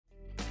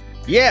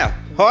Yeah,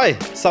 hoi,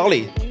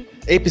 Sally.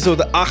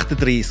 Episode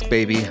 38,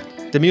 Baby.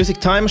 The Music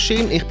Time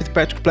Machine, ich bin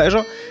Patrick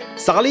Pleasure.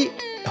 Sally,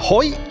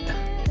 hoi.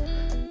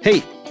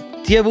 Hey,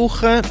 diese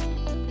Woche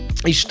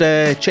ist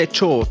der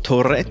Ceco,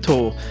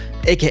 Toretto,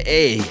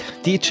 a.k.a.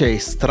 DJ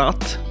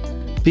Strat,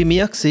 bei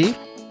mir gewesen.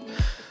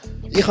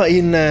 Ich habe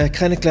ihn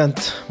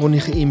kennengelernt, als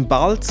ich in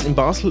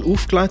Basel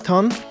aufgelegt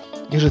habe.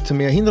 Er ist zu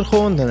mir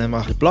hintergekommen, dann haben wir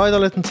ein bisschen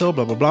geplaudert und so,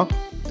 bla bla bla.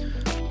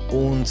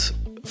 Und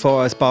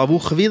vor ein paar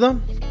Wochen wieder.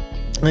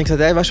 Und ich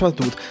gesagt, hey, weißt du was,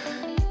 Dude?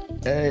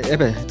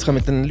 Jetzt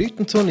kommen dann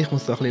Leute zu und ich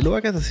muss da ein bisschen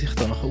schauen, dass ich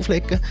da nachher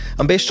auflege.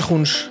 Am besten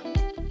kommst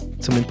du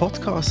zu meinem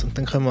Podcast und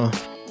dann können wir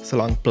so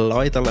lange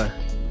plaudern,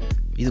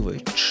 wie du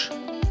willst.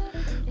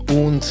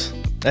 Und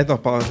er hat noch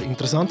ein paar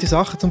interessante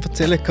Sachen zu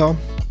erzählen gehabt.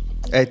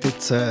 Er hat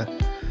jetzt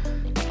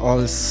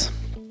als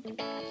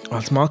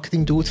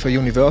Marketing-Dude für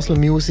Universal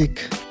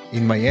Music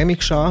in Miami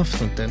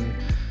geschafft und dann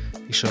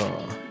ist er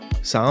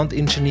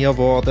Sound-Ingenieur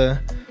geworden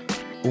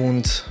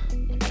und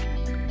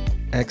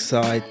er hat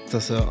gesagt,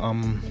 dass er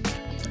am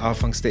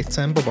Anfang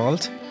Dezember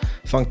bald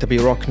fängt er bei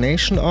Rock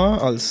Nation an,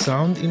 als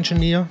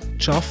Sound-Ingenieur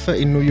zu arbeiten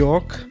in New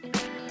York.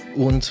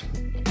 Und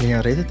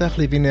wir reden ein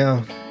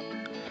bisschen,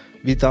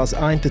 wie das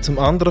eine zum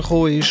anderen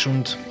gekommen ist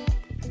und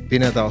wie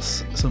er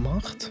das so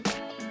macht.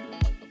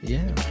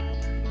 Yeah.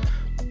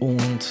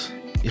 Und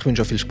ich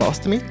wünsche euch viel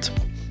Spaß damit.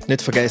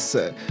 Nicht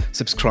vergessen,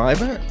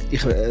 subscriben.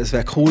 Es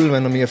wäre cool,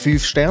 wenn ihr mir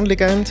 5 Sterne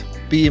gebt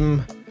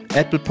beim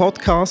Apple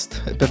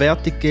Podcast, eine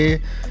Bewertung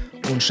geben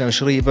und schnell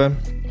schreiben.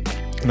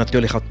 Und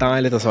natürlich auch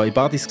teilen, dass eure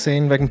Buddies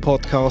sehen wegen dem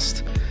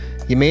Podcast.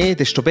 Je mehr,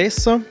 desto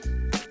besser.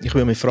 Ich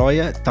würde mich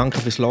freuen. Danke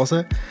fürs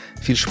Hören.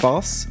 Viel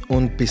Spaß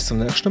und bis zum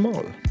nächsten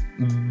Mal.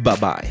 Bye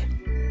bye.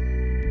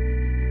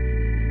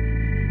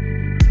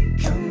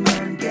 Come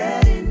on,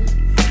 get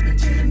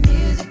into the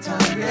music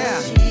time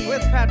machine.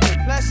 With Patrick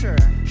Pleasure.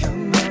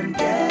 Come on,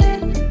 get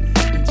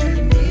into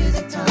the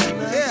music time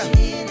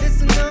machine.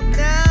 Listen up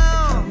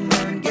now. Come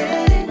on,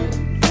 get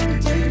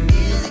into the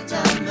music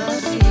time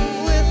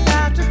machine. With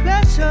Patrick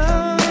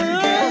Pleasure.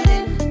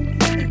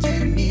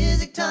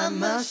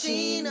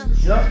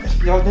 Ja, ich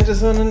bin halt nicht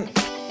so ein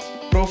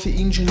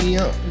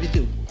Profi-Ingenieur wie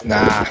du.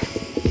 Nein.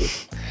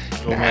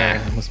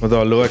 Muss man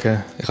da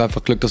schauen. Ich habe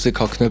einfach Glück, dass ich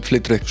Knöpfe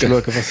drücken kann.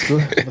 Schauen, was es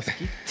gibt.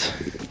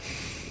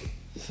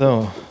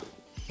 So.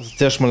 Also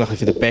zuerst mal ein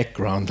bisschen für den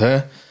Background.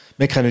 He?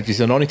 Wir kennen uns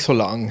ja noch nicht so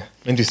lange.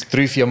 Wir haben uns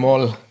 3-4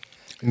 Mal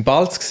im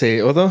Balz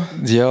gesehen, oder?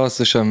 Ja, es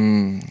ist,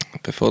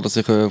 bevor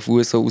ich auf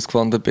USA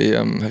ausgewandert bin,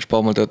 hast du ein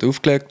paar Mal dort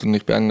aufgelegt und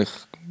ich bin eigentlich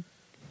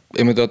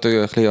immer dort ein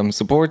bisschen am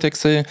Support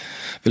gesehen,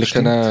 weil ich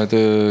kenne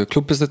den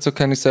Clubbesitzer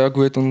kenne ich sehr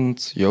gut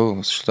und ja,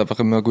 es ist einfach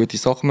immer eine gute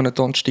Sache mit einem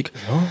Donnerstag.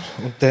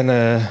 Ja, und dann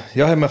haben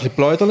wir ein bisschen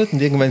geplaudert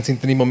und irgendwann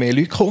sind dann immer mehr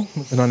Leute gekommen.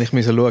 Und dann musste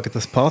ich schauen,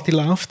 dass die Party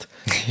läuft.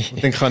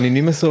 Und dann kann ich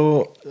nicht mehr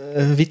so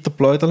weiter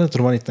plaudern.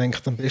 Darum habe ich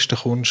gedacht, am besten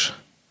kommst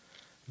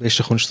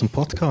du zum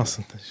Podcast.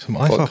 Das ist am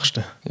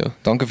einfachsten. Ja,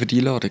 danke für die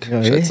Einladung.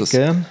 Ja, Schätze es.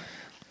 Gern.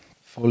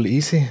 Voll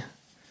easy.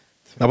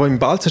 Aber im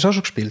Balz hast du auch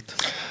schon gespielt?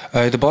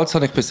 In der Balz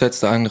habe ich bis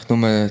jetzt eigentlich nur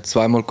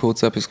 2-mal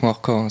kurz etwas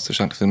gemacht. Es ist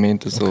eigentlich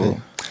der so. Okay.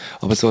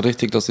 Aber so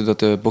richtig, dass ich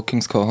da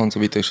Bookings hatte und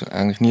so weiter, ist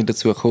eigentlich nie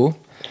dazu gekommen.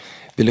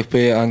 Weil ich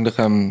bin eigentlich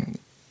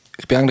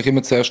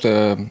immer zuerst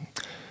der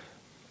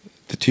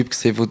Typ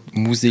gewesen, der die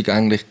Musik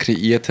eigentlich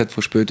kreiert hat,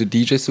 von später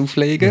DJs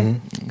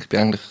auflegen. Ich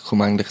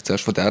komme eigentlich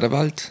zuerst von dieser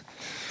Welt.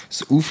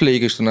 Das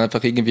Auflegen ist dann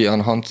einfach irgendwie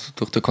anhand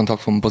durch den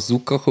Kontakt vom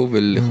Bazooka gekommen,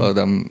 weil ich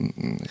habe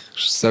ein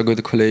sehr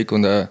guter Kollege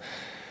und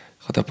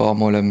ich habe ein paar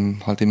Mal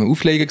halt immer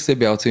Auflegen gesehen,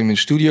 bin auch zu ihm ins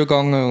Studio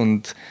gegangen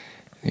und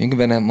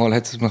irgendwann mal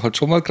hat es mir halt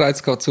schon mal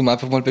gereizt gehabt, um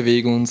einfach mal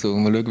bewegen und so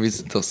und mal schauen, wie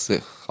das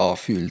sich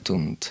anfühlt.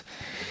 Und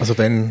also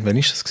wann war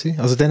das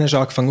gewesen? Also dann hast du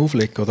angefangen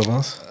aufzulegen, oder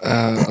was?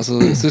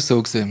 Also es ist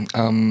so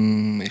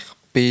gewesen. Ich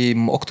bin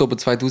im Oktober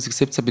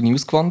 2017 bin ich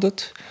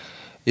ausgewandert.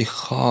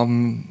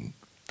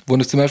 Wo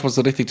ich zum ersten Mal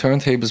so richtig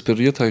Turntables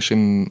berührt habe, war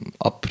im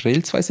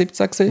April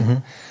 2017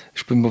 gewesen.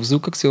 Ich bin beim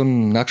Bazooka und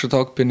am nächsten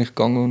Tag bin ich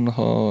gegangen und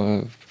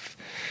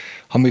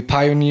habe mir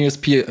Pioneers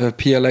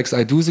PLX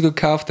i12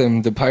 gekauft,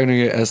 den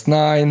Pioneer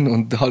S9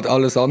 und halt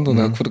alles andere. Und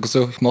dann habe ich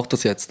gesagt, ich mache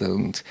das jetzt.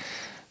 Und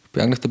ich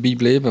bin eigentlich dabei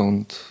geblieben.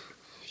 Und,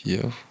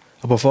 yeah.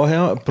 Aber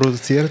vorher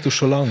produzieren du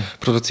schon lange?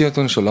 Produziert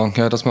und schon lange,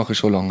 ja, das mache ich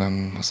schon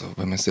lange. Also,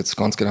 wenn man es jetzt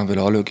ganz genau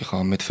anschaut, ich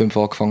habe mit 5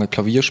 angefangen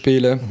Klavier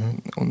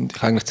spielen. Und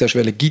ich eigentlich zuerst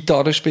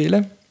Gitarre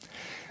spielen.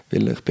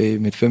 Weil ich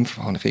bin mit 5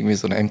 habe ich irgendwie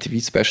so ein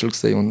MTV-Special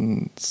gesehen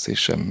und es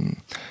ist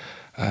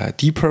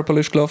Deep Purple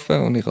ist gelaufen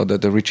und ich habe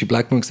den Richie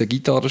Blackmore gesehen,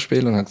 Gitarre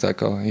spielen und habe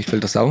gesagt, ich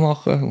will das auch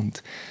machen.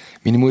 Und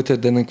meine Mutter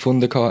hat dann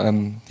gefunden,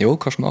 ja,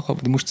 kannst du machen,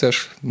 aber du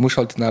musst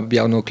halt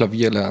nebenbei auch noch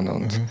Klavier lernen.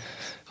 Und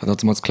ich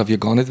wollte das Klavier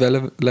gar nicht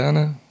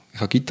lernen. Ich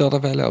habe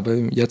Gitarre wählen, aber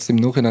jetzt im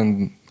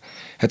Nachhinein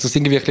hat es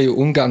irgendwie ein bisschen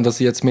umgegangen, dass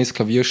ich jetzt mehr das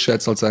Klavier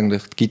schätze als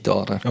eigentlich die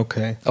Gitarre.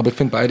 Okay. Aber ich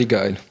finde beide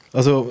geil.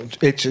 Also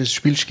jetzt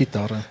spielst du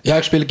Gitarre? Ja,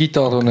 ich spiele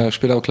Gitarre und ich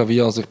spiele auch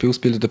Klavier. Also ich bin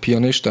ausgebildeter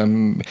Pianist.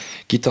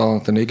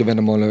 Gitarre, dann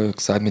irgendwann mal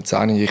gesagt mit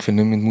 10, ich will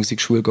nicht mehr in die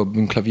Musikschule gehen, aber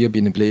beim Klavier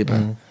bin ich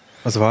geblieben.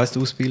 Also was heißt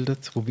du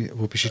ausgebildet? Wo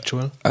bist du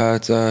in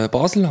der Schule?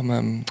 Basel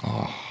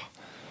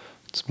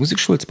die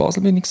Musikschule in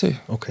Basel bin ich gesehen.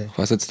 Okay. Ich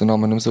weiss jetzt den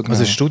Namen nicht mehr so genau.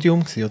 Also ein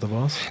Studium gewesen, oder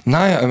was?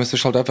 Nein, es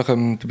ist halt einfach,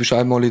 du bist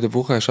einmal in der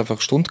Woche, hast einfach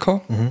eine Stunde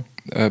gehabt,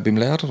 beim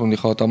Lehrer. Und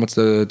ich hatte damals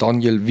den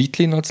Daniel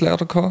Wietlin als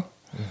Lehrer gehabt.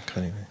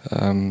 Kann ich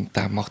nicht.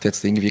 Der macht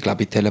jetzt irgendwie,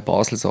 glaube ich, Tele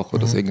Basel Sachen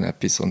oder so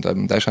irgendetwas. Und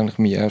der ist eigentlich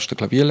mein erster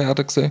Klavierlehrer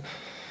gewesen.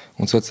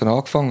 Und so hat es dann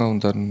angefangen.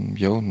 Und dann,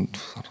 ja, und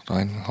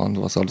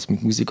reinhand, was alles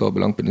mit Musik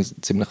anbelangt, bin ich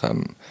ziemlich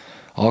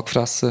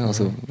angefressen.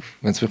 Also,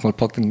 wenn es mich mal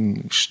packt,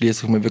 dann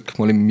schließe ich mich wirklich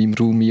mal in meinem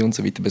Raum ein und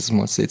so weiter, bis es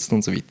mal sitzt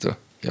und so weiter.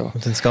 Ja.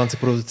 Und dann das Ganze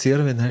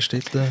produzieren, wann hast du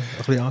dort ein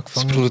bisschen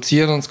angefangen? Das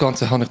Produzieren und das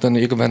Ganze habe ich dann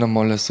irgendwann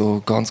einmal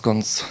so ganz,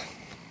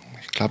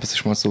 ich glaube, es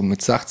ist mal so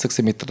mit 16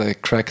 gewesen, mit der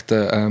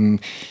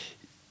crackten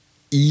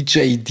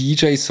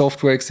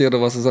EJ-DJ-Software gesehen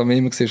oder was es auch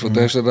immer war. Und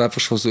da hast du dann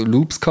einfach schon so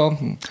Loops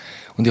gehabt.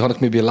 Und die habe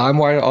ich mir bei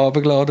LimeWire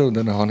runtergeladen und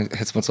dann hat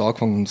es mal so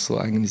angefangen, so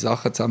eigene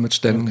Sachen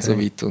zusammenzustellen und so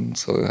weiter. Und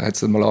so hat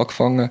es dann mal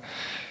angefangen.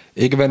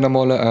 Irgendwann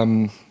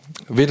einmal,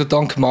 wieder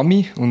dank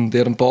Mami und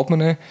ihrem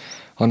Portemonnaie,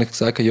 habe ich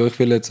gesagt, ja, ich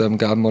will jetzt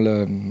gerne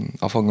mal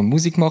anfangen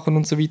Musik machen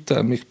und so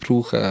weiter. Ich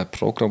brauche ein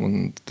Programm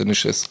und dann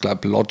ist es,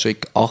 glaube ich,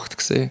 Logic 8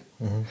 gesehen,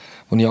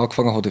 wo ich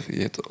angefangen habe,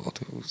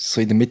 oder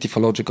so in der Mitte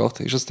von Logic 8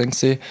 ist es dann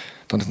gesehen.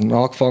 Dann habe ich dann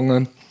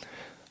angefangen,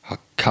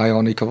 habe keine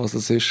Ahnung, was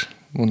es ist.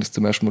 Als ich es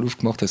zum ersten Mal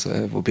aufgemacht habe, so,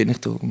 wo bin ich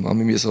da? Und habe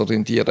mich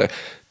orientieren.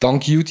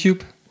 Dank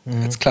YouTube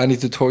hat es kleine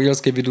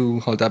Tutorials gegeben, wie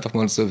du halt einfach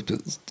mal so die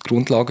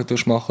Grundlagen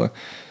machen.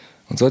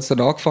 Und so hat es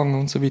dann angefangen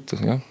und so weiter.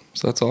 Ja,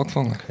 so hat es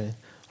angefangen. Okay.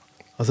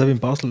 Also in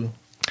Basel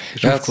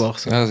bist du Ja,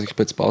 aufgewachsen? Ja, also ich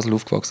bin in Basel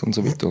aufgewachsen und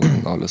so weiter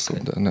und alles.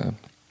 Und dann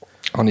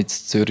habe ich in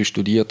Zürich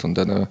studiert und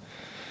dann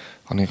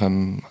habe ich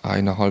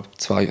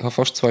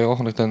fast 2 Jahre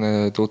habe ich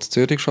dann dort in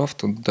Zürich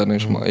geschafft und dann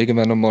ist man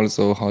irgendwann einmal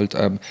so halt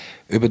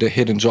über den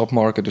Hidden Job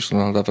Market ist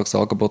dann halt einfach das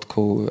Angebot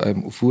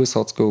gekommen, auf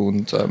USA zu gehen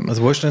und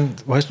Also wo hast du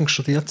denn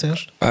studiert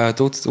zuerst?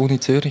 dort an der Uni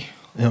Zürich.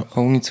 Ja. Ich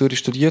habe Uni Zürich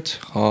studiert,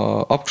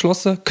 habe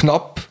abgeschlossen,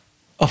 knapp,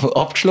 aber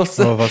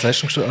abgeschlossen. Aber was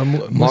hast du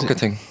studiert?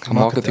 Marketing. Ich habe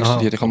Marketing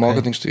studiert. Ich habe okay.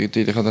 Marketing studiert.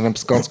 Ich habe dann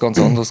etwas ganz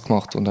anderes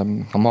gemacht und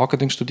habe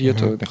Marketing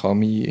studiert. Und ich habe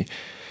mein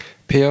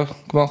PR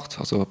gemacht,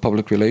 also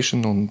Public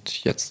Relation.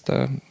 Und jetzt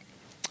dann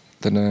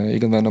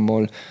irgendwann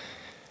einmal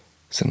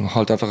sind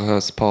halt einfach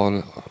ein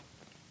paar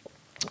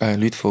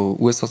Leute von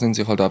USA sind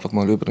sich halt einfach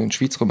mal über in die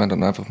Schweiz gekommen, haben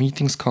dann einfach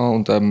Meetings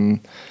gehabt. Und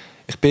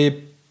ich bin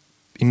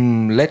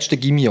im letzten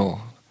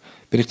Gymjahr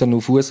bin ich dann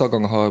auf USA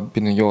gegangen,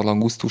 bin ein Jahr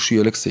lang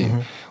Austauschschüler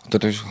gewesen. Und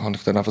dann habe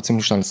ich dann einfach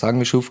ziemlich schnell das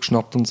Englisch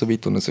aufgeschnappt und so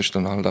weiter. Und es ist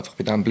dann halt einfach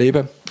bei dem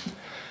geblieben.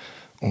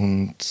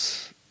 Und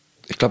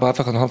ich glaube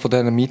einfach anhand von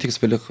diesen Meetings,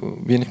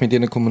 wie ich mit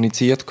ihnen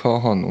kommuniziert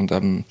habe und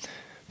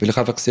weil ich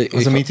einfach gesehen...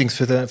 Also Meetings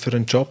für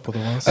den Job, oder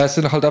was? Es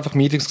sind halt einfach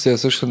Meetings gewesen.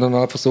 Es ist dann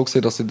einfach so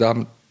gewesen, dass in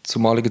der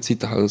zumaligen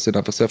Zeit sind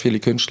einfach sehr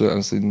viele Künstler,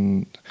 also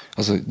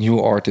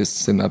New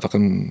Artists sind einfach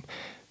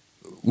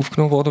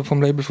aufgenommen worden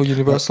vom Label von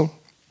Universal.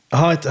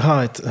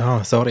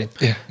 Sorry.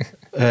 Ja.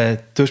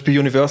 Du hast bei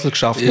Universal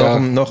geschafft, Ja.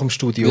 nach dem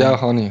Studium?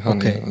 Ja, habe ich.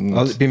 Okay. Und-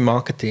 Also beim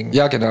Marketing?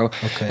 Ja, genau.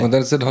 Okay. Und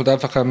dann sind halt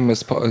einfach ein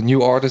paar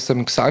New Artists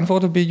gesigned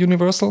worden bei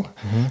Universal.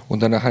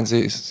 Und dann haben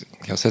sie,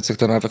 ja, es hat sich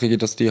dann einfach gegeben,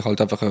 dass die halt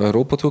einfach eine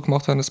Europatour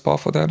gemacht haben, ein paar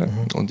von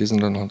denen. Und die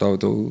sind dann halt auch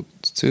da in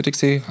Zürich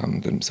gewesen,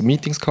 haben dann so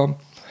Meetings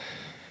gehabt.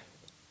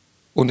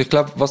 Und ich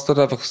glaube, was dort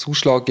einfach das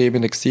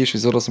Ausschlaggebende war,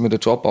 wieso dass sie mir den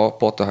Job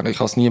angeboten haben, ich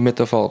habe es nie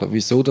miterfahren,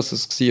 wieso das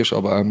es war,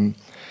 aber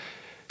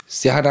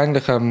sie haben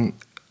eigentlich einen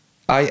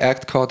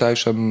Act gehabt, der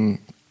ist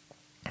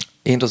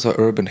eher so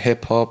Urban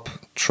Hip-Hop,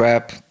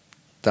 Trap,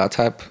 der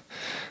Type,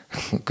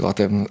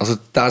 gerade also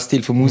der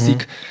Stil von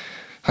Musik,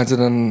 haben sie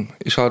dann,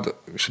 ist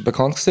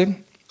bekannt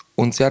gewesen.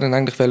 Und sie haben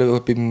eigentlich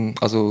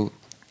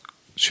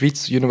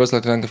Schweiz Universal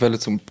hat eigentlich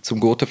zum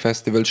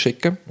Goethe-Festival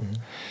schicken,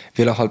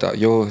 weil er halt,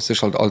 ja, es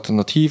ist halt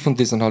alternativ und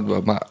die sind halt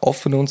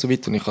offen und so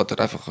weiter. Und ich habe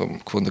einfach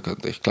gefunden,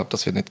 ich glaube,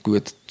 das wird nicht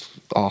gut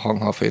Anhang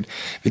haben für ihn.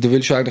 Weil du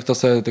willst ja eigentlich,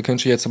 dass der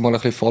Künstler jetzt mal ein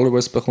bisschen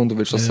Followers bekommt, du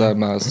willst, dass er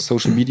eine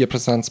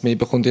Social-Media-Präsenz mehr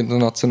bekommt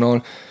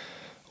international.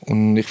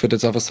 Und ich würde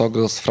jetzt einfach sagen,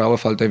 dass das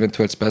Frauenfeld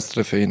eventuell das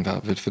Bessere für ihn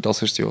wäre, weil für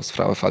das ist ja das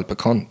Frauenfeld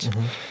bekannt.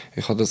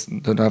 Ich habe das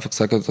dann einfach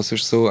gesagt, das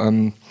ist so,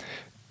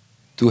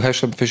 du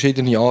hast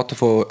verschiedene Arten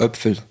von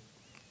Äpfeln.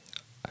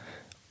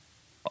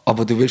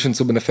 Aber du willst ihn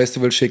zu einem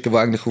Festival schicken,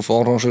 das eigentlich auf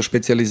Orangen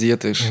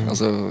spezialisiert ist.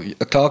 Also,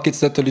 klar gibt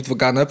es dort Leute, die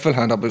gerne Äpfel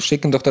haben, aber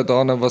schicken doch da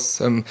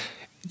was,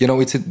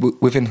 it's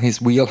within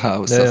his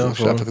wheelhouse. Ja, also, ja, das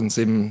ist einfach in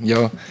seinem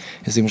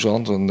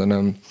Genre. Und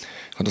dann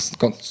hat das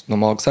ganz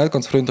normal gesagt,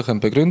 ganz freundlich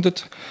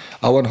begründet.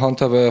 Auch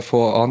anhand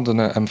von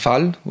anderen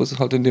Fällen, die es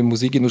halt in der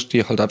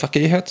Musikindustrie halt einfach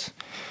gegeben hat.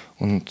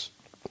 Und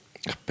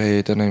ich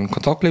bin dann in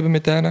Kontakt geblieben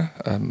mit denen,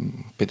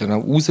 bin dann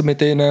auch raus mit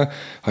denen,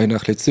 habe ihnen ein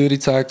bisschen Zürich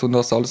gezeigt und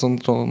das alles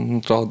und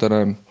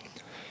dran.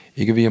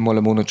 Irgendwie mal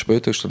einen Monat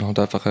später ist dann halt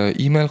einfach eine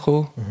E-Mail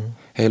gekommen.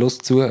 Hey, los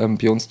zu,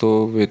 bei uns da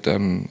wird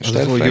Also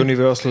von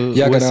Universal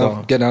ja,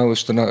 USA? genau.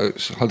 Ist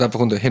halt einfach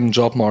unter Hidden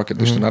Job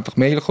Market. Ist dann einfach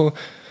Mail gekommen,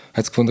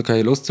 hat gefunden,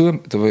 hey, los zu,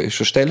 da ist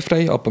eine Stelle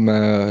frei ab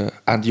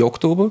Ende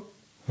Oktober.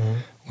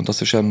 Und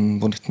das ist, als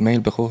ich die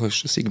Mail bekommen habe,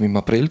 ist das irgendwie im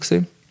April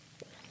gewesen.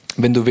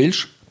 Wenn du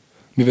willst,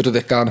 wir würden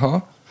dich gerne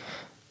haben,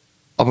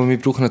 aber wir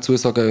brauchen eine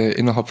Zusage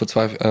innerhalb von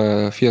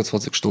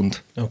 24 Stunden.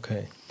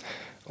 Okay.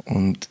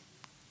 Und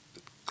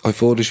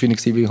euphorisch, wie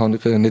ich war, habe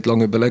ich nicht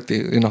lange überlegt.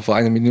 Innerhalb von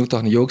einer Minute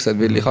habe ich ja gesagt,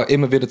 weil ich habe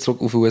immer wieder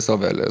zurück auf die USA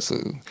wollen. Also,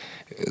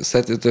 es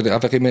hat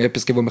einfach immer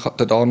etwas gegeben, was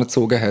mich da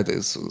angezogen hat.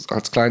 Also,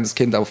 als kleines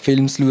Kind auch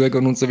Filme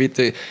schauen und so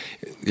weiter.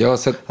 Ja,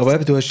 es hat Aber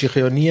eben, du hast dich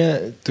ja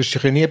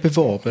nie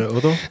beworben,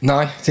 oder?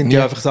 Nein. Sind die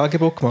einfach das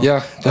Angebot gemacht?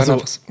 Ja, also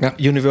einfach, ja.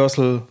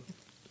 Universal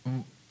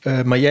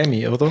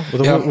Miami, oder?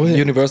 Ja,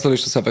 Universal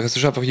ist das einfach. Es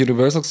ist einfach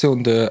Universal gewesen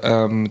und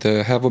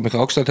der Herr, der mich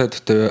angestellt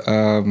hat,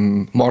 der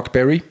Mark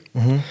Berry,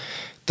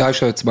 der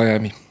ist ja jetzt in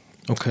Miami.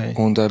 Okay.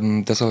 Und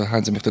deshalb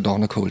haben sie mich da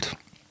geholt.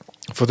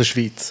 Von der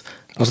Schweiz.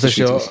 Aus Also der das ist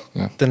ja, Schweiz aus,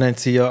 ja. Dann haben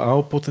sie ja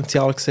auch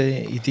Potenzial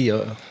gesehen in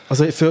dir.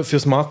 Also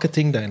fürs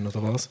Marketing dann,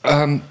 oder was?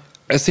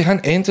 Sie haben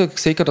eher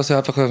gesehen, dass ich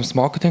einfach das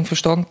Marketing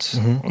verstand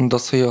und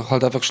dass sie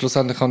halt einfach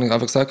schlussendlich kann ich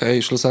einfach sagen,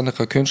 ey, schlussendlich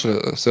ein Künstler,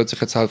 das hört sich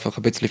jetzt einfach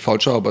ein bisschen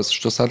falsch an, aber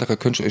schlussendlich ein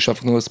Künstler ist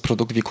einfach nur ein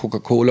Produkt wie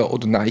Coca-Cola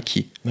oder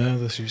Nike. Ja,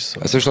 das ist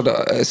so. Es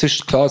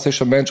ist klar, es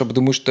ist ein Mensch, aber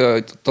du musst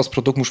das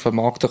Produkt musst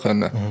vermarkten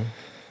können.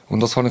 Und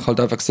das habe ich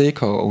halt einfach gesehen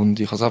und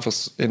ich habe es einfach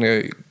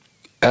ihnen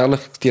ehrlich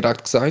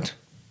direkt gesagt.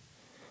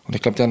 Und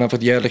ich glaube, die haben einfach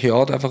die ehrliche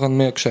Art einfach an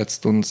mir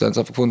geschätzt und sie haben es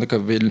einfach gefunden,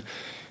 weil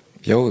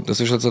ja, das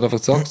ist halt einfach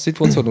die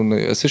Situation und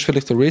es ist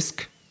vielleicht ein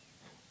Risk,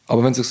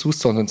 aber wenn es sich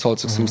auszahlt, dann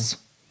zahlt es sich aus.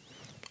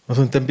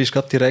 Also und dann bist du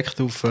gerade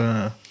direkt auf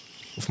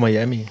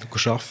Miami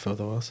arbeiten,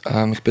 oder was?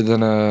 Ich bin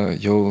dann,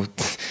 ja,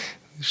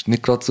 ist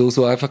nicht gerade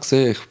so einfach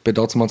gewesen. Ich bin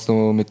damals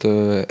noch mit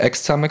der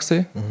Ex zusammen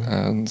gewesen. Das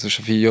war eine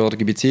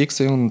 4-jährige Beziehung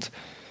gewesen und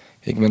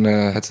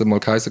irgendwann hat es dann mal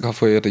geheißen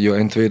von ihr, ja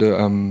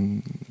entweder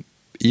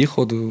ich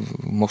oder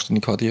machst du eine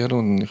Karriere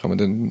und ich habe mir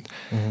dann,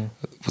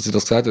 was sie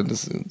das gesagt hat,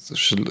 das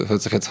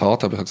hört sich jetzt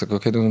hart, aber ich habe gesagt,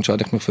 okay, dann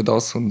entscheide ich mich für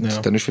das und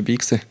dann ist es vorbei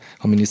gewesen. Ich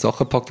habe meine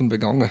Sachen gepackt und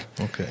begangen.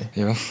 Okay.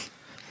 Ja.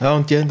 Ja,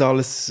 und die haben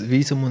alles,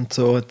 Visum und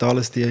so, hat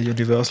alles die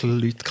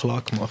Universal-Leute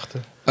klar gemacht?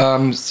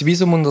 Das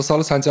Visum und das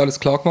alles haben sie alles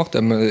klar gemacht.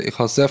 Ich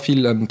habe sehr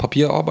viel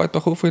Papierarbeit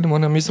bekommen von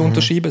ihnen, die ich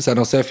unterschreiben. Sie haben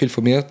auch sehr viel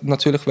von mir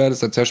natürlich gewählt.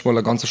 Sie haben zuerst mal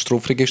ein ganzes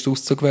Strafregister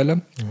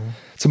auszuwählen,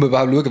 um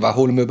überhaupt zu schauen, wer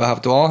holen wir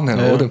überhaupt an,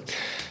 oder?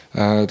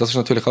 Das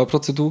war natürlich auch eine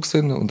Prozedur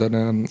gewesen. Und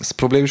dann, das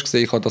Problem war,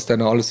 ich habe das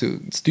dann alles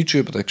ins Deutsche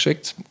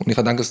übergeschickt und ich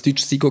habe gedacht, das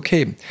Deutsche sei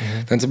okay.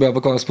 Dann haben sie mir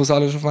aber gesagt, es muss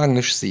alles auf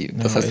Englisch sein.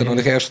 Das heisst, dann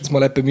habe ich erst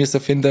mal jemanden müssen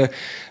finden,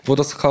 der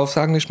das auf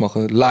Englisch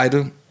machen kann.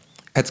 Leider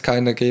hat es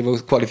keinen gegeben,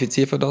 der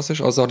qualifiziert für das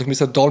ist. Also habe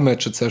ich einen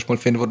Dolmetscher zuerst mal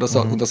finden, und das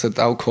hat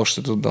auch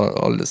gekostet und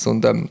alles.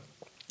 Und als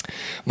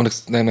ich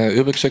es dann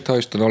übergeschickt habe,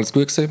 ist dann alles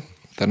gut gewesen.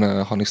 Dann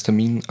habe ich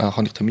Termin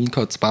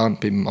gehabt, zu Bern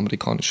bei der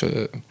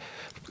amerikanischen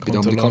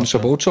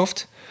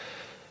Botschaft.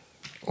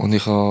 Und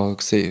ich habe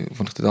gesehen,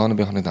 als ich da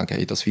bin, habe ich gedacht,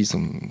 hey, das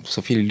Visum,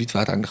 so viele Leute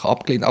werden eigentlich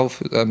abgelehnt, auch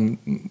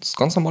das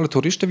ganz normale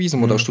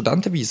Touristenvisum oder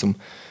Studentenvisum.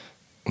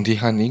 Und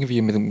die haben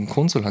irgendwie mit dem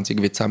Konsul haben sie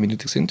irgendwie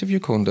 10-minütiges Interview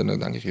gehabt. Und dann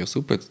denke ich, ja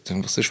super,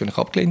 was ist, wenn ich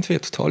abgelehnt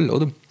werde? Toll,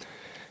 oder?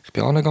 Ich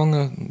bin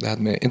angegangen, er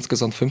hat mir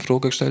insgesamt 5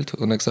 Fragen gestellt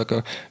und er hat gesagt,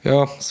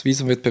 ja, das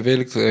Visum wird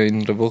bewilligt,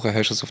 in einer Woche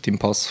hast du es auf deinem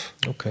Pass.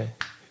 Okay.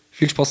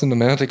 Viel Spaß in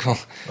Amerika.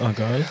 Ah,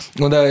 geil.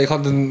 Und ich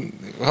habe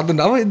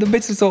dann auch ein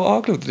bisschen so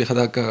angeschaut. Ich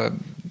habe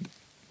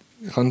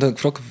dann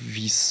gefragt,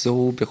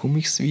 wieso bekomme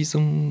ich das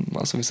Visum?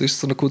 Also, es war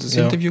so ein gutes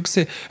Interview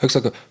gewesen. Er hat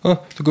gesagt,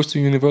 du gehst zu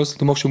Universal,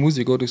 du machst ja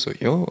Musik, oder? Ich so,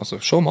 ja, also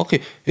schon mache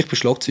ich. Ich bin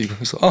Schlagzeuger.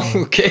 Ich so,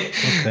 okay.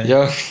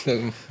 Ja.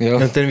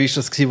 Und dann, wie war das,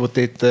 als du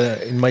dort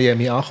in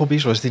Miami angekommen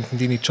bist? Was waren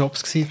deine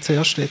Jobs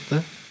zuerst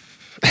dort?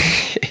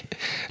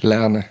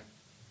 Lernen.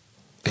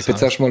 Ich bin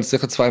zuerst mal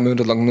sicher 2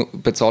 Monate lang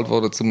bezahlt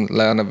worden zum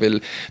Lernen,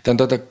 weil dann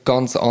dort ein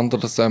ganz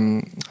anderes, sie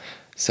haben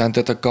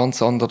dort eine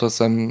ganz andere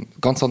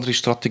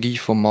Strategie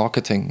vom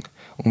Marketing.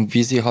 Und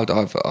wie sie halt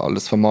einfach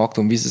alles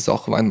vermarkten und wie sie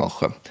Sachen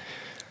machen.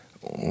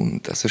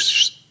 Und es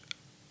ist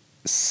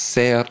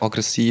sehr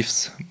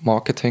aggressives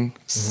Marketing,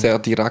 sehr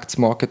direktes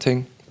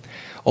Marketing,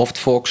 oft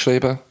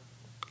vorgeschrieben.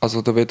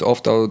 Also da wird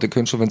oft auch der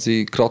Künstler, wenn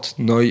sie gerade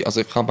neu,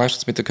 also ich habe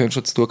meistens mit den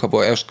Künstlern zu tun gehabt, die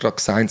erst gerade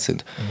gesigned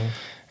sind.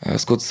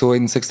 Es geht so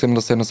ins Extrem,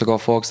 dass sie sogar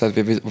vorgesagt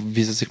wird,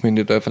 wie sie sich in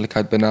der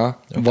Öffentlichkeit benehmen,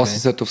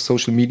 was sie auf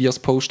Social Medias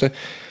posten.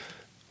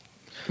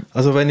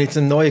 Also wenn jetzt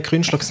ein neuer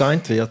Künstler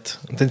gesigned wird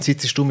und dann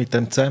sitzt du mit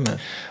dem zusammen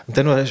und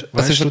dann es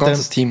ist ein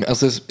ganzes Team.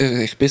 Also ich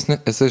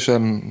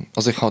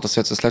habe das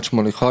jetzt das letzte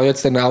Mal. Ich habe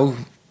jetzt dann auch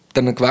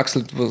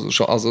gewechselt,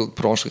 also die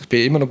Branche. Ich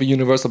bin immer noch bei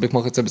Universal, aber ich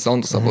mache jetzt etwas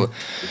anderes. Aber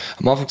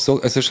am Anfang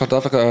so, es ist halt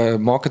einfach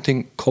ein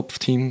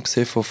Marketing-Kopf-Team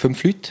von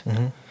 5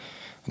 Leuten.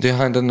 Und die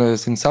haben dann,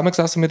 sind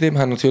zusammengesessen mit ihm,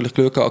 haben natürlich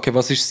geschaut, okay,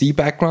 was ist sein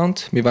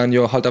Background? Wir wollen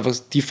ja halt einfach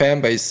die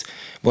Fanbase,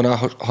 die er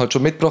halt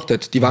schon mitgebracht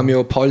hat, die wollen wir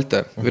ja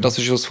behalten, weil das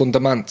ist ja das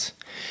Fundament.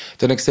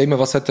 Dann sehen wir,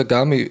 was hat er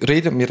gerne.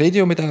 Wir reden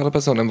ja mit einer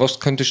Person. Was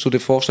könntest du dir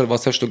vorstellen,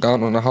 was hast du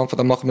gerne? Und anhand von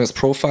dem machen wir das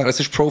Profile. Es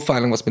ist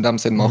Profiling, was wir mit dem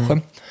Sinn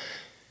machen.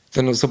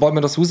 Dann, sobald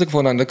wir das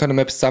herausgefunden haben, dann können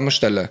wir etwas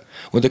zusammenstellen.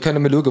 Und dann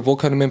können wir schauen, wo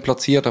können wir ihn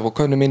platzieren, wo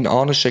können wir ihn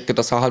anschicken,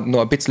 dass er halt noch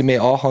ein bisschen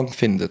mehr Anhang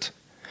findet.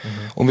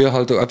 Und weil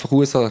halt einfach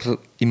USA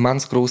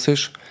immens groß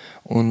ist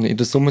und in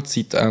der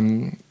Sommerzeit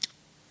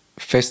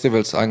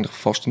Festivals eigentlich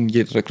fast in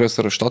jeder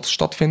größeren Stadt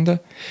stattfinden,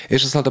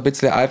 ist es halt ein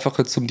bisschen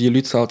einfacher, um die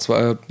Leute halt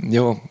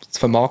zu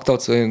vermarkten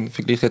als im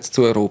Vergleich jetzt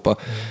zu Europa.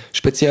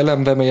 Speziell,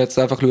 wenn wir jetzt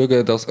einfach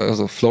schauen, dass,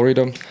 also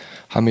Florida,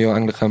 haben wir ja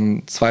eigentlich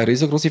 2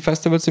 riesengroße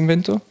Festivals im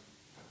Winter.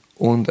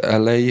 Und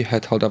LA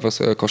hat halt einfach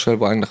so ein Kastell,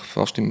 wo eigentlich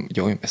fast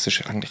es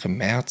ist eigentlich im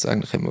März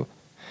eigentlich immer.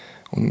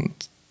 Und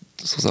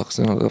so Sachen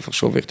sind halt einfach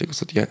schon wichtig,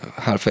 also die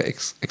helfen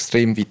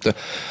extrem weiter.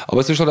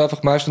 Aber es ist halt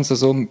einfach meistens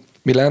so,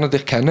 wir lernen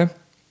dich kennen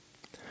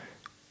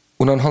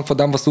und anhand von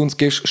dem, was du uns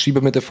gibst,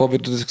 schreiben wir dir vor, wie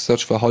du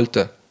dich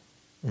verhalten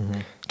sollst.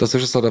 Das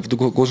ist es halt einfach.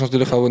 Du gehst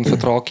natürlich auch einen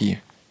Vertrag ein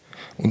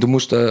und du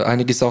musst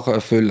einige Sachen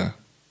erfüllen.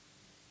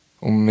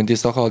 Und wenn die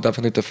Sachen halt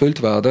einfach nicht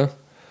erfüllt werden,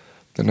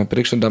 dann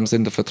brichst du in dem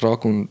Sinne den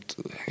Vertrag und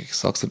ich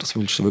sag's dir, das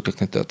willst du wirklich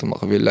nicht dort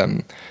machen,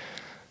 weil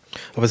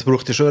aber es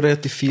braucht ja schon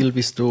relativ viel,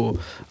 bis du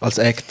als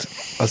Act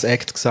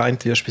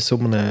gesigned wirst bei so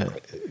einem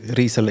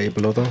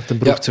Riesenlabel, oder? Dann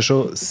braucht es ja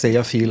schon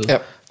sehr viel. Ja.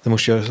 Dann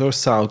musst du ja schon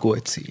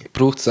saugut sein.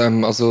 Braucht's,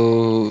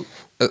 also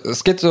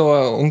es gibt so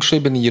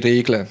ungeschriebene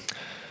Regeln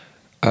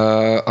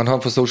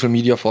anhand von Social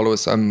Media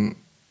Followers.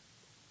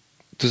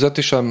 Du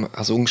solltest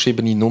also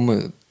ungeschriebene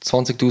Nummer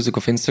 20'000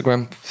 auf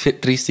Instagram,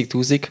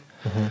 30'000.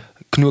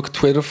 Genug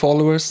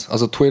Twitter-Followers.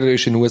 Also Twitter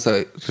ist in den USA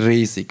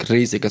riesig.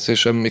 Es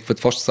ist, ich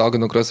würde fast sagen,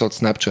 noch größer als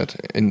Snapchat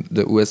in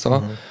den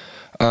USA.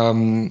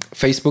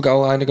 Facebook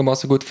auch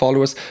einigermaßen gut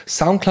Followers.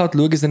 Soundcloud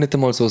schauen sie nicht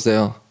einmal so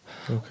sehr.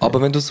 Okay.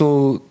 Aber wenn du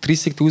so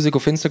 30'000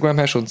 auf Instagram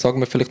hast und sagen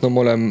wir vielleicht noch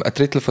mal ein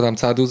Drittel von dem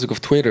 10'000 auf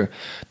Twitter,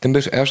 dann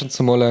bist du erstens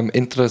einmal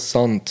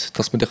interessant,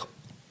 dass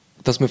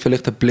wir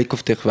vielleicht einen Blick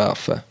auf dich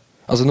werfen.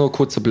 Also nur ein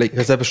kurzer Blick.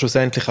 Ja, aber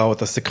schlussendlich auch,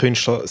 dass der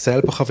Künstler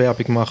selber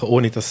Werbung machen kann,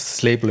 ohne dass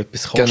das Label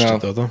etwas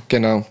kostet, oder?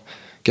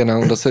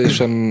 Genau. Und das ist,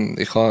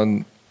 ich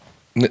habe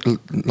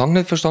lange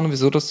nicht verstanden,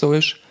 wieso das so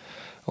ist.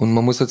 Und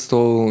man muss jetzt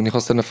und ich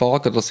habe dann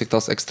erfahren, dass sich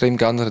das extrem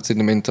geändert hat seit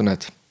dem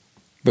Internet.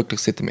 Wirklich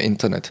seit dem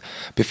Internet.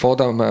 Bevor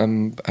da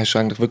hast du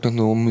eigentlich wirklich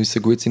nur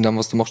gut sein,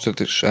 was du machst. Das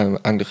ist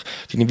eigentlich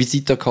deine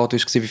Visitenkarte,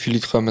 wie viele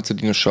Leute kommen zu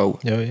deiner Show.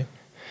 Ja.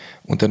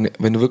 Und dann,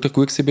 wenn du wirklich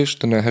gut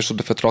bist, dann hast du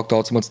den Vertrag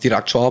damals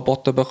direkt schon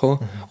angeboten bekommen.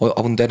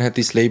 Und dann hat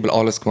dein Label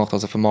alles gemacht,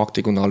 also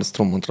Vermarktung und alles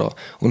drum und dran.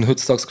 Und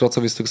heutzutage, gerade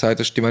so wie du gesagt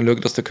hast, die wollen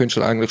schauen, dass der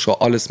Künstler eigentlich schon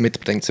alles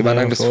mitbringt. Sie wollen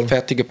eigentlich das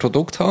fertige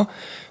Produkt haben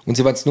und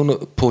sie wollen es nur noch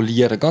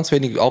polieren. Ganz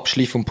wenig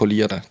abschleifen und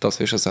polieren. Das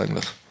ist es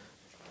eigentlich.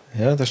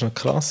 Ja, das ist noch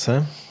krass.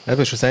 He?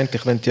 Eben,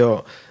 schlussendlich, wenn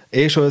du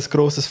ja schon ein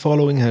grosses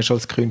Following hast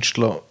als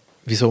Künstler,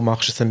 wieso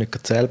machst du es dann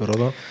nicht selber,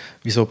 oder?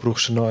 Wieso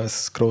brauchst du noch ein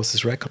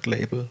grosses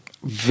Record-Label?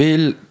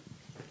 Weil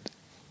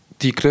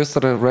die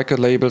größeren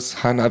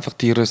Record-Labels haben einfach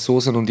die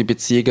Ressourcen und die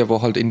Beziehungen,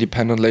 die halt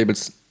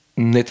Independent-Labels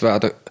nicht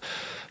werden.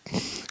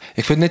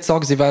 Ich würde nicht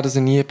sagen, sie werden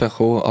sie nie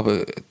bekommen,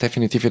 aber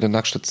definitiv in den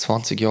nächsten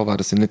 20 Jahren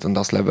werden sie nicht an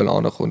das Level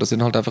ankommen. Das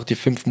sind halt einfach die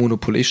 5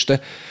 Monopolisten,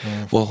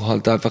 die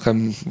halt einfach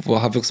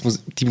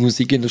die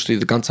Musikindustrie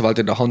der ganzen Welt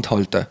in der Hand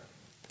halten.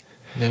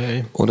 Ja.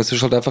 Und es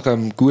ist halt einfach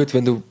gut,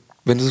 wenn du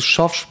es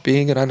schaffst, bei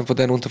irgendeinem von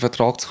denen unter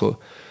Vertrag zu kommen.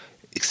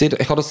 Ich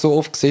habe das so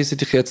oft gesehen,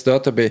 seit ich jetzt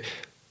dort bin,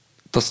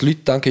 dass Leute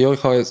denken, ja,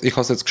 ich habe es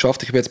jetzt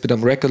geschafft, ich bin jetzt bei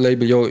dem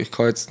Record-Label, ja, ich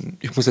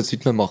muss jetzt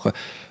nichts mehr machen.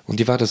 Und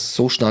die werden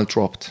so schnell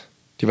gedroppt.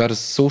 Die werden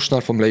so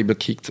schnell vom Label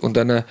gekickt. Und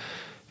dann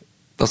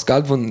das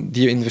Geld, das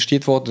dir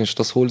investiert worden ist,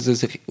 das holen sie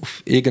sich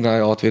auf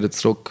irgendeine Art wieder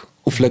zurück.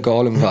 Auf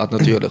legalem Wert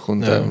natürlich.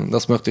 Und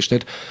das möchte ich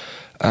nicht.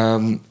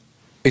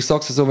 Ich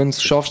sage es so, wenn du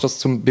es schaffst,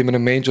 dass bei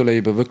einem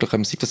Major-Label wirklich,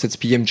 sei das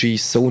jetzt BMG,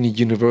 Sony,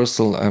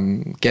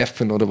 Universal,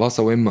 Geffen oder was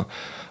auch immer,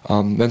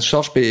 wenn du es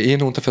schaffst, bei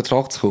ihnen unter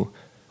Vertrag zu kommen,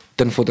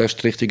 dann fängt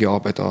erst die richtige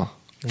Arbeit an.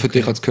 Für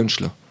dich als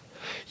Künstler.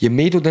 Je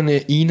mehr du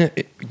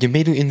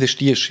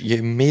investierst,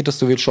 je mehr dass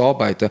du willst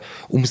arbeiten,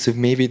 umso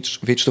mehr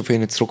willst du von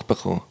ihnen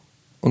zurückbekommen.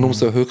 Und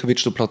umso höher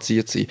willst du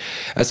platziert sein.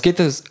 Es gibt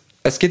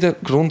einen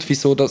Grund,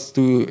 wieso dass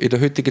du in der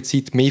heutigen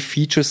Zeit mehr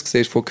Features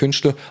siehst von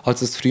Künstlern,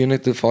 als es früher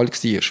nicht der Fall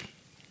war.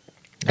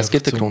 Es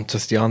gibt einen Grund.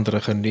 Dass die anderen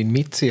können ihn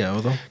mitziehen,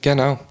 oder?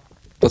 Genau.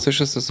 Das ist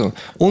es so.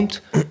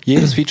 Und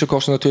jedes Feature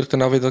kostet natürlich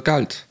dann auch wieder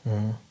Geld.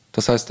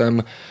 Das heisst,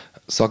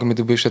 sagen wir,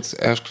 du bist jetzt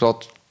erst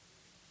gerade,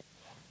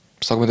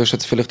 sagen wir, du hast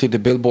jetzt vielleicht in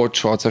den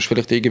Billboard-Charts, hast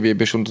vielleicht irgendwie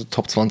bist unter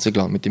Top 20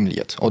 gelandet mit dem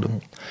Lied, oder?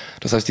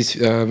 Das heisst,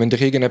 wenn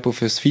dich irgendjemand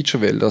auf ein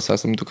Feature will, das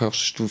heisst, du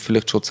kostest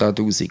vielleicht schon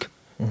 10'000.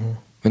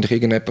 Wenn dich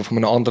irgendjemand von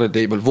einem anderen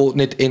Label, wo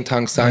nicht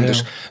intern sein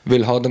ist,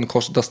 will haben, dann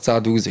kostet das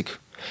 10'000.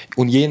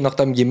 Und je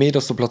nachdem, je mehr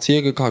dass du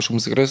Platzierungen hast,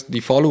 umso größer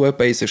die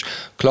Follow-up-Base ist,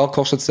 klar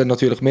kostet es dann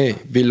natürlich mehr.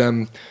 Weil,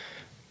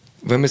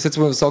 wenn wir es jetzt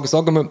mal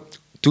sagen wir,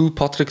 du,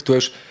 Patrick,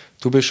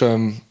 du bist,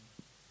 sagen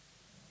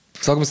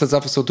wir es jetzt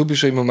einfach so, du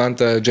bist im Moment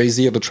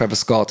Jay-Z oder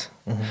Travis Scott.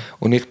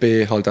 Und ich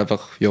bin halt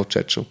einfach, ja,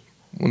 Ceco.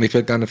 Und ich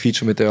will gerne ein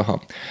Feature mit dir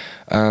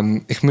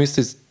haben.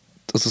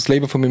 Das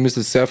Label von mir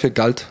müsste sehr viel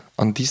Geld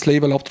an dieses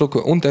Label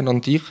abdrucken und dann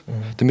an dich,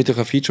 damit ich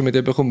ein Feature mit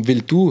dir bekomme,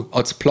 weil du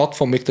als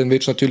Plattform mich dann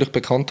willst natürlich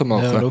bekannter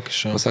machen. Ja,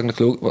 logisch. Ja. Was eigentlich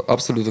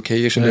absolut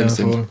okay ist in dem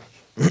Sinn.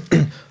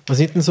 Was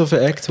sind denn so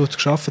für Acts, die du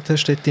geschafft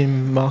hast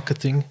im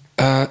Marketing?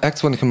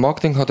 Acts, die ich im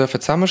Marketing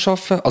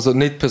zusammenarbeiten, also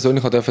nicht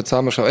persönlich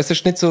zusammenarbeiten. Es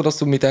ist nicht so, dass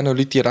du mit diesen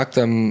Leuten direkt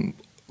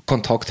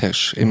Kontakt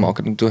hast im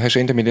Marketing. Du hast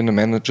eher mit den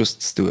Managers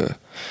zu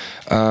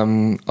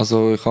tun.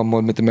 Also ich habe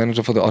mal mit dem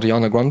Manager von der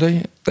Ariana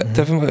Grande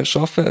dürfen wir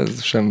arbeiten.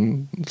 Das ist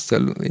ein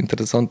sehr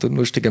interessanter und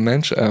lustiger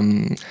Mensch.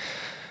 Ein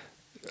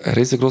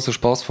riesengroßer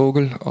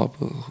Spaßvogel,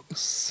 aber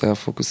sehr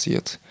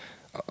fokussiert.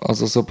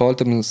 Also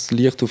sobald er das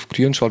Licht auf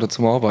grün schaltet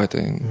zum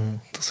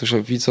Arbeiten, das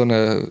ist wie so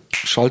ein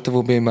Schalter,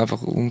 wo bei ihm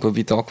einfach umgeht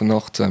wie Tag und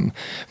Nacht.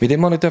 Mit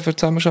dem habe ich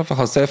zusammenarbeiten. Ich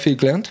habe sehr viel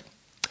gelernt.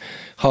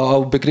 Ich habe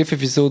auch begriffen,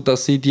 wieso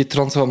dass sie die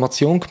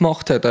Transformation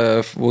gemacht hat,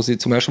 wo sie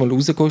zum ersten Mal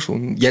rausgeht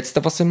und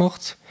jetzt was sie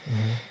macht.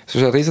 Das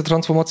ist eine riesige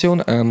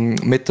Transformation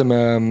mit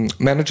dem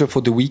Manager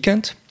von The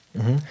Weeknd.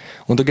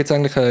 Und da gibt es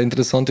eigentlich eine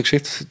interessante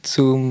Geschichte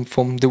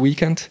vom The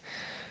Weeknd,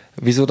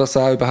 wieso dass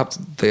er überhaupt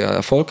den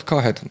Erfolg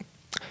gehabt hat.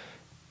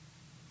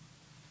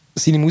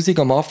 Seine Musik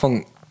am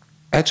Anfang,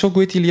 er hat schon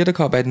gute Lieder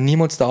gehabt, aber er hat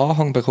niemals den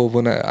Anhang bekommen,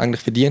 den er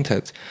eigentlich verdient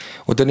hat.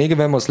 Und dann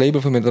irgendwann mal das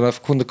Label von mir dann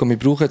einfach gefunden, wir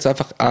brauchen jetzt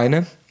einfach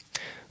einen,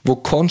 der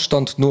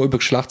konstant nur über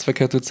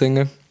Geschlechtsverkehr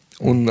singen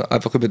und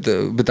einfach über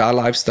den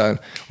Lifestyle.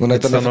 Und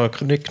Jetzt dann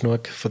noch nicht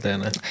genug von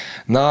denen.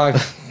 Nein,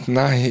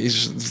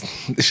 ist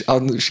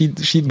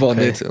scheinbar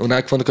Okay. nicht. Und er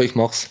hat gefunden, ich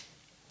mach's.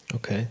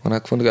 Okay. Und er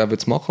hat gefunden, er will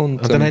es machen.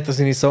 Und dann hat er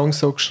seine Songs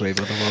so geschrieben,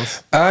 oder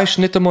was? Er ist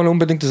nicht einmal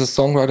unbedingt ein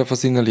Songwriter von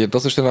seinen Liedern.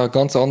 Das ist dann eine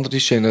ganz andere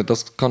Schiene.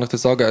 Das kann ich dir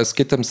sagen. Es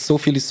gibt so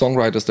viele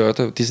Songwriters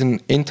dort, die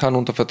sind intern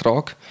unter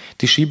Vertrag,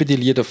 die schreiben die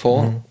Lieder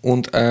vor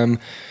und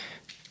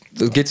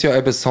da gibt es ja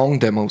eben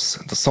Songdemos.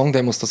 Das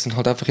Songdemos, das sind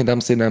halt einfach in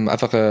dem Sinne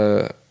einfach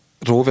eine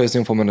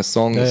Rohversion von einem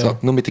Song. Ja, ja. Also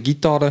nur mit der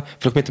Gitarre,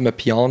 vielleicht mit einem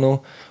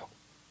Piano,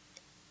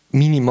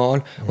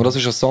 minimal. Und das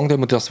ist ein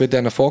Songdemo, das wird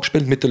dann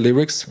vorgespielt mit den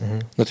Lyrics,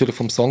 natürlich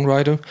vom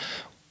Songwriter.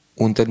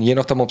 Und dann je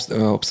nachdem,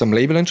 ob es am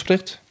Label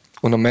entspricht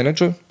und am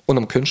Manager und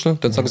am Künstler,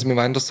 dann sagen sie, wir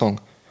wollen den Song.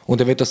 Und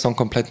dann wird der Song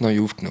komplett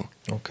neu aufgenommen.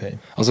 Okay.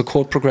 Also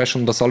Chord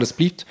Progression, das alles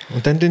bleibt.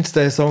 Und dann tun sie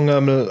den Song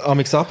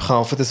amigs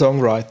abkaufen, den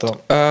Songwriter.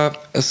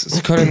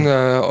 Sie können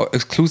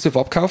exclusive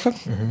abkaufen.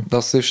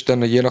 Das ist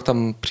dann je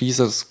nachdem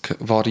Preise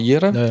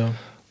variieren. Ja, ja.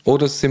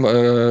 Oder sie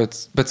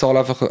bezahlen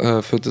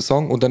einfach für den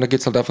Song und dann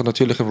gibt es halt einfach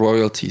natürliche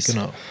Royalties.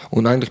 Genau.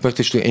 Und eigentlich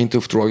möchtest du eher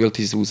auf die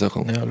Royalties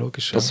rauskommen. Ja,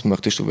 logisch. Das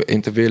möchtest du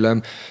eher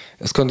wählen.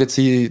 Es könnte jetzt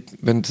sein,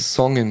 wenn der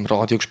Song im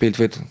Radio gespielt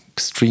wird,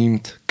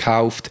 gestreamt,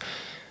 gekauft,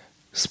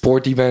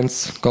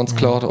 Sport-Events, ganz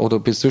klar, oder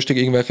bis sonst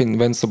irgendwelche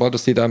Events, sobald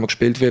das Lied einmal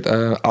gespielt wird,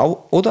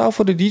 oder auch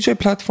von den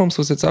DJ-Plattformen,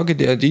 so es jetzt auch gibt,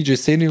 die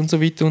DJ-Szene und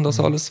so weiter und das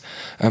alles,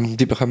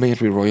 die bekommen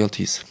ihre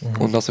Royalties.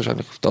 Und das ist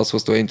eigentlich das,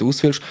 was du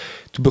auswählst.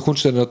 Du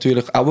bekommst dann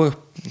natürlich auch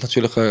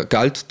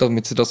Geld,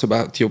 damit sie das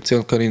überhaupt die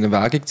Option können in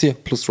Erwägung ziehen,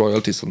 plus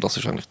Royalties, und das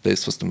ist eigentlich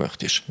das, was du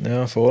möchtest.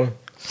 Ja, voll.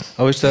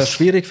 Aber ist das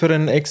schwierig für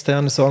einen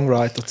externen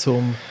Songwriter,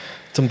 zum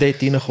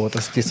dort reinkommen,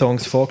 dass die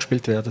Songs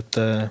vorgespielt werden,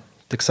 den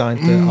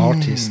gesignten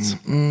Artists?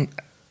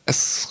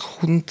 Es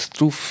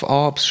kommt darauf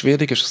an, ob es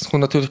schwierig ist. Es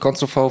kommt natürlich ganz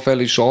darauf an, auf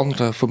welche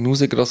Genre von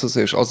Musik das es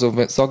ist. Also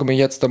sagen wir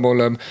jetzt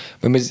einmal,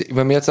 wenn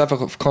wir jetzt einfach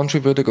auf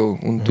Country würden gehen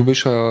und du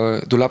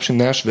lebst in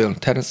Nashville,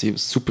 Tennessee, eine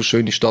super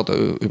schöne Stadt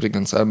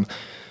übrigens,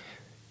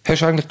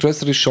 hast du eigentlich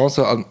größere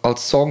Chancen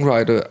als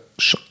Songwriter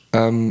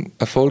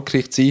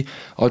erfolgreich zu sein,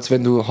 als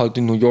wenn du halt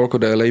in New York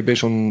oder LA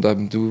bist und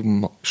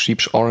du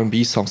schreibst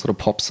R&B-Songs oder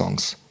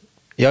Pop-Songs.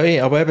 Ja,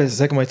 aber eben,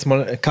 sagen wir jetzt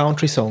mal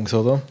Country-Songs,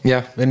 oder?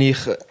 Ja. Wenn ich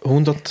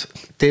 100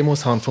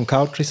 Demos habe von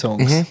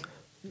Country-Songs,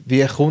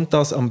 wie kommt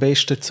das am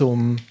besten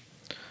zum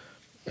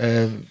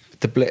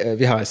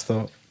wie heisst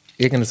der?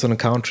 Irgendein so ein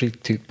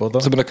Country-Typ, oder?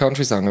 Also bei der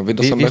Country-Sänger.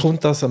 Wie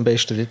kommt das am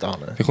besten dort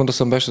an? Wie kommt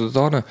das am besten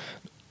dort an?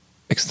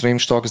 Extrem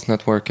starkes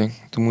Networking.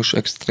 Du musst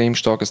extrem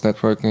starkes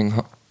Networking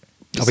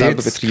Aber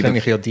selber jetzt betreiben. kenne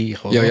ich ja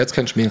dich, oder? Ja, jetzt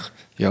kennst du mich.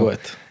 Ja. Gut.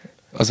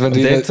 Also wenn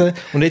Und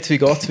du jetzt, wie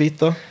geht es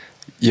weiter?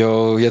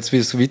 Ja, jetzt wie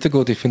es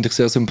weitergeht, ich finde dich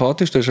sehr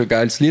sympathisch, das ist ein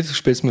geiles Lied, du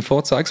spielst mir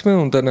vor, zeig's mir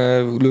und dann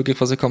schaue ich,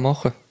 was ich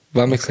machen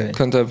kann. Weil ich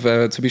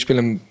könnte zum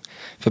Beispiel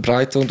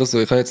verbreiten oder so.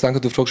 Ich kann jetzt denken,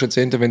 du fragst jetzt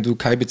entweder, wenn du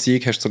keine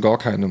Beziehung hast zu gar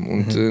keinem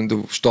und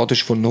du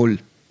startest von null.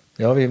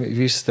 Ja,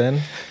 wie ist es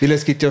denn? Weil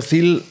es gibt ja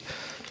viele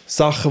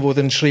Sachen, die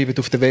dann schreiben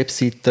auf der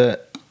Webseite,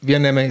 wir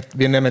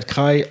nehmen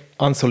kein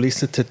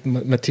unsolicited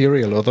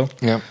Material, oder?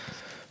 Ja.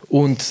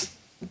 Und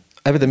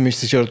eben, dann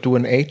müsstest ja du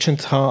einen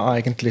Agent haben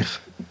eigentlich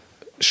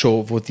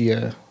schon, der die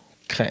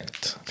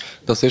kennt.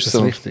 Das ist Das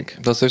so. richtig.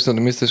 Das ist so.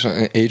 Du müsstest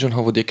einen Agent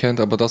haben, der dich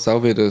kennt, aber das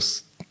auch wieder.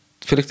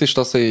 Vielleicht ist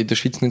das in der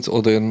Schweiz nicht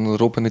oder in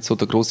Europa nicht so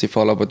der große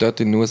Fall, aber dort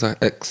in den USA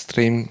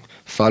extrem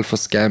Fall von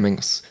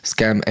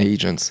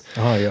Scam-Agents,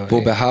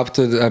 wo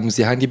behaupten,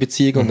 sie haben die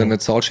Beziehung und dann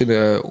zahlst du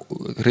einen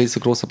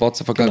riesengroßen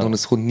Batzen von Geld und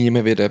es kommt nie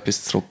mehr wieder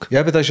etwas zurück.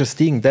 Ja, aber das ist ja das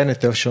Ding, denen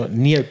darfst du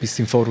nie etwas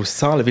im Voraus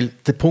zahlen, weil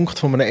der Punkt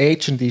von einem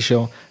Agent ist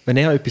ja, wenn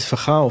er etwas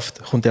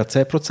verkauft, kommt er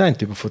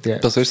 10% über von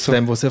Das ist so.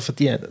 dem, was er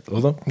verdient,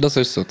 oder? Das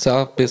ist so,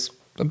 10 bis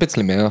ein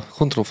bisschen mehr,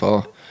 kommt drauf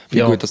an, wie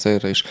gut das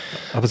er ist.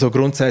 Aber so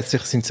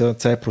grundsätzlich sind es ja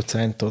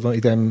 10%, oder?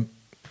 In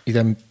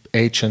dem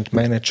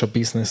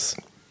Agent-Manager-Business.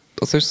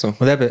 Das ist so.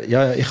 Und eben,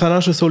 ja, ich habe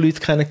auch schon so Leute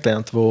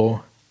kennengelernt,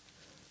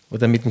 die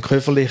dann mit dem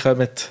Köfferli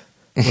kommen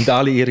und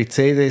alle ihre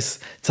CDs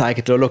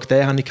zeigen, schau,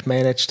 den habe ich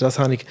gemanagt, das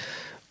habe ich.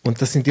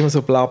 Und das sind immer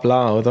so bla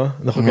bla, oder?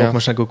 Dann geht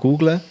man schnell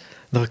googeln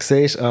dann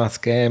siehst du,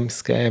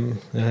 Scam.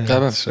 Ja,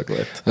 das ist ja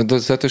gut. Du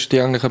solltest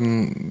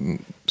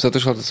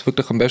halt das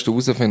wirklich am besten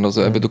herausfinden.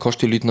 Also eben, du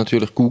kannst die Leute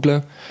natürlich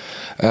googlen.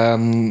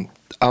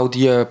 Auch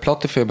die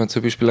Plattenfirmen,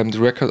 zum Beispiel die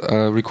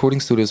Recording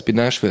Studios bei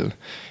Nashville,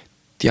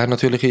 die haben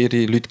natürlich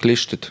ihre Leute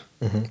gelistet.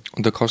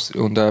 Und du kannst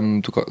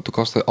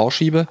sie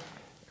anschreiben.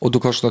 Und du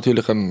kannst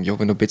natürlich, wenn du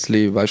ein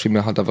bisschen weißt, wie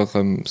man halt einfach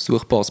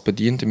Suchbars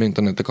bedient im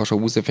Internet, dann kannst du auch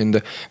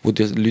herausfinden, wo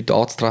die Leute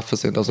anzutreffen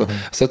sind. Also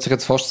es hört sich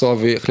jetzt fast so an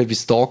wie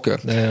Stalken.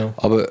 Ja.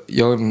 Aber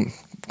ja, im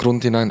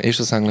Grunde hinein ist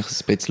es eigentlich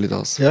ein bisschen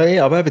das.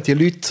 Ja, aber eben die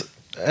Leute,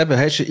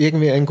 hast du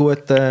irgendwie einen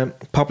guten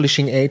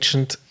Publishing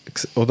Agent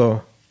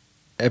oder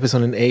eben so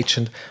einen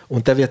Agent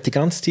und der wird die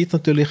ganze Zeit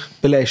natürlich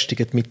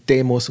belästigt mit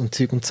Demos und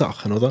Zeug und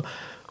Sachen, oder?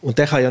 Und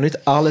der kann ja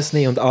nicht alles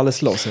nehmen und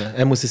alles hören.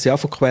 Er muss es ja auch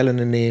von Quellen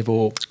nehmen,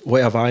 wo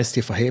er weiss,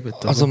 die verheben.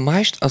 Oder?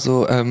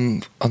 Also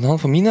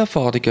anhand von meinen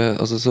Erfahrungen,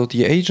 also so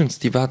die Agents,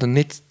 die werden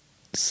nicht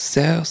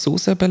so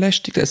sehr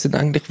belästigt. Es sind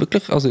eigentlich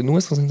wirklich, also in den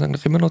USA sind es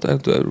eigentlich immer noch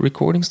die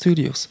Recording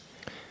Studios.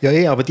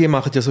 Ja, aber die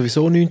machen ja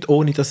sowieso nichts,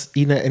 ohne dass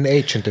ihnen ein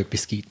Agent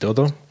etwas gibt,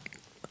 oder?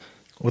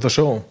 Oder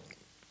schon?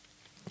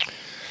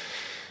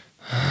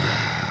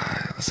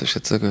 Das ist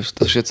jetzt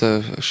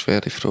eine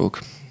schwere Frage.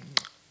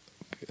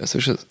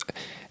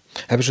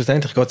 Aber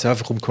schlussendlich geht es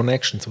einfach um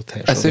Connections, die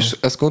du hast,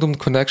 es geht um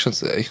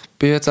Connections. Ich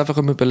bin jetzt einfach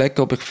am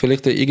Überlegen, ob ich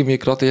vielleicht irgendwie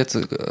gerade jetzt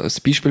ein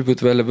Beispiel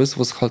würde wissen,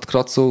 was halt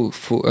gerade so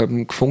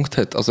gefunkt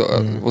hat, also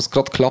was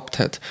gerade geklappt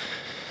hat.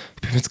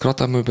 Ich bin mir jetzt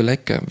gerade am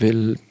Überlegen,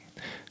 weil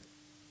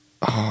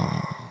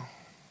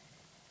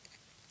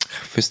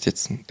ich wüsste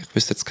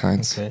jetzt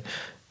keins. Okay.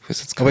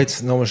 Aber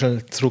jetzt nochmal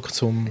schnell zurück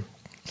zum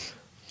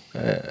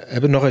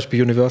eben nachher hast du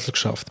bei Universal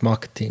geschafft,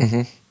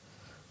 Marketing.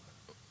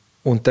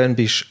 Und dann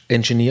bist du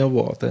Engineer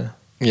geworden.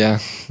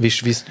 Ja. Wie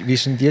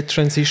ist denn die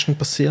Transition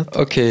passiert?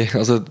 Okay,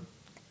 also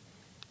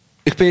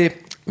ich bin,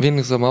 wie ich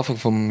es am Anfang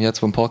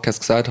vom Podcast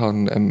gesagt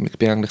habe,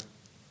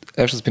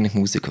 erstens bin ich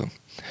Musiker.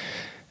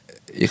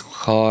 Ich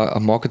habe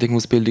eine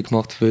Marketing-Ausbildung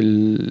gemacht,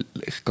 weil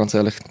ich ganz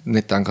ehrlich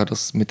nicht denke,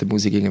 dass es mit der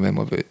Musik irgendwann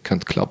mal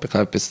klappen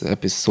könnte. Ich habe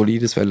etwas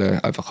Solides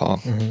einfach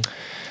haben.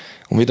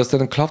 Und wie das dann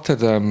geklappt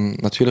hat,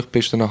 natürlich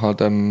bist du dann halt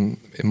im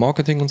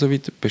Marketing und so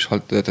weiter, bist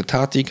halt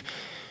tätig.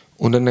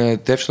 Und dann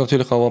darfst du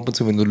natürlich auch ab und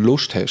zu, wenn du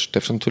Lust hast,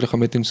 darfst du natürlich auch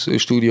mit ins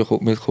Studio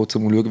mitkommen, um zu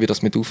schauen, wie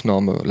das mit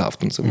Aufnahmen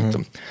läuft und so weiter.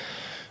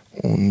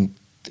 Und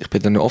ich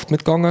bin dann oft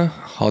mitgegangen,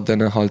 habe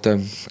dann halt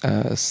einen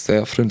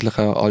sehr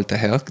freundlichen alten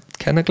Herr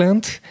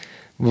kennengelernt,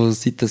 der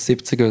seit den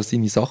 70er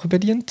seine Sachen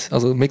bedient,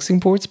 also Mixing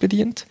Boards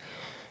bedient.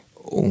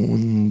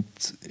 Und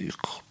ich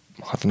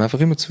habe dann einfach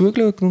immer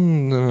zugeschaut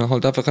und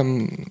halt einfach,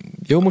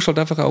 musst halt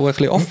einfach auch ein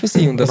bisschen offen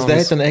sein. Und also der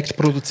hat einen Act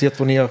produziert,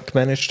 den ihr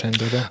gemanagt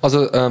habt, oder?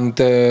 Also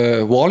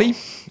der Wally,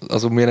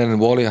 also wir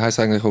nennen Wally, heisst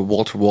eigentlich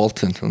Walter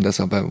Walton und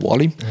deshalb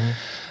Wally.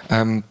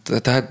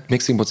 Der hat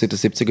Mixing Boards in den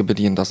 70er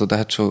bedient, also der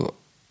hat schon,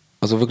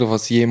 also wirklich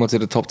was jemals in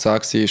der Top 10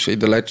 war, in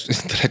den letzten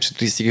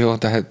 30 Jahren,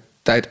 der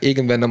hat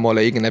irgendwann einmal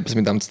irgendetwas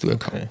mit dem zu tun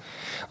gehabt. Okay.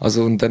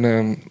 Also und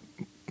dann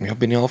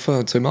bin ich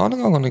offen zu ihm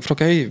angegangen und ich gefragt,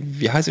 hey,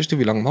 wie heisst du,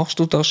 wie lange machst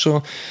du das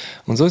schon?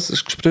 Und so ist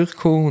das Gespräch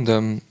gekommen und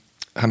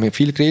haben wir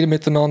viel geredet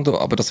miteinander,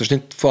 aber das ist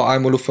nicht von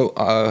einem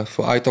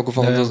Tag auf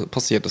den anderen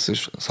passiert,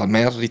 es hat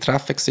mehrere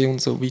Treffen gesehen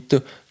und so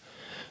weiter.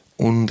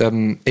 Und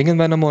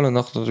irgendwann einmal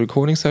nach der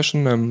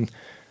Recording-Session,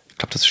 ich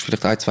glaube, das ist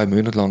vielleicht 1-2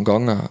 Monate lang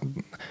gegangen,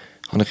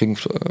 ich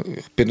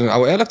bin dann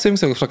auch ehrlich zu ihm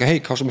und gefragt, hey,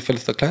 kannst du mir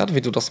vielleicht erklären,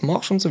 wie du das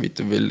machst und so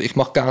weiter, weil ich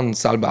mache gerne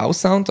selber auch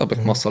Sound, aber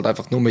ich mache es halt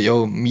einfach nur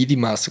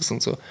MIDI-mäßig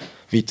und so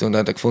weiter. Und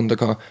dann hat er gefunden,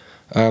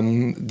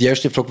 die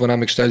erste Frage, die er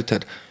mir gestellt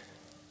hat,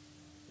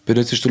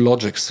 benutzt du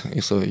Logics?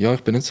 Ich so, ja,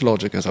 ich benutze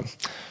Logic. Also,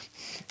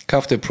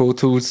 kauf dir Pro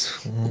Tools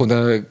und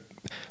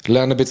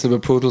lerne ein bisschen über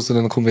Pro Tools und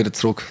dann komm wieder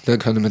zurück. Dann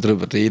können wir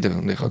darüber reden.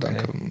 Und ich habe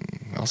gedacht,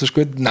 also ist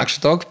gut,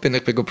 nächsten Tag bin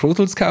ich Pro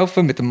Tools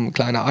kaufen mit einem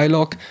kleinen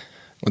iLog.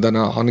 Und dann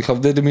habe ich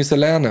auch wieder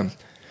lernen.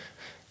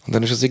 Und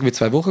dann ist es irgendwie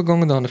 2 Wochen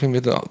gegangen, dann habe ich ihn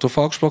wieder darauf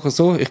angesprochen,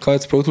 so, ich kann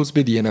jetzt Pro Tools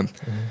bedienen.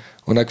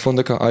 Und er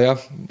gefunden,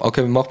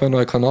 okay, mach mir einen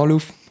neuen Kanal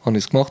auf. Habe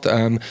ich es gemacht.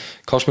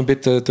 Kannst du mir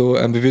bitte,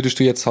 wie würdest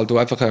du jetzt halt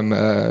einfach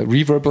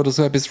Reverb oder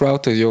so etwas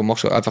routen? Ja,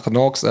 machst du einfach einen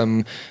Nox,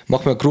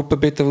 mach mir eine Gruppe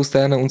bitte aus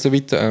denen und so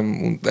weiter.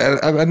 Und er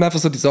hat einfach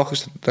so die Sache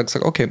dann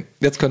gesagt, okay,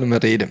 jetzt können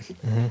wir reden.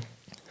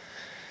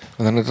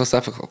 Und dann hat er das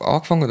einfach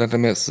angefangen und dann hat er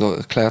mir so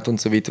erklärt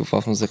und so weiter, auf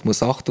was man sich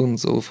muss achten und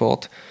so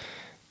fort.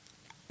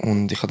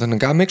 Und ich habe dann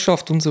gerne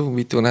mitgeschafft und so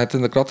weiter. Und er hat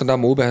dann gerade da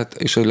oben,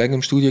 ist schon länger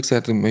im Studio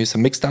gesagt, er musste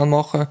einen Mixdown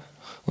machen.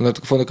 Und er hat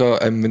gefunden,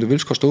 wenn du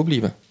willst, kannst du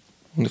bleiben.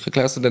 Und ich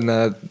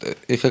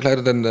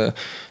erkläre dann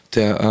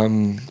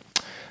den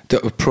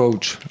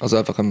Approach, also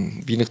einfach,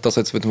 wie ich das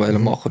jetzt machen will.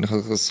 Und ich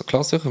habe gesagt,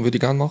 klar, sicher, würde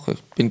ich gerne machen.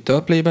 Ich bin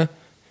dort geblieben.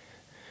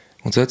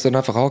 Und so hat es dann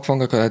einfach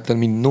angefangen, er hat dann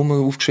meine Nummer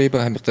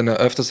aufgeschrieben, hat mich dann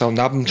öfters auch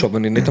neben dem Job,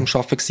 wenn ich nicht am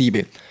Arbeiten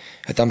war,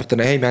 hat er mich dann,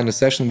 hey, wir haben eine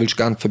Session, willst du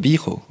gerne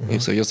vorbeikommen?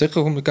 Ich so, ja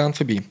sicher, komme ich gerne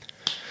vorbei.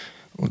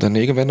 Und dann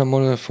irgendwann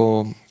einmal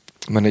vor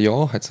einem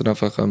Jahr hat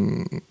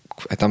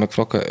er mich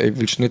gefragt, ey,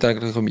 willst du nicht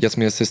eigentlich jetzt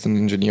mein Assistant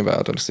Engineer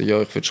werden? Und ich so,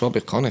 ja, ich will schon, aber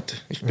ich kann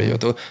nicht. Ich bin ja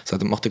da. Er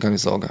sagt, mach dir keine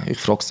Sorgen, ich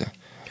frage sie.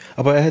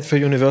 Aber er hat für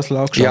Universal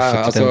auch geschafft.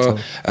 Ja, also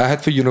er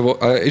hat für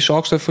ist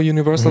angestellt für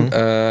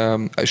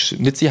Universal. Ist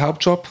nicht sein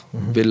Hauptjob,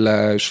 weil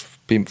er ist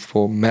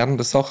von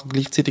mehreren Sachen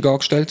gleichzeitig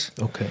angestellt.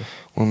 Okay.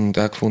 Und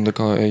er hat gefunden,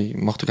 ey,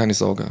 mach dir keine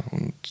Sorgen.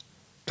 Und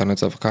dann hat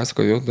es einfach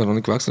geheißen, ja, dann habe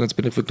ich gewechselt. Jetzt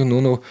bin ich wirklich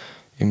nur noch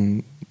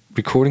im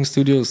Recording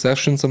Studio,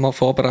 Sessions am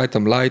Vorbereiten,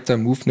 am Leiten,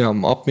 am Aufnehmen,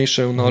 am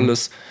Abmischen und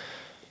alles.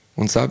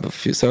 Und selber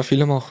sehr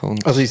viele machen.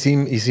 Und Also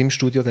in seinem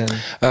Studio dann?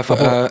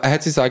 er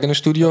hat sein eigenes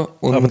Studio.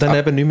 Und aber dann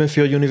eben nicht mehr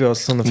für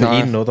Universal, sondern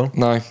für ihn, oder?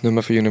 Nein, nicht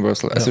mehr für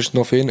Universal. Es ist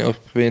noch für ihn, ich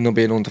bin noch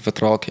bei ihm unter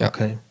Vertrag. Ja.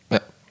 Okay.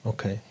 Ja.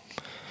 Okay.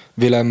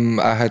 Weil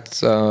er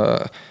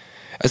hat...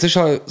 es ist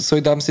halt so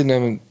in dem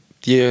Sinne,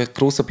 die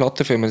grossen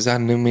Plattenfirmen, sie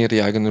haben nicht mehr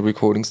ihre eigenen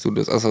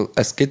Recording-Studios. Also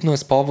es gibt noch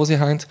ein paar, die sie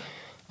haben,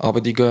 aber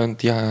die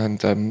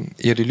haben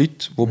ihre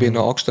Leute, die bei ihnen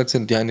angestellt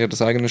sind, die haben ihr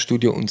das eigene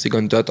Studio und sie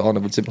gehen dort an,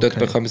 weil dort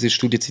bekommen sie die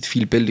Studienzeit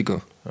viel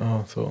billiger.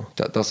 Ah, so.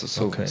 Das ist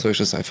so, Okay. so ist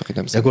es einfach in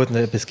dem Ja Sinne. gut,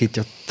 es gibt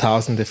ja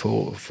Tausende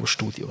von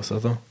Studios,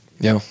 oder?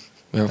 Ja.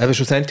 Aber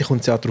schlussendlich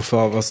kommt es ja auch darauf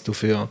an, was du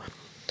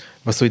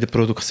in der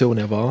Produktion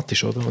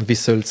erwartest, oder? Und wie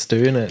soll es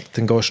tönen?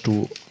 Dann gehst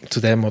du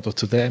zu dem oder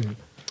zu dem,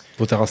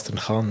 wo das dann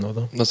kann,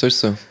 oder? Das ist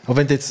so. Aber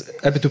wenn du jetzt,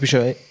 du bist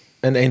ja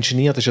ein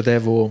Ingenieur, das ist ja der,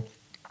 der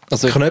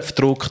Also Knöpfe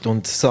drückt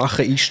und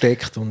Sachen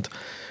einsteckt und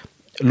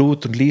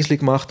laut und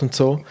leislich macht und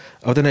so.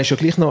 Aber dann hast du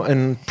ja gleich noch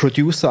einen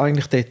Producer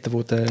eigentlich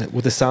dort, der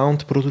den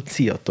Sound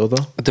produziert,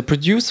 oder? der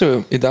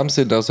Producer in dem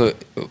Sinne, also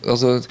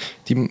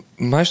die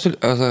meisten,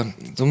 also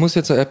du musst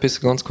jetzt etwas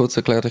ganz kurz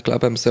erklären. Ich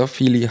glaube, sehr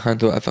viele haben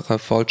da einfach eine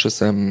falsche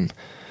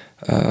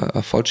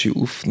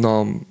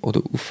Aufnahme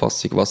oder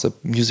Auffassung, was ein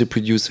Music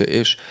Producer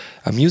ist.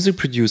 Ein Music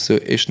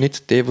Producer ist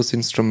nicht der, der das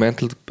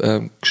Instrumental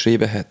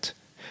geschrieben hat.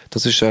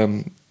 Das ist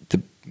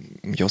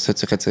es hört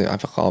sich jetzt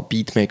einfach an,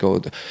 Beatmaker.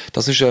 Oder,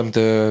 das ist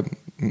der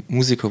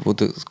Musiker, der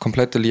das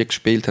komplette Lied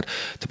gespielt hat.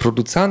 Der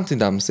Produzent in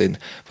dem Sinn,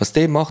 was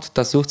der macht,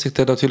 da sucht sich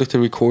der natürlich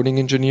den Recording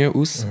Engineer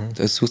aus,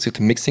 der sucht sich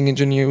den Mixing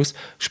Engineer aus,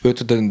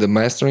 später dann den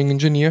Mastering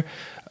Engineer,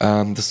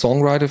 der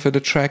Songwriter für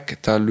den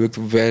Track, der schaut,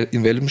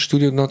 in welchem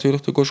Studio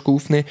natürlich du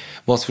aufnehmen,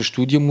 was für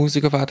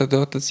Studiomusiker werden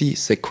dort sein,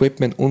 das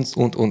Equipment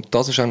und.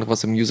 Das ist eigentlich,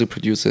 was ein Music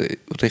Producer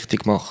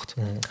richtig macht.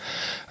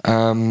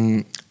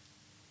 Wenn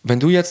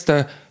du jetzt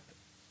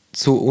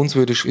zu uns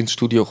würdest ins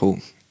Studio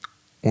kommen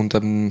und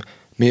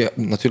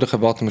natürlich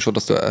erwarten wir schon,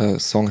 dass du einen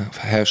Song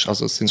hast,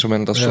 also das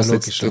Instrument, das schon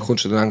logisch, sitzt, da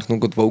kannst du dann eigentlich nur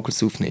gut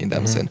Vocals aufnehmen in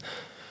dem Sinn.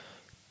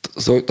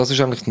 So, das ist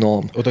eigentlich die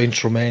Norm. Oder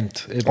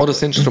Instrument. Oder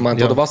das Instrument,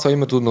 Ja. oder was auch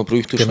immer du noch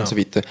bräuchtest Genau. und so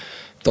weiter.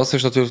 Das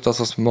ist natürlich das,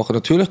 was wir machen.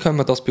 Natürlich können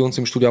wir das bei uns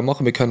im Studio auch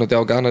machen. Wir können ja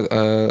auch gerne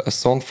einen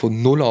Song von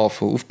null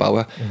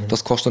aufbauen.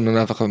 Das kostet dann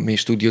einfach mehr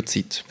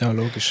Studiozeit. Ja,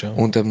 logisch, ja.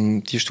 Und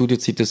die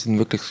Studiozeiten sind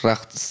wirklich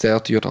recht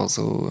sehr teuer.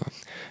 Also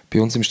bei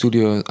uns im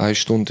Studio 1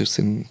 Stunde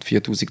sind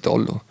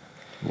 $4.000.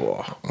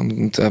 Wow.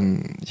 Und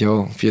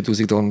ja,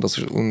 $4.000, das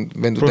ist, und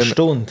wenn du Pro dann,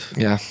 Stunde?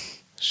 Ja.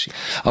 Shit.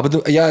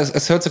 Aber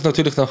es hört sich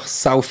natürlich nach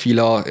sau viel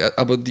an. Ja,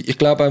 aber ich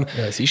glaube,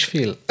 Ja, es ist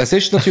viel. es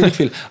ist natürlich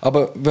viel.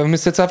 Aber wenn wir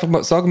es jetzt einfach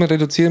mal sagen, wir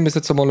reduzieren es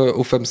jetzt einmal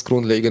auf das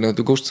Grundlegende.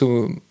 Du gehst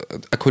zu einem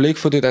Kollegen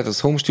von dir, der hat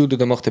das Homestudio,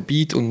 der macht den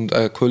Beat und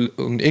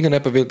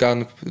irgendjemand will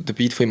gerne den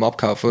Beat von ihm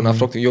abkaufen. Und dann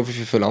fragt er, ja, wie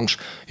viel verlangst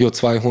du? Ja,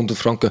 200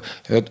 Franken.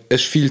 Ja,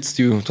 es ist viel zu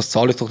teuer, das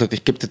zahle ich doch nicht.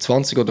 Ich gebe dir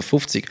 20 oder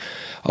 50.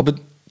 Aber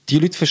die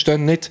Leute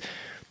verstehen nicht,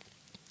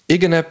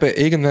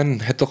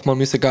 irgendwann hat doch mal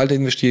Geld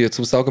investieren,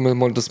 um sagen wir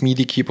mal das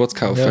MIDI-Keyboard zu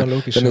kaufen. Ja,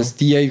 logisch, Dann ja. das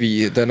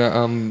DAW,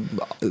 dann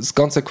das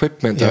ganze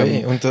Equipment. Ja,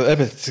 und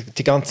eben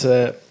die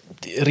ganzen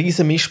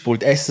riesen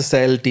Mischpult,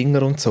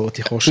 SSL-Dinger und so,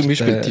 die kosten, Zum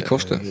Beispiel, die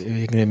kosten.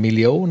 Irgendeine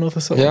Million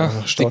oder so. Ja,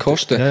 Da die steht-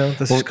 kosten. Ja,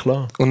 das ist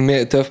klar. Und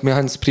wir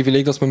haben das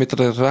Privileg, dass wir mit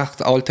einer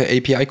recht alten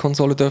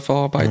API-Konsole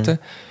arbeiten.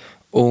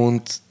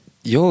 Und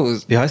ja,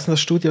 Wie heisst denn das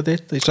Studio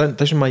dort? Das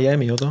ist in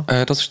Miami, oder?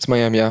 das ist in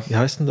Miami, ja. Wie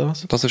heisst denn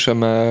das? Das ist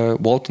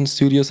Walton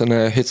Studios und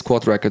Hit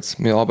Squad Records.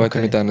 Wir arbeiten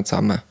Okay. mit denen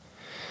zusammen.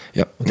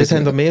 Ja. Und jetzt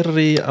haben da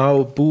mehrere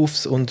auch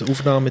Booths und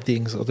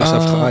Aufnahmedings, oder ist es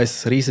einfach ein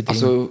riesen Ding?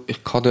 Also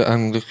ich kann da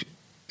eigentlich...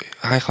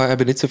 Ich habe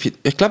eben nicht so viel...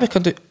 Ich glaube, ich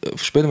könnte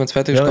später, wenn es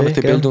fertig ist, Ja, kann ich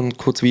dir gern. Bilder und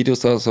kurz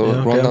Videos, also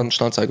Ja, Rundown gern.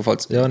 schnell zeigen,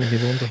 falls... Ja, nicht mich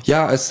wundern.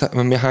 Ja,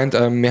 wir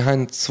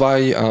haben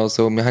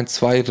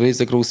zwei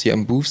riesengroße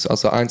Booths,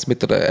 also eins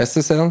mit der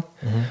SSL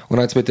und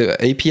eins mit der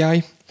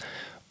API.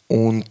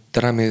 Und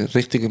da haben wir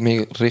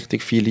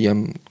richtig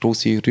viele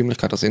große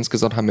Räumlichkeiten. Also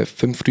insgesamt haben wir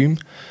 5 Räume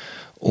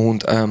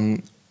und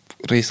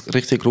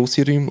richtig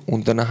große Räume.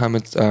 Und dann haben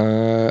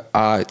wir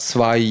auch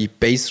 2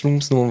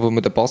 Bassrooms, wo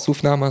wir den Bass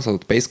aufnehmen, also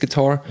die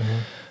Bassgitarre.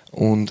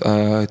 Und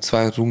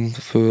 2 Räume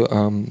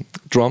für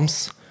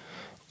Drums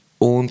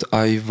und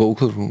ein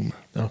Vocal Room.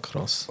 Ja,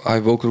 krass.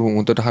 Ein Vocal Room.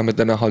 Und da haben wir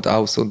dann halt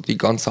auch so die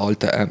ganz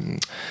alten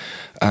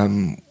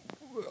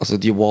also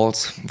die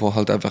Walls, wo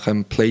halt einfach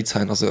Plates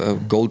haben, also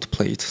Gold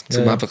Plate,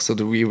 zum Ja. einfach so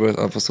den Reverb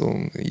einfach so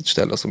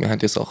einstellen. Also wir haben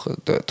die Sachen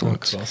dort.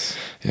 Und, krass.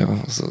 ja,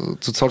 also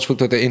du zahlst für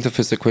den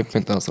Interface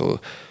Equipment, also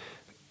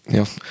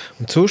ja,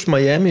 Und sonst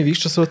Miami, wie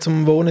ist das so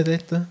zum Wohnen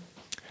dort?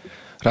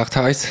 recht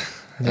heiß.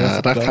 Ja,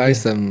 Recht glaube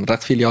heiß,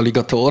 recht viele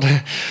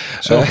Alligatoren.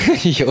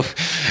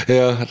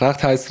 Ja,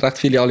 recht heiß, recht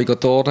viele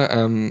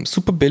Alligatoren.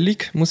 Super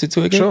billig, muss ich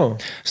zugeben. Schon?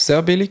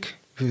 Sehr billig.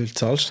 Wie viel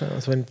zahlst du,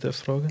 also wenn ich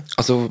das frage?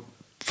 Also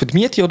für die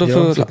Miete oder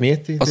Ja, für die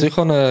Miete. Also ich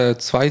habe eine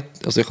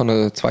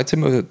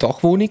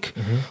Zwei-Zimmer-Dachwohnung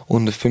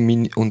und für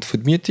die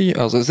Miete,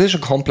 also es ist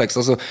ein Komplex,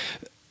 also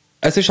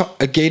es ist ein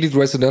gated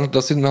resident,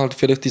 das sind halt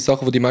vielleicht die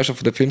Sachen, die meisten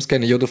von den Films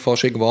kennen. Ja, du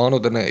fährst irgendwo an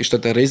und dann ist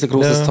dort ein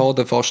riesengroßes Tor,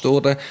 dann fährst du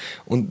durch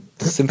und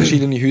das sind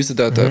verschiedene Häuser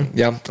dort.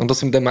 Ja, und das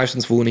sind dann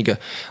meistens Wohnungen.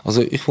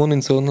 Also ich wohne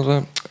in so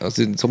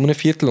einem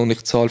Viertel und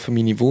ich zahle für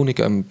meine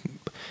Wohnung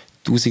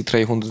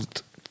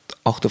 $1,358.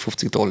 Ah,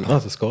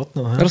 das geht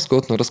noch. Ja, das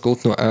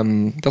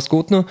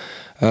geht noch.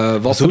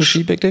 Wasser ist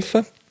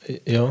einbegriffen.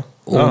 Ja.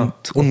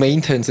 Und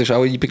Maintenance ist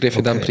auch einbegriffen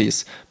in diesem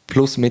Preis.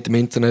 Plus mit dem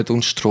Internet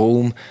und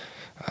Strom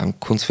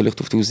kommt es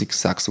vielleicht auf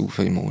 1.600 auf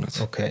im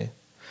Monat. Okay.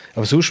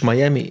 Aber sonst,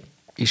 Miami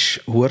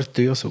ist verdammt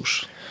teuer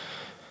sonst.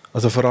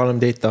 Also vor allem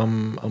dort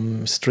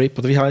am Strip,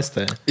 oder wie heisst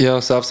der? Ja,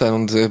 Southside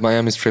und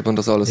Miami Strip und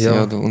das alles. Ja.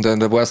 Ja. Und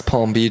dann der West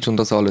Palm Beach und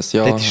das alles.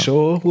 Ja. Das ist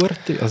schon verdammt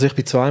teuer. Also ich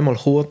war zweimal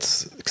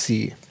kurz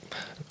gewesen.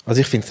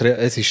 Also ich finde,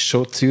 es ist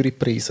schon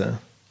Zürich-Preise.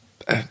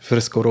 Für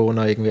das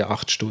Corona irgendwie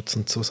 8 Stutz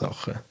und so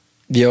Sachen.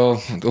 Ja,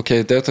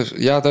 okay,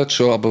 dort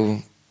schon, aber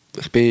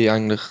ich bin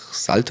eigentlich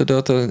selten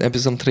dort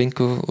etwas am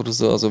Trinken oder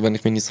so. Also wenn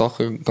ich meine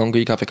Sachen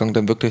einkaufe, ich gehe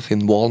dann wirklich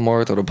in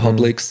Walmart oder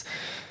Publix.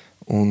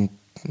 Und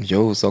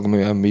ja, sagen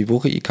wir, meine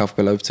Woche Einkauf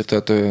beläuft sich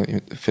dort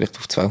vielleicht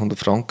auf 200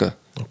 Franken.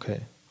 Okay.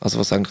 Also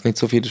was eigentlich nicht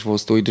so viel ist,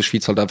 was hier in der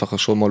Schweiz halt einfach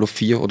schon mal auf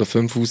 4 oder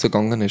 5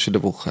 rausgegangen ist in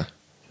der Woche.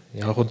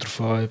 Ja, kommt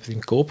drauf an, ob du in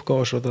den Coop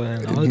gehst oder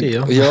in Aldi,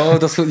 ja. Ja,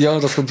 das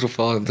kommt drauf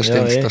an. Das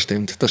Ja,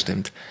 stimmt, das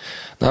stimmt.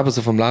 Nein, aber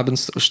so vom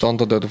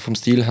Lebensstandard oder vom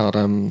Stil her,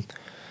 wenn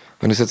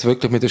ich es jetzt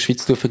wirklich mit der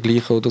Schweiz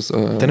vergleiche oder so,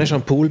 Dann hast du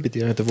einen Pool bei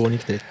dir in der Wohnung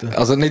dort.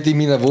 also nicht in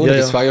meiner Wohnung, Ja,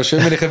 ja. es wäre ja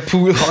schön, wenn ich einen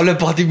Pool,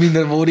 Hallenbad in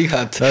meiner Wohnung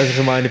hätte. Also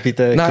ich meine bei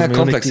der Nein, Community.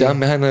 komplex, ja.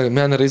 Wir haben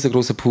einen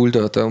riesengroßen Pool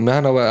dort. Und wir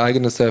haben aber ein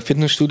eigenes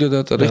Fitnessstudio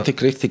dort, ein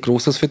richtig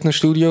großes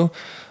Fitnessstudio.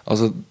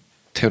 Also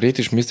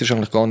theoretisch müsstest du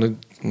eigentlich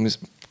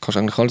kannst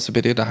eigentlich alles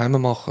bei dir daheim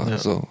machen. Ja.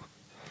 Also,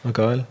 Ah,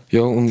 geil.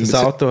 ja, und Das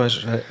Auto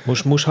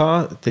musst du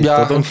haben? Dort,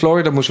 ja, oder? in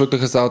Florida musst du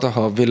wirklich ein Auto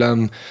haben,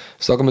 weil,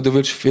 sagen wir, du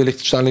willst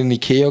vielleicht schnell in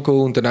Ikea gehen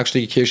und der nächste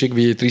Ikea ist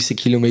irgendwie 30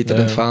 Kilometer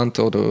entfernt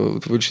oder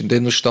du willst in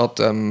der Stadt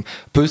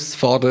Bus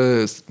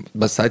fahren,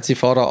 man sagt, sie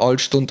fahren eine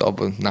Altstunde,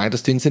 aber nein,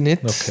 das tun sie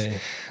nicht. Okay.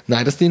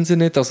 Nein, das tun sie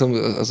nicht. Also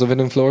wenn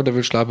du in Florida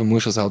willst leben,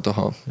 musst du ein Auto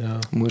haben.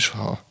 Ja. Musst du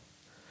haben.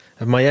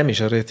 Miami ist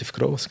ja relativ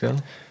gross, gell?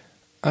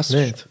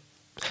 Nicht?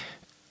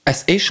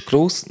 Es ist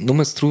gross, nur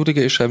das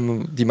Traurige ist,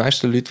 die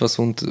meisten Leute,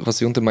 was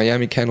sie unter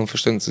Miami kennen und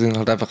verstehen, sind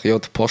halt einfach die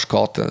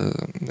Postkarte.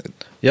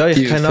 Ja, ich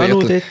die kenne auch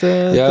nur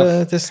Viertel.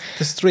 dort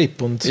den Strip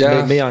und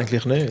mehr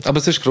eigentlich nicht. Aber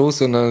es ist gross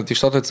und die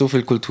Stadt hat so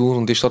viel Kultur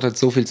und die Stadt hat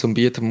so viel zum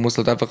Bieten. Man muss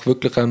halt einfach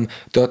wirklich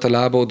dort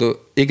leben oder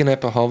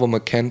irgendjemanden haben, wo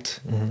man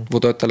kennt, wo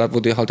dort lebt, wo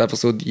dir halt einfach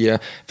so die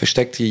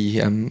versteckte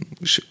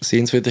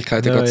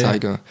Sehenswürdigkeiten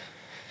zeigen.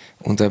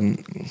 Und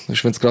ich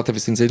finde es gerade ein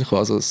bisschen Sinn gekommen.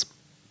 Also das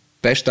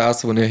beste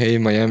Essen, das ich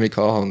in Miami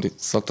hatte, und ich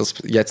sage das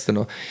jetzt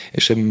noch,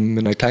 ist in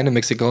einem kleinen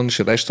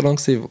mexikanischen Restaurant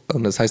gewesen,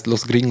 und das heisst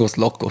Los Gringos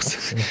Locos.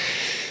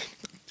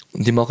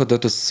 Und die machen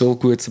dort so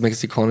gutes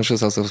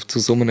Mexikanisches, also zu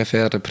so einem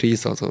fairen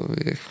Preis. Also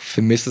ich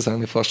vermisse es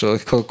eigentlich fast schon.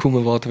 Ich kann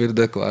kaum warten, wieder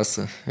dort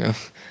essen.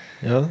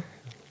 Ja,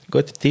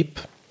 guter Tipp.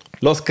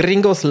 Los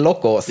Gringos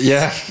Locos.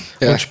 Ja.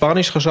 Und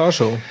Spanisch kannst du auch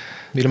schon.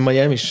 Weil in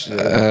Miami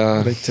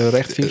redet ja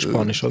recht viel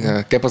Spanisch, oder?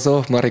 ¿Qué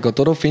pasó? Marico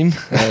todo film.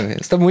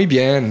 Está muy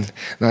bien.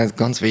 Nein,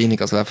 ganz wenig.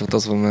 Also einfach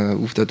das, was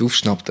man dort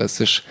aufschnappt. Es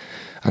ist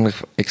eigentlich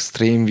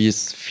extrem, wie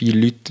es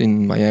viele Leute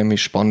in Miami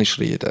Spanisch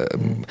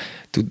reden.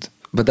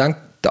 Man denkt,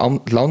 der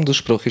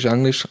Landessprache ist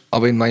Englisch,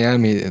 aber in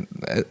Miami,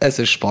 es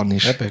ist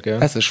Spanisch. Eben, gell?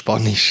 Es ist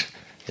Spanisch.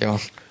 Ja.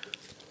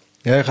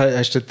 Ja,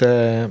 hast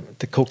du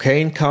die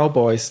Cocaine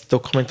Cowboys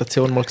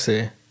Dokumentation mal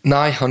gesehen?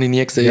 Nein, habe ich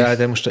nie gesehen. Ja,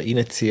 den musst du da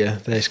reinziehen.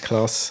 Der ist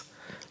krass.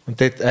 Und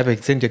dort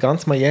sind ja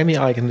ganz Miami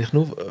eigentlich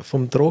nur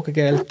vom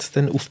Drogengeld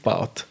dann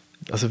aufgebaut.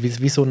 Also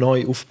wie so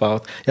neu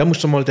aufgebaut. Ja,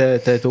 musst du mal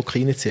den Doku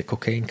reinziehen,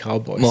 Cocaine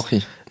Cowboys. Mach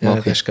ich. Ja,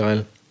 das ist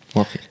geil.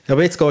 Mach ich. Ja,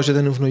 aber jetzt gehst du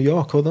dann auf New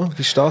York, oder?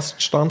 Wie ist das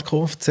zustande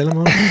gekommen? Erzähl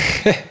mal.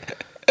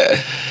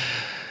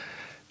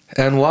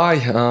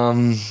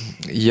 NY,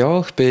 ja,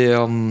 ich bin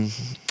am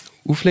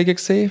Auflegen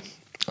gesehen.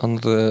 An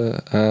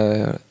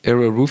der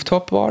Era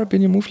Rooftop Bar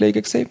bin ich am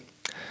Auflegen gesehen.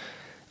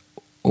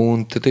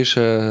 Und das ist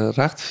ein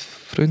recht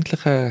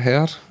freundlicher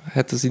Herr,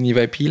 hatte seine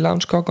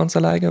VIP-Lounge gehabt, ganz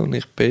alleine. Und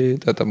ich bin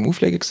dort am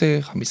Auflegen gesehen,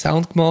 ich habe meinen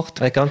Sound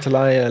gemacht. Er hat ganz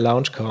alleine eine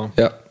Lounge gehabt.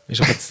 Ja.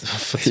 Ist auch jetzt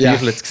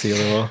verzweifelt gewesen,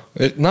 oder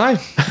was?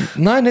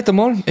 Nein, nicht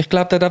einmal. Ich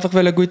glaube, der hat einfach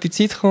eine gute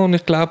Zeit gehabt und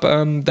ich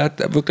glaube, der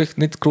hat wirklich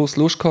nicht groß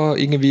Lust gehabt,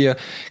 irgendwie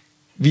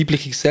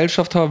weibliche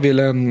Gesellschaft haben, weil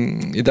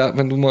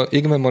wenn du mal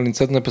irgendwann mal in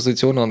so einer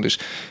Position bist,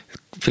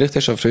 vielleicht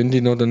hast du eine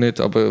Freundin oder nicht,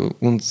 aber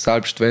und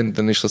selbst wenn,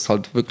 dann ist das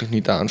halt wirklich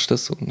nichts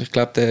Ernstes. Und ich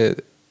glaube, der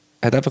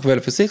hat einfach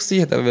für sich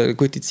sein, hat eine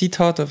gute Zeit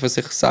haben, für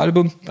sich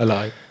selber.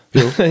 Allein.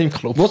 Ja. Im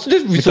Club. Was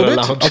nicht? Wieso nicht?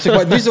 Also ich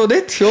meine, wieso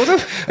nicht, oder?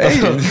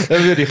 Also,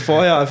 dann würde ich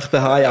vorher einfach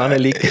daheim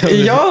anliegen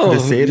und Ja, eine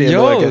Serie ja,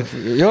 schauen.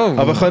 ja.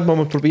 Aber könnte man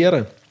mal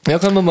probieren. Ja,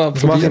 können wir mal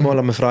Das mache ich probieren. mal an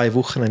einem freien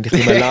Wochenende.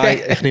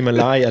 Ich nehme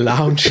allein eine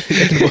Lounge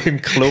irgendwo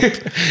im Club.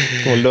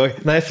 Mal schauen.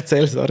 Nein,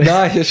 erzähl, sorry.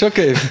 Nein, ist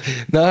okay.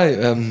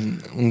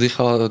 Nein, und ich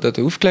habe dort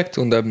aufgelegt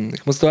und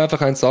ich muss da einfach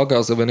eins sagen,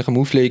 also wenn ich am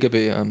Auflegen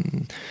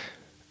bin,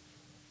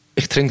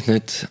 ich trinke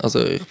nicht.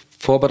 Also ich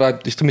tue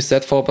mein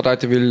Set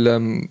vorbereiten,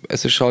 weil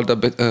es ist halt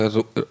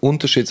ein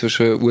Unterschied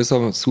zwischen USA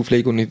das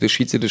Auflegen und in der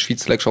Schweiz. In der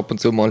Schweiz legst du ab und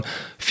zu mal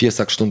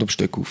 4-6 Stunden am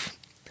Stück auf.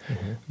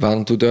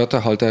 Während du dort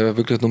halt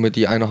wirklich nur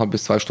die 1,5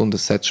 bis 2 Stunden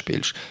Set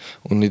spielst.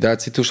 Und in der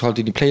Zeit tust du halt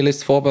deine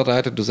Playlist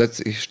vorbereitet, du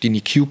setzt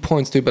deine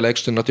Cue-Points, du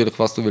überlegst dir natürlich,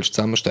 was du willst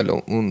zusammenstellen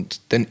und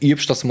dann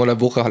übst du das mal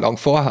eine Woche lang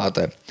vorher.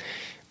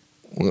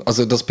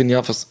 Also das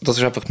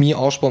ist einfach mein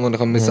Ansporn, den ich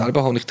an mir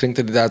selber habe und ich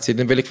trinke in der Zeit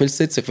nicht, weil ich will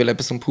sitzen, ich will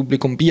etwas am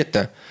Publikum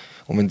bieten.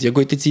 Und wenn die eine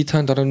gute Zeit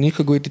haben, dann habe ich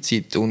eine gute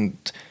Zeit. Und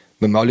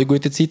wenn wir alle eine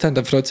gute Zeit haben,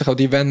 dann freut sich auch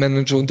die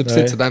Eventmanager und der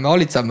Besitzer, dann haben wir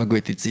alle zusammen eine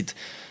gute Zeit.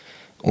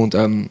 Und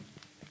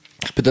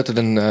ich bin dort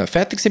dann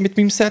fertig mit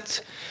meinem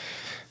Set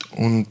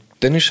und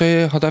dann ist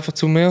er halt einfach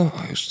zu mir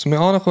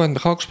angekommen, hat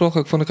mich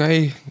angesprochen, gefunden,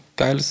 hey,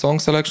 geile Song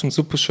Selection,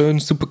 super schön,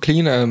 super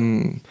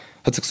clean,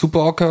 hat sich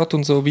super angehört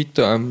und so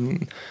weiter.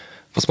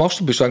 Was machst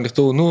du? Bist du eigentlich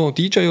da nur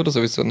DJ oder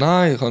so? Ich so,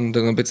 nein, ich habe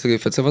dann ein bisschen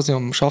erzählt, was ich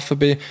am Arbeiten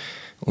bin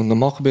und am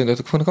Machen bin. Und er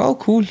hat gefunden, oh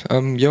cool,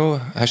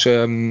 ja,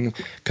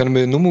 können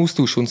wir Nummer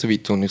austauschen und so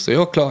weiter. Und ich so,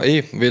 ja klar,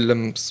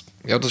 weil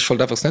ja, das ist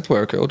halt einfach das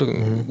Network, oder?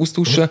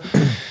 Austauschen.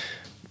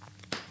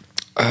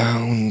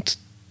 Und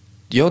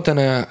ja,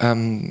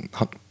 dann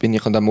bin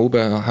ich an dem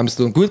oben, haben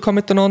sie dann gut gehabt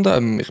miteinander.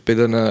 Ich bin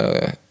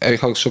dann,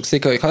 ich habe schon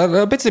gesehen, ich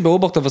habe ein bisschen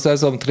beobachtet, was er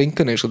so am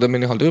Trinken ist. Und dann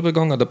bin ich halt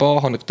rübergegangen an der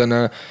Bar, habe ich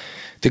dann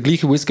den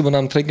gleichen Whisky, den er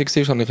am Trinken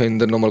war, habe ich ihn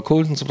dann nochmal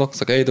geholt und so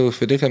gesagt, hey, du,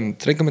 für dich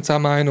trinken wir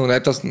zusammen einen. Und er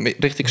hat das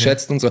richtig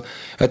geschätzt und so.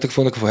 Er hat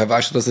gefunden, woher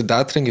weißt du, dass ich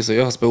den trinke? Ich so, ja,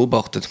 ich habe es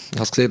beobachtet. Ich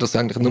habe gesehen, dass du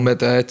eigentlich nur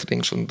den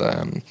trinkst. Und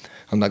habe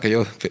gedacht,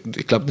 ja,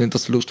 ich glaube nicht,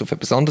 dass du Lust auf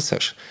etwas anderes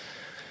hast.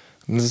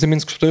 Und dann sind wir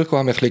ins Gespräch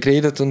gekommen, haben ein bisschen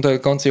geredet und der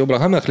ganze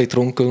Oberland haben wir ein bisschen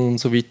getrunken und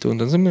so weiter. Und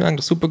dann sind wir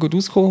eigentlich super gut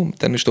rausgekommen.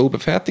 Dann war der oben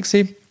fertig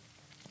gewesen.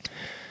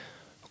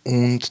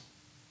 Und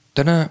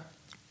dann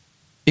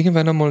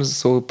irgendwann einmal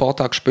so ein paar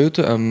Tage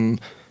später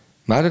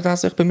meldet er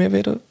sich bei mir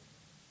wieder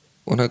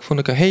und hat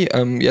gefunden, hey,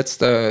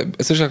 jetzt,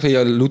 es war ein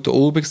bisschen lauter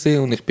oben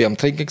gewesen und ich bin am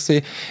Trinken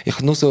gewesen. Ich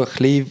habe nur so ein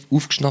bisschen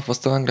aufgeschnappt, was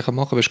du eigentlich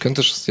machen willst.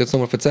 Könntest du das jetzt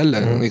nochmal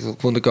erzählen? Und ich habe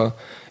gefunden, ich habe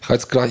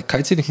jetzt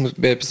keine Zeit, ich muss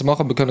etwas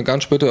machen, wir können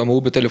ganz später am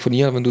Oben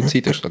telefonieren, wenn du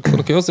Zeit hast. Ich habe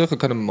gefunden, ja sicher,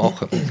 können wir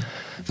machen.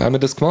 Dann haben wir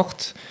das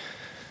gemacht.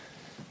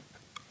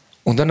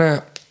 Und dann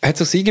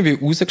hat es sich irgendwie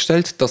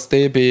herausgestellt, dass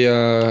der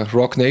bei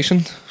Rock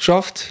Nation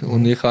schafft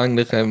und ich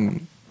eigentlich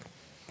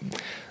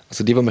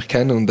also die mich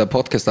kennen und der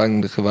Podcast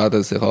eigentlich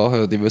werden sich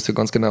anhören, die wissen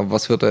ganz genau,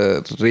 was für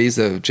ein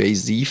riesen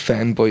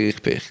Jay-Z-Fanboy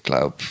ich bin. Ich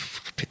glaube,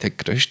 ich bin der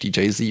grösste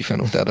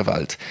Jay-Z-Fan auf dieser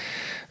Welt.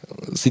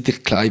 Seit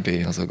ich klein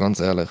bin, also ganz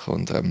ehrlich.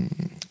 Und dann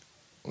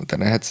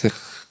habe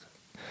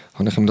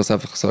ich ihm das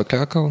einfach so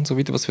erklärt und so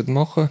weiter, was wir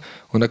machen.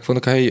 Und er hat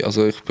gefunden, hey,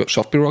 also ich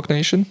arbeite bei Rock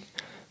Nation.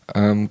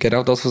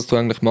 Genau das, was du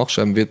eigentlich machst,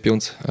 wird bei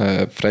uns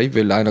frei,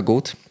 weil einer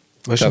geht.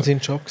 Was war sein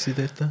Job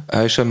dort?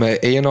 Er war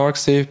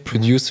A&R,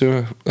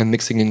 Producer und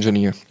Mixing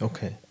Engineer.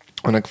 Okay.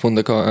 Und er hat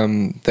gefunden,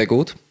 der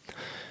geht.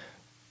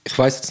 Ich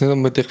weiss jetzt nicht, ob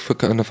wir dich für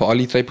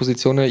alle 3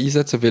 Positionen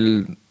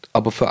einsetzen,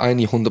 aber für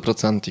eine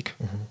 100%ig,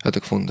 hat er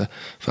gefunden.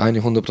 Für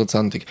eine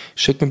 100%ig.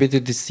 Schick mir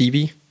bitte das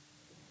CV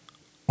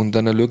und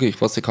dann schaue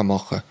ich, was ich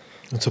machen kann.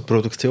 Und so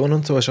Produktion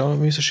und so hast du auch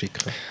müssen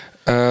schicken?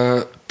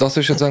 Das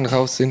war jetzt eigentlich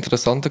auch das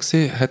Interessante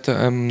gewesen.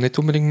 Hätte nicht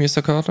unbedingt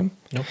müssen hören,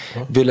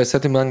 weil es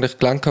hätte mir eigentlich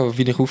gelernt,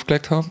 wie ich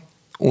aufgelegt habe.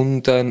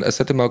 Und es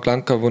hätte mir auch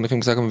gelernt, wo ich ihm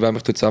gesagt habe, mit wem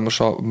ich zusammen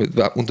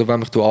unter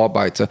wem ich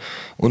arbeite.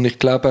 Und ich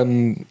glaube,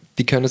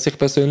 die kennen sich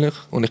persönlich.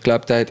 Und ich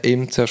glaube, der hat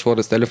eben zuerst vor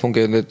das Telefon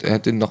gegeben, er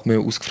hat ihn nach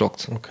mir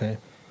ausgefragt. Okay.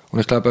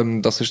 Und ich glaube,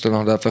 das ist dann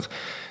halt einfach,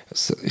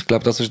 das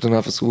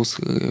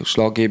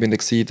Ausschlaggebende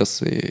gewesen,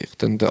 dass ich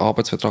dann den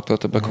Arbeitsvertrag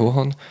dort bekommen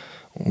habe.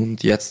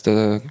 Und jetzt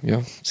ziehe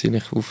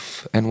ich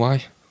auf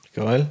NY.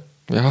 Geil.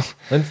 Ja.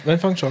 Wann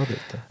fängst du an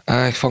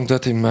dort? Ich fange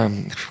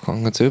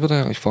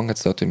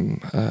jetzt dort im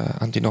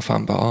Ende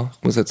November an.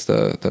 Ich muss jetzt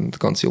dann den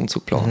ganzen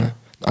Umzug planen.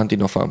 Ende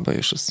November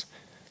ist es.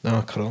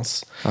 Ah,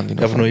 krass. Ende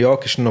Ja, aber November. New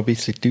York ist noch ein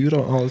bisschen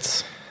teurer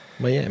als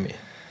Miami.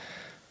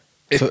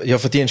 Ja,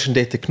 verdienst du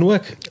denn dort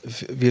genug?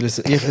 Weil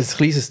ein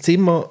kleines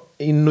Zimmer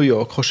in New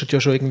York kostet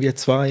ja schon irgendwie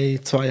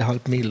 2,5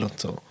 Mil und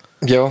so.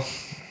 Ja.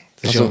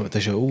 Das ist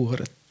ja auch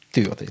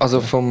teuer dort.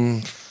 Also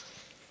vom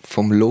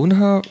Lohn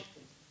her,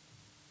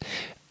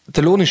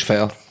 der Lohn ist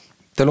fair.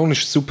 Der Lohn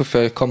ist super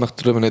fair, ich kann mich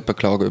darüber nicht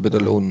beklagen, über den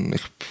Lohn.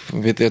 Ich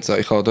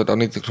kann dort auch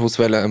nicht groß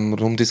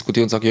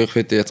rumdiskutieren und sagen, ja, ich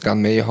würde jetzt gerne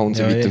mehr haben und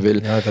so weiter.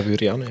 Weil, ja, das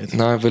würde ich auch nicht.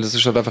 Nein, weil es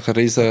ist halt einfach eine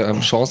riesige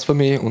Chance für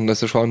mich und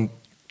es ist vor allem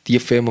die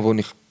Firma, wo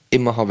ich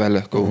immer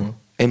wollte gehen.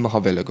 Immer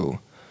wollte gehen.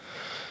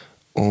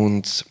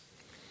 Und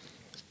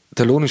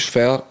der Lohn ist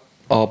fair,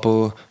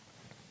 aber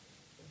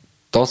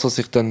das, was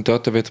ich dann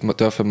dort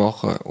dürfen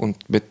machen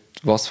und mit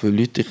was für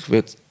Leute ich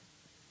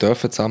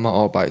dürfen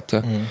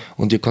zusammenarbeiten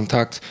und die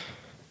Kontakt,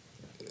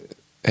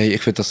 hey,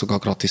 ich würde das sogar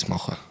gratis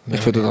machen. Ja,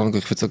 ich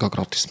würde sogar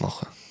gratis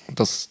machen.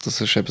 Das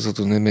ist eben so,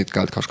 du nicht mit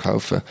Geld kannst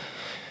kaufen.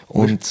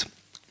 Und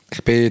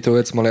Ich bin hier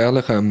jetzt mal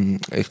ehrlich,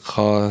 ich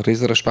habe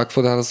riesen Respekt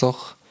vor dieser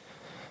Sache.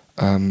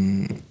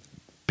 Ein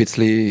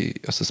bisschen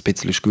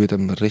ist gut,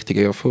 eine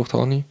richtige Ehrfurcht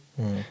habe ich,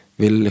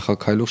 weil ich habe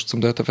keine Lust zum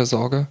dort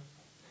versagen.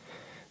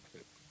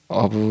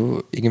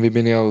 Aber irgendwie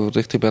bin ich auch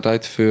richtig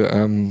bereit für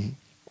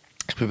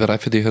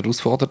die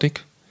Herausforderung.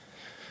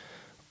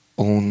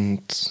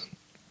 Und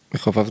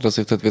ich hoffe einfach, dass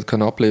ich das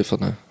abliefern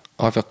kann.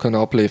 Einfach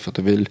abliefern,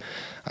 weil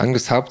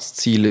eigentlich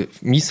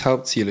mein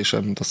Hauptziel ist,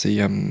 dass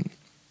ich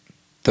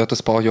dort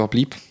ein paar Jahre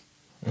bleibe.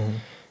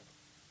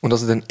 Und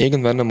dass ich dann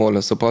irgendwann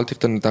einmal, sobald ich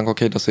dann denke,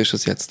 okay, das ist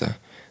es jetzt,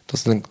 dass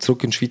ich dann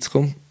zurück in die Schweiz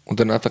komme und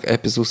dann einfach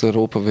etwas aus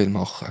Europa will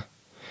machen.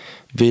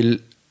 Weil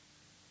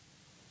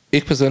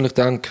ich persönlich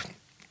denke,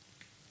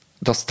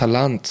 das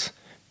Talent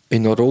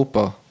in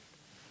Europa,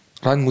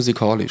 rein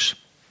musikalisch,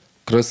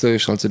 grösser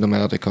ist als in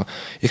Amerika.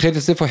 Ich rede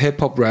jetzt nicht von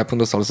Hip-Hop, Rap und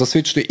das alles. Das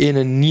würdest du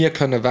ihnen nie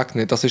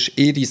wegnehmen. Das ist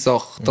ihre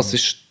Sache. Das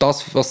ist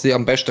das, was sie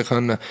am besten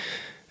können.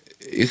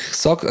 Ich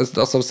sage,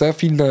 also sehr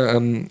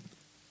viele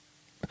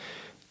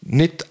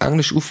nicht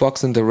englisch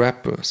aufwachsende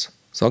Rappers,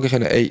 sage ich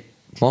ihnen, ey,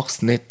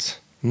 mach's nicht.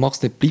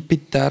 Bleib bei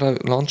dieser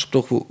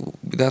Landspruch, wo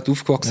du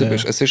aufgewachsen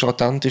bist. Es ist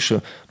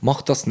authentischer.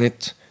 Mach das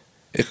nicht.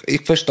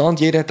 Ich verstand,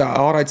 jeder hat den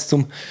Anreiz,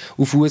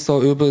 auf USA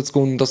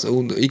überzugehen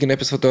und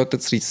irgendetwas von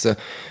dort zu reissen.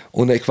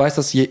 Und ich weiss,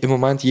 dass im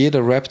Moment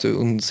jeder rappt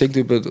und singt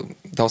über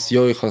das,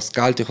 ja, ich habe das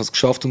Geld, ich habe es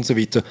geschafft und so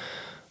weiter.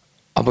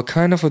 Aber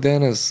keiner von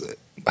denen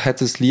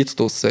hat ein Lied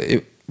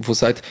draussen, wo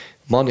sagt,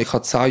 Mann, ich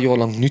habe 10 Jahre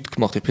lang nichts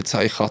gemacht. Ich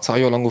habe 10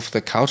 Jahre lang auf der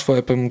Couch von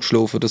jemandem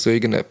geschlafen oder so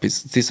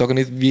irgendetwas. Die sagen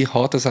nicht, wie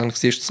hart es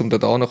eigentlich ist, um da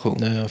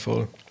hinzukommen. Ja,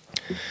 voll.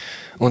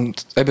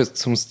 Und eben,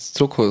 zum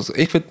Zurückkommen,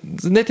 ich will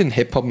nicht in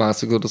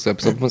Hip-Hop-mäßig oder so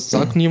etwas, aber man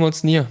sagt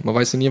niemals nie. Man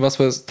weiß ja nie, was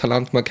für ein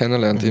Talent man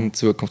kennenlernt in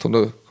Zukunft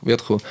oder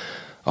wird kommen.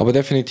 Aber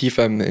definitiv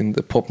in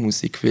der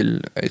Popmusik,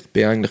 weil ich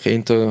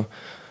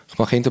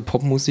mache eher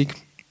Popmusik.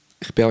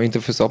 Ich bin auch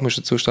eher fürs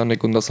Abmischen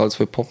zuständig und das als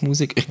für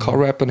Popmusik. Ich kann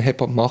Rap und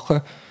Hip-Hop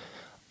machen,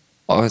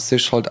 aber es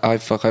ist halt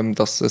einfach,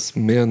 dass es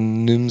mir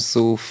nicht mehr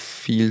so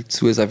viel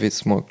zusagt, wie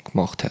es mal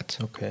gemacht hat.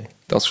 Okay.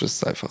 Das ist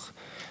es einfach.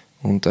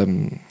 Und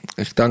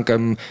ich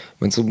denke,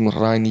 wenn es um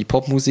reine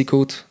Popmusik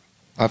geht,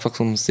 einfach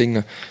zum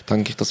Singen,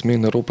 denke ich, dass wir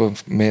in Europa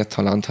mehr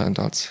Talent haben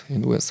als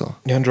in den USA.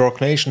 Ja, und Rock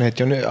Nation hat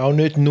ja auch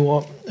nicht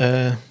nur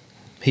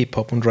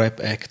Hip-Hop und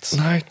Rap-Acts.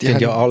 Nein, die haben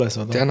ja alles,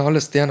 oder? Die haben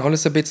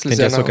alles ein bisschen. Die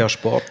haben ja sogar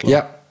Sportler.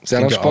 Ja, sie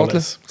haben auch Sportler.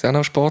 Alles. Sie haben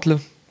auch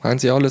Sportler. Haben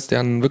sie alles, die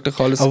haben wirklich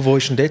alles. Aber wo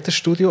ist denn dort das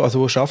Studio?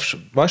 Also weißt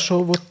du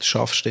schon, wo du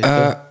schaffst?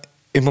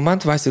 Im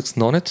Moment weiss ich es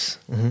noch nicht.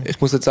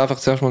 Ich muss jetzt einfach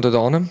zuerst mal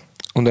da hin.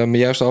 Und mein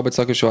erster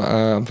Arbeitstag ist schon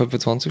am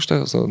 25.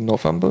 also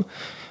November.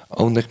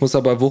 Und ich muss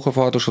aber eine Woche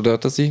vorher schon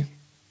dort sein,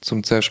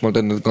 um zuerst mal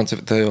den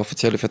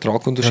offiziellen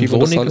Vertrag unterschreiben.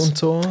 Wohnung und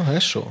so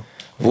hast du schon?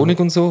 Wohnung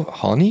und so,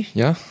 Hani,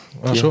 ja.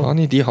 Ah, schon? Wo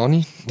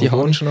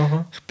wohnst du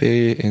nachher? Ich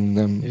bin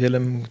in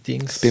welchem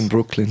Dings? Ich bin in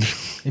Brooklyn.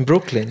 In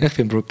Brooklyn? Ich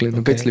bin in Brooklyn,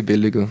 ein bisschen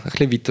billiger, ein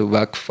bisschen weiter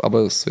weg, aber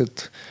es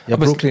wird... Ja,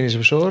 aber Brooklyn ist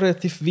aber schon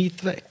relativ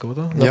weit weg,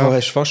 oder? Ja. Nachher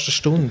hast du fast eine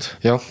Stunde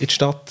in die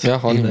Stadt.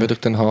 Ja, Hani rein. würde ich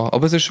dann haben,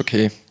 aber es ist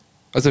okay.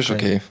 Es ist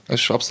okay.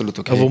 Es ist absolut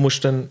okay. Aber wo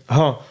musst du dann...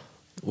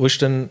 Wo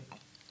ist denn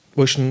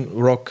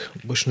Rock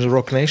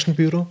Nation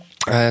Büro?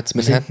 Jetzt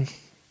Manhattan.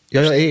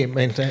 Ja,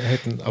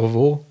 Manhattan. Aber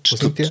wo? Wo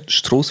sind die?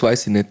 Strasse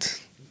weiss ich nicht.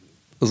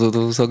 Also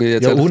da sage ich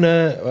jetzt Ja, ehrlich,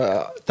 unten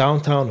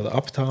Downtown oder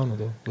Uptown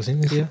oder wo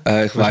sind die?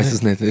 ich weiß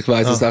es nicht. Ich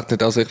weiß es echt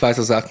nicht. Also ich weiß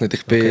es echt nicht.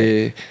 Ich bin...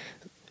 Okay.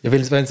 Ja,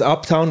 wenn es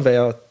Uptown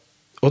wäre,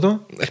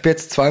 oder? Ich bin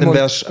jetzt zweimal...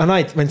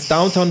 wenn es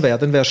Downtown wäre,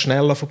 dann wäre es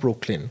schneller von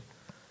Brooklyn.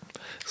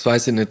 Das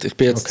weiß ich nicht. Ich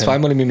bin jetzt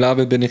zweimal in meinem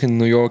Leben bin ich in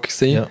New York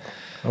gesehen. Ja.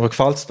 Aber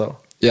gefällt es da?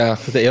 Ja.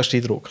 Für den ersten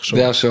Eindruck schon?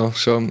 Ja,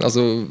 schon.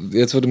 Also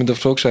jetzt würde mir die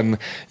Frage stellen,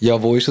 ja,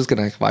 wo ist das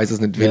genau? Ich weiß es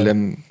nicht, weil...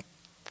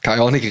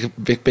 keine Ahnung,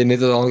 ich bin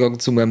nicht angegangen,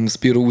 um das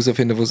Büro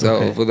herauszufinden,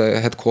 wo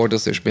der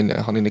Headquarters ist.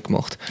 Habe ich nicht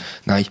gemacht.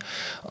 Nein.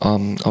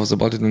 Aber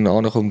sobald ich dann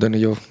ankomme, dann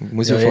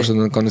muss ich mir vorstellen,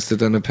 dann kann ich dir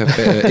dann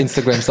per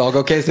Instagram sagen,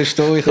 okay, es ist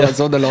da, ich habe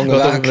so einen langen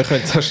Oder Weg. wir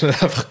können es schnell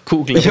einfach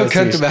googeln. Ja,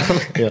 könnte man.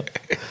 Ja.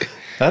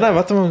 Nein,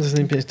 warte mal, das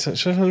nimmt mich jetzt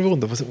schon ein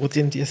Wunder, wo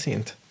die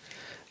sind.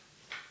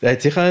 Der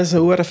hat sicher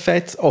ein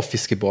fettes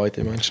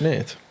Office-Gebäude, meinst du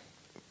nicht?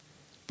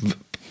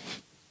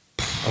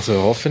 Also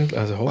hoffentlich.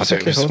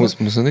 Das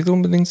muss nicht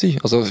unbedingt sein.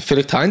 Also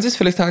vielleicht haben sie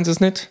es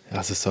nicht.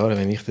 Also sorry,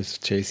 wenn ich das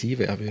Jay-Z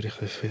wäre, würde ich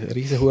ein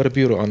riesen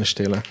Büro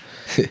anstellen.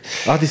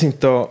 Die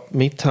sind da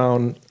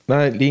Midtown,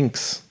 nein,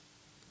 links.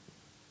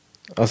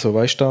 Also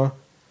weißt du da?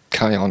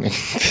 Keine Ahnung.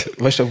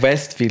 Weißt du,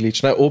 West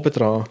Village, nein, oben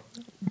dran.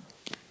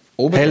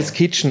 Hell's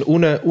Kitchen,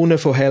 unten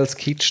von Hell's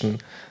Kitchen.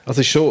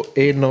 Also ist schon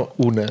eher noch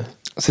unten.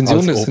 Sind sie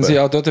unten? Sind sie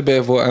auch dort,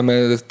 wo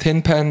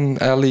Tin Pan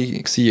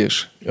Alley war?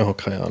 Ja,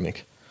 keine Ahnung.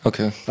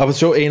 Okay. Aber es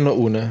ist schon eher noch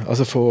unten.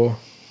 Also von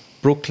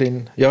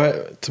Brooklyn. Ja,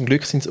 zum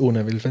Glück sind es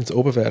unten, weil wenn es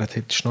oben wären,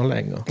 hätte es noch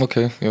länger.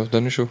 Okay, ja,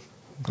 dann ist schon.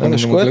 Ja,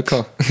 das ist gut. Glück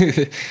gehabt.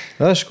 Ja,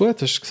 das ist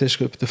gut. Du siehst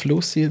den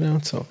Fluss hier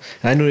und so.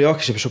 Nein, New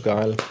York ist aber schon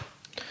geil.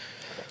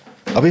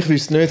 Aber ich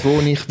wüsste nicht, wo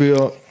ich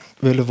wohnen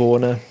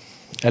würde.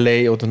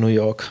 L.A. oder New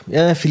York.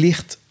 Ja,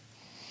 vielleicht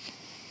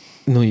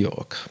New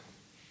York.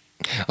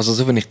 Also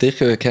so, wenn ich dich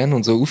kenne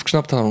und so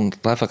aufgeschnappt habe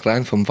und einfach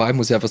rein vom Vibe,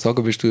 muss ich einfach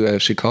sagen, bist du ein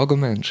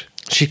Chicago-Mensch.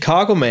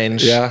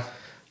 Chicago-Mensch? Ja.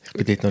 Ich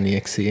bin dort noch nie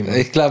gesehen. Mann.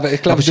 Ich glaube,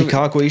 Aber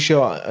Chicago ist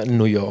ja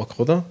New York,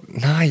 oder?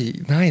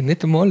 Nein,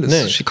 nicht einmal.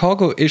 Nee.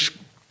 Chicago ist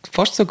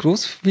fast so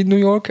groß wie New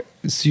York,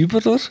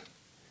 sauberer.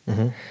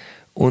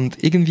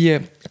 Und irgendwie,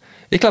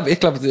 ich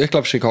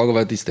glaube, Chicago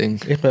wäre dein Ding.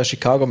 Ich bin ein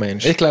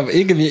Chicago-Mensch. Ich glaube,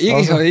 ich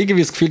Also. habe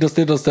irgendwie das Gefühl, dass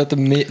dir das dort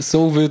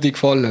so würde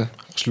gefallen.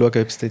 Ich schaue, ob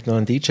es dort noch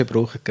einen DJ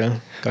braucht.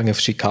 Gell? Gehe auf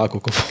Chicago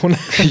gefunden.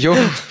 Ja,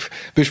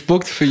 bist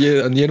booked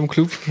für an jedem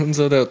Club und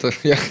so dort.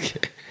 Ja, okay.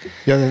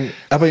 Ja,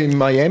 aber in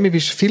Miami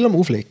bist du viel am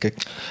Auflegen.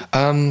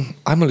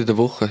 Einmal in der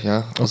Woche,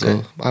 ja. Also Okay.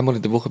 einmal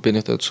in der Woche bin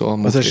ich dort schon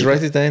am Also hast du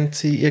Auflegen.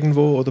 Residency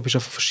irgendwo oder bist du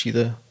einfach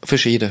verschieden?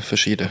 Verschieden.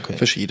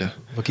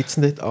 Was gibt es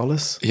denn dort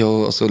alles? Ja,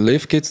 also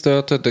Liv gibt es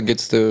dort, dann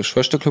gibt es den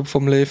Schwesterclub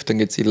vom Liv, dann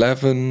gibt es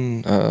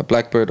 11,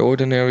 Blackbird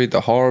Ordinary, The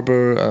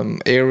Harbor,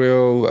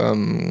 Aereo, Ja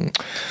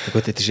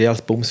gut, dort ist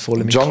alles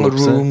bumsvoll mit Jungle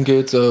Clubs, Room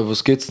gibt es,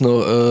 was gibt es noch?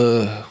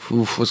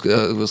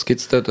 Was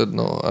gibt es dort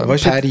noch?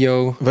 Weißt du,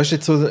 Patio. Weißt du,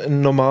 jetzt so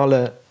ein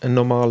normaler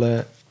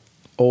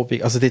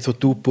Abend, also dort, wo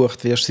du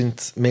gebucht wirst, sind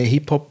es mehr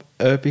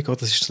Hip-Hop-Übungen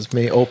oder ist das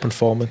mehr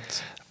Open-Format?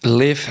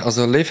 Liv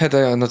hat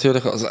ja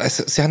natürlich, also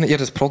sie haben ihr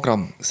das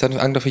Programm. Sie haben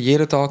eigentlich für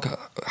jeden Tag,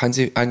 haben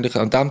sie eigentlich,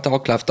 an dem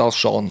Tag läuft das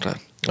Genre.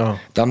 Ah. An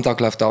dem Tag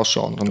läuft das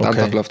Genre. Und an dem Okay.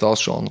 Tag läuft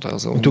das Genre.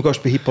 Also, Und du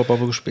gehst bei Hip-Hop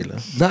aber spielen?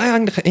 nein,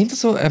 eigentlich eher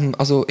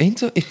so,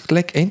 ich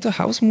lege eher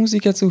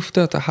Hausmusik jetzt auf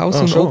der House-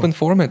 und schon. Open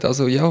Format.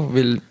 Also ja,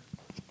 weil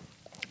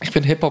ich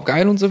finde Hip-Hop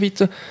geil und so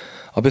weiter.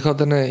 Aber ich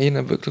habe dann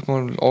ihnen wirklich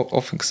mal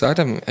offen gesagt,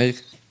 ey,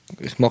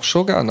 ich mache es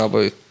schon gerne,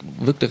 aber ich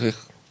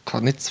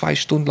kann nicht 2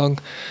 Stunden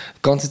lang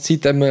die ganze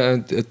Zeit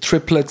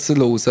Triplets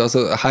hören.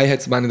 Also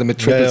Hi-Hats meine ich damit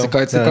Triplets. Ja, ja. Ich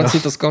kann jetzt nicht die ganze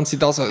Zeit das ganze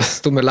das,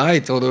 es tut mir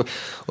leid. Oder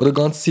die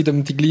ganze Zeit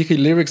die gleichen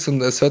Lyrics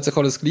und es hört sich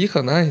alles gleich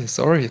an. Nein,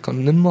 sorry, ich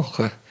kann nicht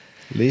machen.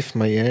 Live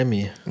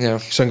Miami. Ja,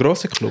 Ist das ein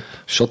grosser Club?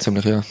 schon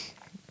ziemlich, ja.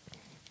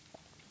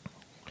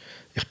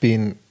 Ich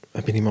bin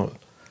immer...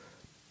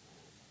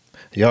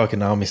 Ja,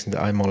 genau, wir sind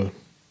einmal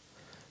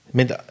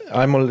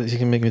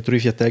irgendwie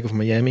 3-4 Tage auf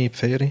Miami in die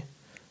Ferien.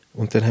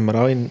 Und dann haben wir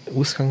auch in den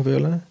Ausgang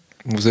wollen.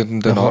 Wo sind denn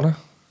denn Aha. hin?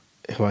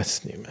 Ich weiß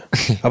es nicht mehr.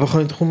 Aber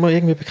kommt mir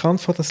irgendwie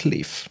bekannt vor, das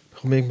lief.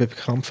 Kommt mir irgendwie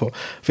bekannt vor.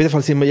 Auf jeden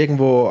Fall sind wir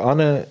irgendwo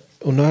an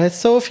und dann hat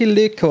so viele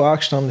Leute die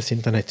angestanden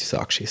sind, dann hat es uns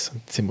angeschissen.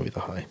 Und dann sind wir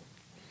wieder heim.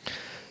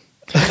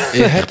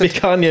 Ich bin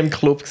gar nicht im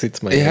Club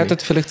gesetzt. Ihr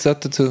hättet vielleicht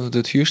zu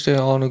der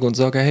Türsteher angehen und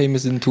sagen, hey, wir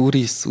sind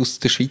Touris aus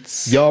der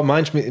Schweiz. Ja,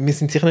 meinst du, wir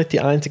sind sicher nicht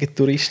die einzigen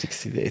Touristen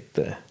gewesen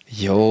dort.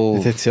 Jo.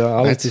 Das hat's ja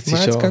alles,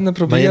 Jetzt können wir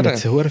probieren. Miami hat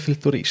sehr viele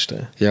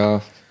Touristen.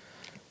 Ja.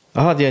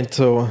 Ah, die haben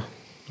so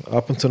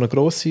ab und zu noch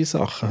grosse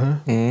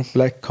Sachen. He?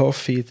 Black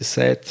Coffee, The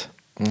Set.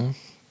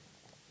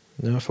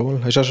 Ja,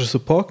 voll. Hast du auch schon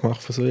Support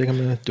gemacht von so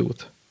irgendeinem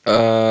Dude?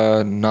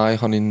 Nein,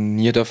 kann ich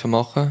nie dürfen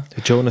machen.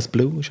 Der Jonas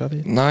Blue ist auch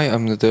dort.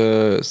 Nein,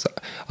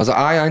 also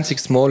ein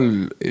einziges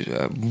Mal,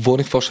 wo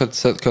ich fast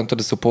könnte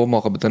das Support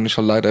machen, aber dann ist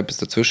halt leider etwas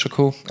dazwischen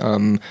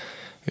gekommen.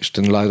 Ist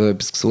dann leider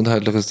etwas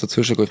Gesundheitliches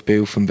dazwischen gekommen. Ich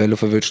bin auf dem Velo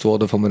verwünscht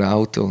worden von einem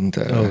Auto. Und,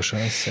 Oh,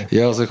 scheiße.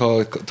 Ja, also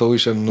da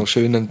ist noch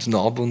schön ein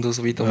Narbe und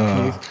so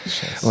weiter.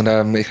 Scheiße.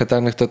 Und ich hätte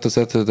eigentlich dort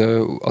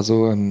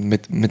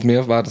mit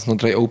mir waren das noch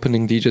 3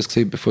 Opening-DJs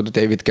gewesen, bevor der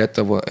David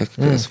Guetta,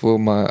 wo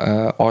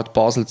mal Art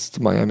Basel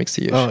zu Miami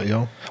war. Ah,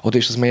 ja. Oder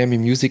ist das Miami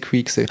Music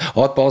Week gewesen?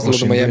 Art Basel oder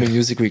Wahrscheinlich. Miami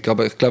Music Week,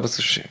 aber ich glaube, es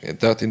ist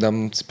dort in der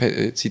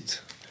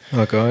Zeit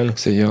Ah, geil.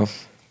 gewesen, ja.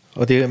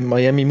 Ah, die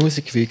Miami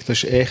Music Week,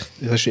 das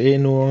ist eh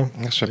nur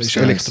Das ist etwas ist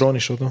Geiles.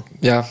 elektronisch, oder?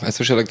 Ja, es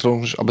ist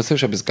elektronisch, aber es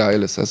ist etwas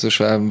Geiles. Es ist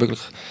wirklich,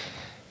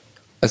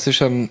 es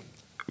ist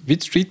wie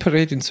die Street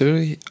Parade in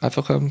Zürich,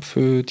 einfach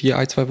für die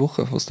 1-2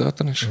 Wochen, was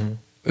dort ist.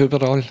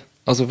 Überall,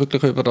 also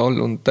wirklich überall.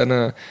 Und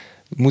dann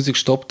Musik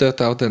stoppt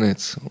dort auch dann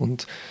nicht.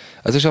 Und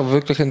es ist aber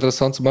wirklich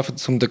interessant,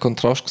 zum den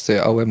Kontrast zu sehen,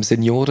 auch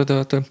Senioren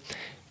dort,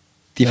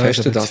 die Ja,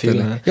 festen das das. ist viel,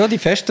 ne? Ja, die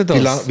festen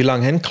das. Wie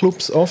lange haben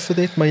Clubs offen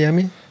dort,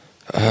 Miami?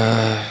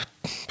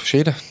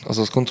 Verschieden.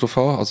 Also es kommt drauf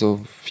an.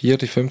 Also 4,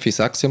 5,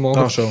 6 Uhr Ah,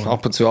 morgens. schon.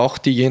 Ab und zu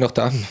 8, je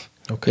nachdem.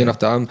 Okay. Je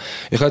nachdem.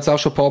 Ich habe jetzt auch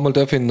schon ein paar Mal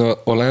in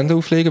Orlando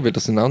auflegen, weil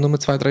das sind auch nur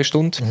 2-3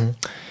 Stunden.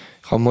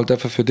 Ich habe mal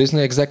für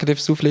Disney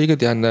Executives auflegen,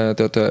 die haben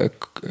dort einen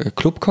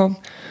Club gehabt.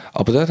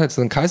 Aber dort hat es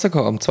einen Kaiser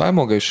gehabt. Am 2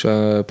 Morgen ist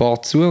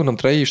Bar zu und am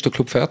 3 ist der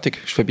Club fertig,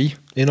 ist vorbei.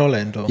 In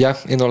Orlando? Ja,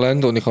 in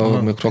Orlando. Und ich habe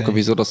mich okay. gefragt,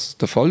 wieso das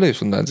der Fall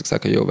ist. Und dann haben sie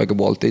gesagt, ja, wegen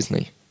Walt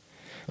Disney.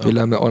 Weil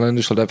Orlando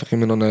ist halt einfach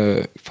immer noch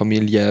eine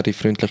familiäre,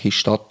 freundliche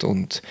Stadt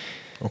und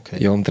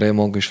Okay. ja, am 3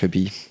 Morgen ist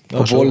vorbei.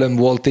 Ah, obwohl schon.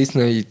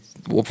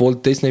 Obwohl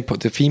Disney,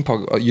 der Theme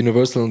Park,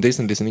 Universal und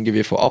Disney, die sind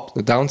irgendwie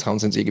Downtown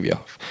sind sie irgendwie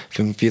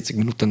 45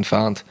 Minuten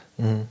entfernt.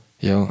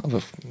 Ja,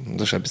 aber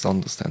das ist etwas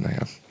anderes dann,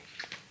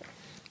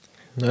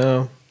 ja.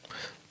 Ja.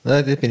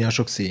 Nein, dort bin ich auch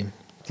schon gewesen.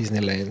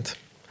 Disneyland.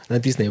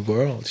 Nein, Disney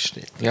World ist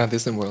dort. Ja,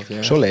 Disney World,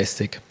 ja. Schon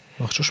lästig.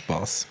 Macht schon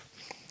Spaß.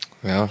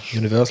 Ja,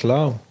 Universal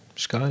auch.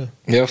 Ist geil.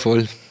 ja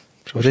voll.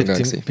 Schon Aber geil dort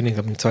gewesen. bin ich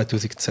glaube ich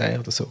 2010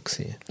 oder so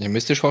gewesen. Ja,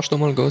 müsstest fast noch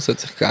mal gehen, es hat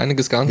sich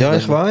einiges geändert. Ja,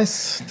 ich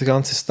weiß. Der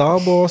ganze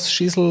Star Wars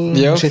Schissel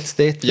Ja. ist jetzt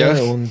dort Ja.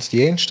 und die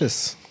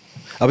Jenstes.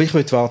 Aber ich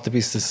würde warten,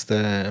 bis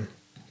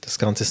das das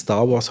ganze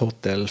Star Wars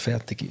Hotel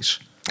fertig ist.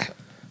 Hast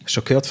du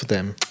schon gehört von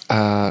dem? Ich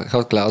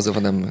habe gelesen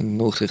von den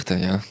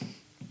Nachrichten, ja.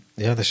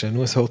 Ja, das ist ja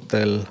nur ein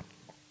Hotel,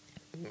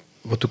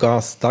 wo du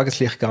das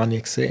Tageslicht gar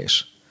nicht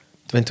siehst.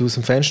 Wenn du aus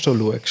dem Fenster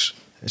schaust,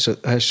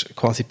 hast du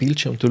quasi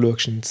Bildschirm und du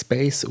schaust in den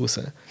Space raus.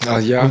 Ah,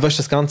 ja. Und weißt,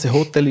 das ganze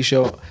Hotel ist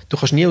ja... Du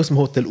kannst nie aus dem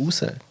Hotel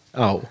raus.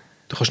 Auch.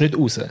 Du kannst nicht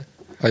raus.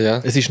 Ah,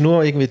 ja. Es ist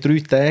nur irgendwie 3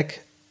 Tage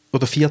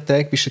oder 4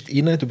 Tage bist du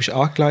drin. Du bist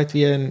angelegt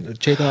wie ein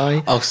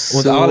Jedi. Ach so.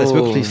 Und alles,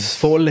 wirklich das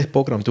volle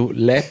Programm. Du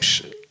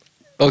lebst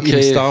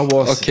im Star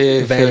Wars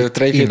für Welt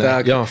 3-4 rein.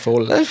 Tage. Ja,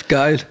 voll. Das ist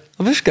geil.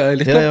 Aber das ist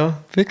geil. Ich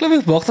Ja, glaube,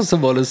 ich mache das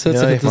einmal. Das hört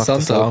sich ich mach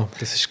interessant das an. auch.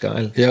 Das ist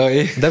geil. Ja, Und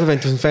eben, wenn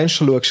du aus dem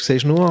Fenster schaust,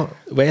 siehst du nur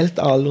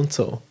Weltall und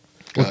so.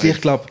 Und Geil.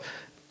 ich glaube,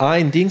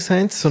 ein Ding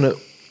haben sie, so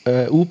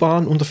eine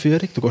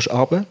U-Bahn-Unterführung. Du gehst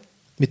runter,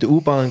 mit der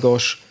U-Bahn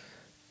gehst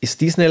ins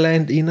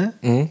Disneyland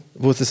rein,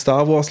 wo das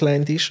Star Wars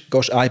Land ist.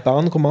 Gehst eine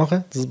Bahn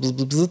machen,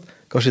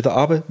 gehst wieder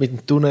runter mit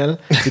dem Tunnel,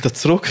 wieder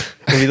zurück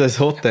und wieder ins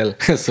Hotel.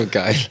 So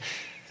geil.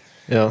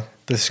 Ja,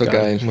 das ist So geil.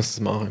 geil. Ich muss das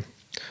machen.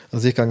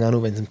 Also ich gehe auch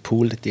nur, wenn sie einen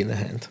Pool da drin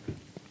haben.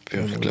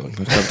 Ja, ich glaube,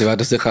 die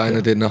werden sicher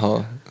einen drin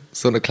haben.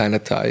 So einen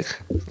kleinen Teich.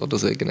 Oder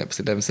so irgendetwas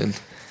in dem Sinn.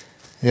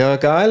 Ja,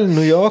 geil.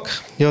 New York.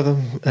 Ja,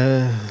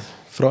 dann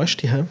freust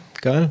du dich, he?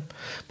 Geil.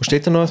 Musst du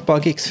dort noch ein paar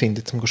Gigs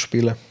finden, um zu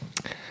spielen?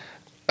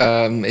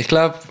 Ich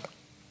glaube,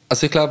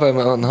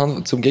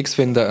 zum Gigs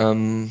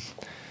finden,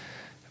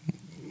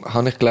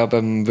 habe ich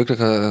glaube wirklich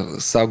einen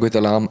sehr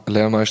guten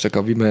Lehrmeister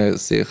gehabt, wie man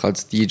sich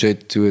als DJ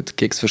tut,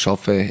 Gigs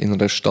verschaffen in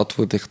einer Stadt,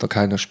 wo dich da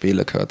keiner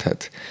spielen gehört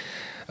hat.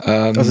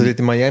 Also dort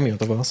in Miami,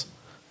 oder was?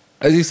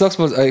 Also ich sag's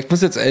mal, ich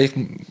muss jetzt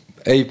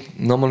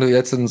nochmal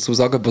jetzt so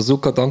sagen,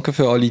 Bazooka, danke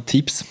für alle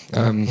Tipps.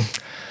 Er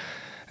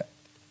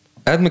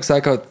hat mir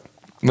gesagt,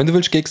 wenn du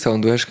willst Gigs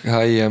haben, du hast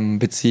keine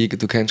Beziehung,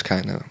 du kennst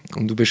keinen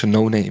und du bist ein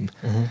No-Name,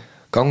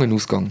 gang in den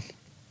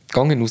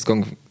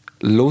Ausgang.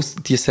 Los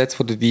die Sets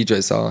von den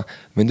DJs an.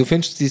 Wenn du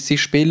findest, sie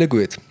spielen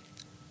gut,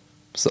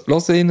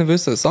 lass ihnen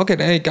wissen. Sag ihnen,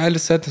 ey,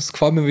 geiles Set, das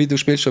gefällt mir, wie du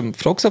spielst.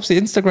 Frag sie, ob sie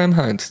Instagram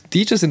haben.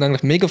 DJs sind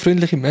eigentlich mega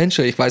freundliche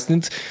Menschen. Ich weiss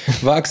nicht,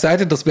 wer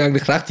gesagt hat, dass wir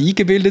eigentlich recht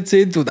eingebildet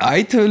sind und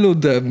eitel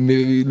und wir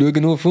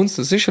schauen nur auf uns.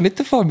 Das ist ja nicht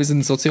der Fall. Wir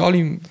sind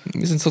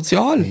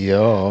sozial.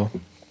 Ja.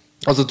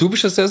 Also du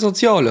bist ja sehr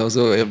sozial.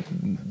 Also,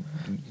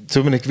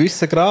 Zu einem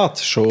gewissen Grad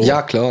schon.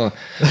 ja, klar.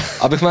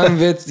 Aber ich meine,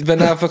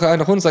 wenn einfach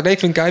einer kommt und sagt, ey, ich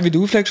finde geil, wie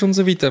du auflegst und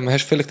so weiter, dann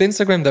hast du vielleicht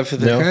Instagram, darf ich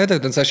dich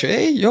reden? Dann sagst du,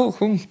 ey, ja,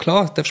 komm,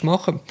 klar, darfst du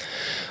machen.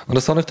 Und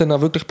das habe ich dann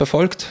auch wirklich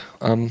befolgt.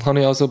 Habe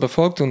ich auch so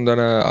befolgt und dann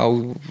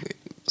auch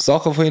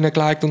Sachen von ihnen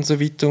geliked und so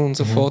weiter und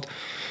so fort.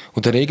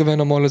 Und dann irgendwann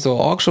einmal so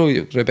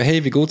angeschaut,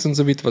 hey, wie geht's und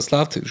so weiter, was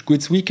läuft? Hast du ein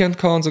gutes Weekend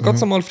gehabt und so, ganz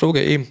normal fragen,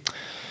 ey.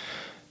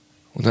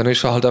 Und dann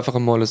ist halt einfach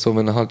einmal so,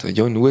 wenn halt,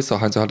 ja, in den USA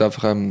haben sie halt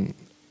einfach,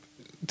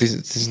 die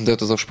sind dort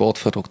so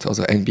sportverrückt.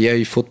 Also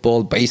NBA,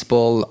 Football,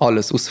 Baseball,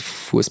 alles, außer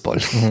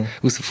Fußball.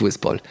 Außer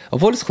Fußball.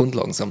 Obwohl es kommt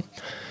langsam.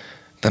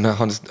 Dann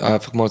habe ich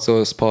einfach mal so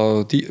ein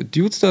paar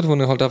Dudes dort, wo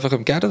ich halt einfach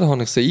im Garten, da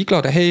habe ich sie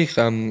eingeladen. Hey,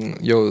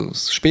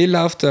 das Spiel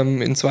läuft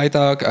in 2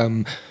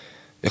 Tagen.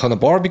 Ich habe ein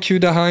Barbecue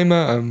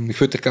daheim. Ich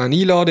würde dich gerne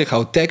einladen. Ich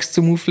habe auch Text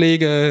zum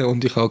Auflegen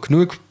und ich habe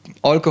genug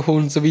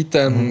Alkohol und so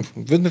weiter.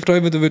 Würde mich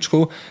freuen, wenn du kommen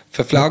würdest.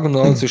 Verpflegung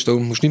und alles ist da. Du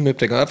musst nicht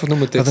mitbringen. Einfach nur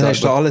mit dir Also dann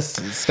hast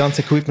du das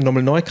ganze Equipment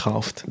nochmal neu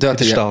gekauft? Ja, in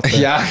den Staaten?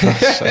 ja.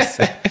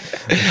 Scheiße.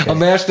 Am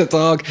ersten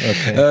Tag.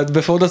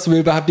 Bevor du mir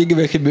überhaupt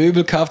irgendwelche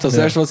Möbel gekauft hast,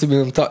 das erste, was ich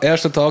mir am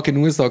ersten Tag in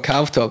den USA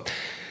gekauft habe.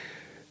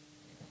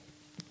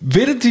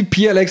 Wieder die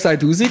PLX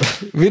 1000,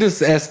 wieder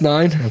das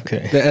S9.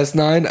 Okay. Der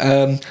S9,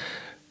 ein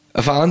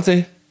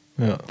Fernseher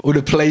und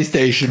eine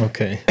Playstation.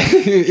 Okay.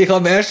 Ich habe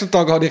am ersten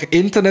Tag hatte ich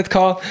Internet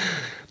gehabt.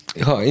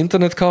 Ich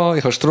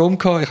habe Strom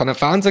gehabt, ich habe einen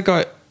Fernseher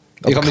gehabt.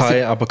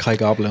 Aber keine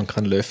Gabel und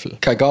kein Löffel.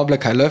 Kein Gabel,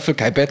 kein Löffel,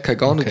 kein Bett, kein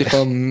gar nichts.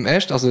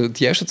 Okay.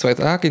 Die ersten 2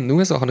 Tage in den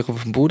USA habe ich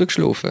auf dem Boden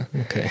geschlafen.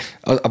 Okay.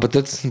 Aber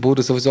dort sind die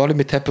Boden sowieso alle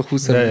mit Teppich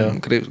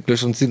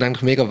raus und sind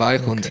eigentlich mega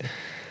weich. Und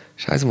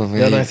Scheiße, Mann.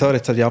 Ja, nein, sorry,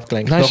 jetzt habe ich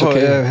abgelenkt. Nein, Nachher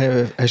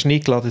okay. Hast du nie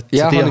eingeladen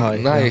Ja, zu dir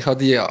heim? nein, ich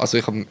habe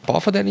ein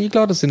paar von denen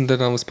eingeladen, es sind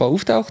dann auch ein paar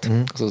auftaucht.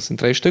 Also es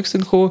sind 3 Stück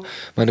sind gekommen. Wir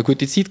haben eine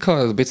gute Zeit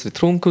gehabt, ein bisschen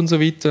getrunken und so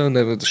weiter. Und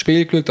dann haben wir das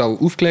Spiel geschaut, auch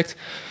aufgelegt.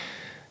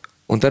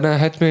 Und dann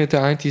hat mir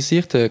der eine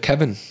Sicht, der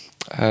Kevin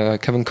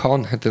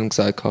Kahn, hat dann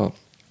gesagt,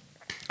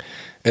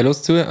 hey,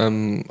 los zu,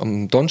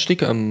 am Donnerstag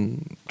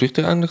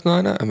bräuchte ich eigentlich noch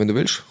einen, wenn du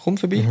willst, komm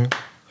vorbei.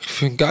 Ich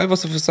finde geil,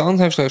 was du für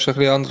Sound hast, du hast ein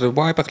bisschen andere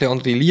Vibe, ein bisschen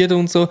andere Lieder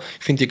und so.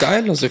 Ich finde die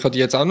geil, also ich habe die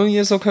jetzt auch noch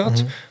nie so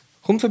gehört.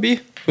 Komm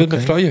vorbei, würde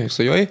mich freuen. Ich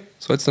so, ja,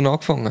 so hat es dann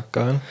angefangen.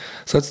 Geil.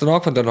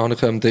 Dann habe ich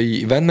den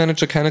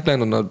Eventmanager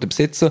kennengelernt und den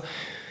Besitzer.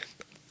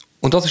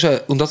 Und das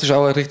ist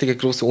auch ein richtig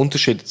grosser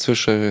Unterschied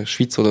zwischen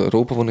Schweiz oder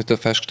Europa, den ich da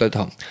festgestellt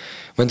habe.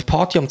 Wenn die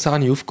Party am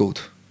 10 Uhr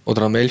aufgeht,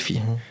 oder am 11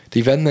 Uhr,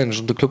 die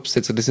Eventmanager und die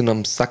Clubsitzer, die sind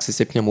am 6,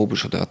 7 Uhr am Abend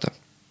schon dort.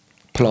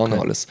 Planen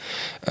alles.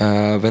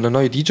 Wenn ein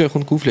neuer DJ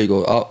kommt auflegen,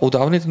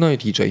 oder auch nicht ein neuer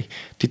DJ,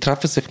 die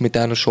treffen sich mit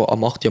denen schon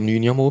am 8 Uhr, am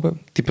 9 Uhr am Abend,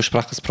 die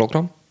besprechen das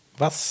Programm.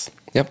 Was?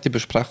 Ja, die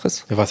besprechen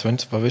es. Ja, was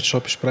willst du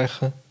schon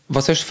besprechen?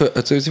 Was hast du für,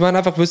 also sie wollen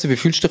einfach wissen, wie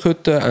fühlst du dich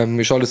heute,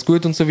 ist alles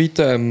gut und so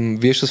weiter.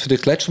 Wie ist das für dich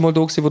das letzte Mal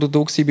da gewesen, wo du da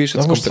gewesen bist?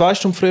 Du musst 2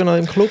 Stunden früher noch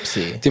im Club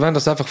sein. Die wollen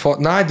das einfach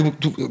nein,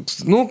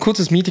 nur ein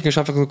kurzes Meeting ist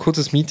einfach ein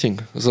kurzes Meeting.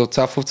 So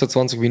 10, 15,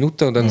 20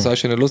 Minuten und dann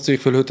sagst du ihnen, lustig,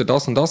 ich will heute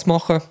das und das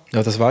machen.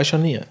 Ja, das weisst du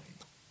ja nie.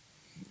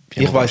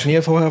 Ich weiss nie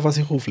vorher, was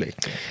ich auflege.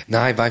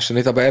 Nein, weißt du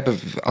nicht, aber eben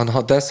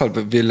anhand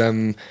deshalb,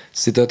 weil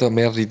sie dort auch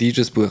mehrere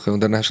DJs buchen und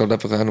dann hast du halt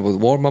einfach einen,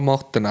 der Warm-Up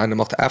macht, dann einer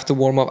macht After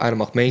Warm-Up, einer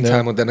macht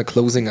Main-Time und dann ein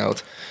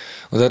Closing-Out.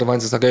 Und dann wollen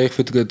sie sagen, hey, ich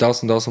würde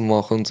das und das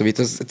machen und so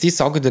weiter. Die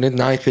sagen dir nicht,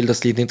 nein, ich will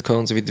das Lied nicht hören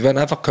und so weiter. Die werden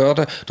einfach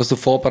hören, dass du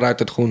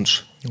vorbereitet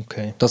kommst.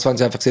 Okay. Das wollen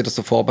sie einfach sehen, dass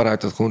du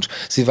vorbereitet kommst.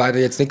 Sie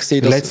werden jetzt nicht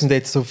sehen, dass... dass... Letztens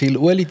jetzt so viele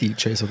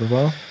Uli-DJs, oder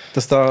was?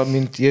 Dass da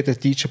jeder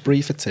DJ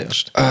briefen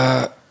zuerst?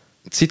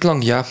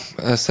 Zeitlang, ja.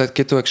 Es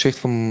gibt auch eine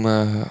Geschichte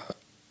vom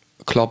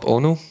Club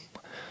Ono.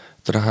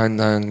 Da haben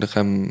eigentlich, die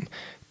haben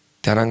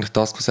eigentlich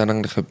das gesagt,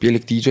 eigentlich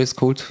billig DJs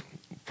geholt.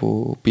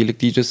 Wo billig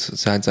DJs,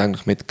 sie haben sie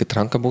eigentlich mit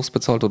Getränkenbus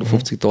bezahlt oder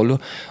 $50.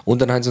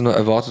 Und dann haben sie noch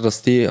erwartet,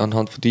 dass die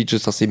anhand von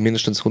DJs, dass sie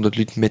mindestens 100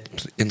 Leute mit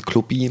in den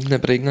Club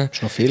bringen. Das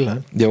ist noch viel,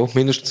 ne? Ja,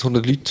 mindestens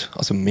 100 Leute.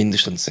 Also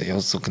mindestens, ja,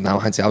 so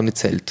genau haben sie auch nicht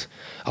zählt.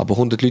 Aber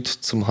 100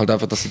 Leute, zum halt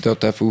einfach, dass sie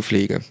dort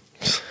auflegen.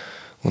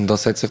 Und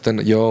das hat sich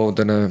dann, ja, und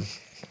dann...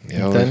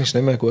 Ja, und dann ist es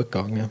nicht mehr gut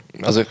gegangen.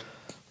 Also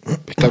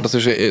ich glaube,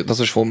 das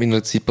ist vor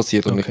meiner Zeit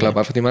passiert. Und ich glaube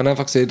einfach, die haben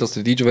einfach gesehen, dass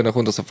der DJ, wenn er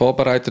kommt, dass er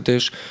vorbereitet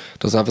ist,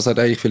 dass er einfach sagt,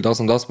 hey, ich will das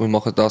und das, wir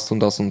machen das und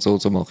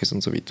so mache ich es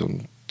und so weiter.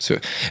 Und so.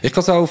 Ich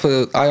kann es auch auf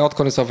eine Art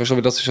kann ich sagen,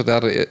 weil das ist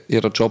ja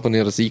ihr Job und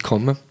ihr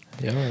Einkommen.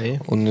 Ja, eh.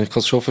 Und ich kann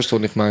es schon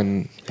verstehen, ich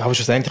meine... Ja, aber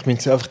schlussendlich müssen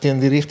sie einfach die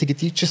richtigen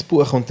DJs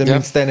buchen und dann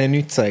müssen sie denen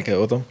nichts sagen,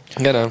 oder?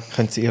 Genau.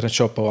 Können sie ihren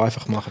Job auch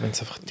einfach machen, wenn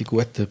sie einfach die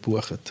Guten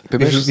buchen.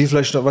 Wie viel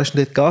weißt du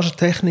die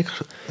Gagentechnik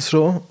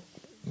schon?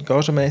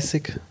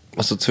 Gagenmässig?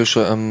 Also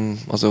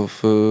also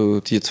für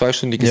die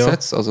 2-stündigen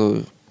Sets,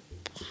 also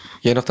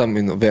je nachdem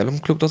in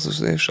welchem Club das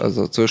ist,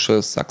 also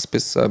zwischen 6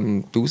 bis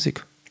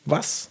 1000.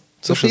 Was?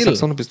 So Zwischen viel?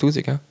 600 bis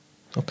 1000, ja.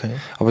 Okay.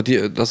 Aber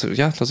das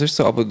ist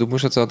so, aber du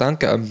musst jetzt auch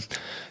denken,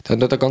 die haben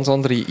dort eine ganz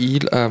andere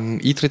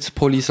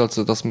Eintrittspolice,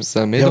 als dass wir es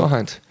mehr da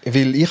haben.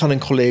 Weil ich habe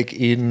einen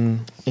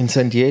Kollegen in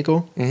San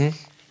Diego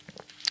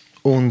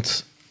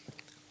und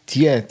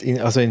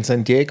also in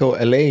San Diego,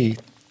 LA,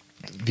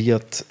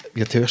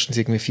 wird höchstens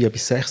irgendwie 400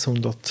 bis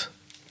 600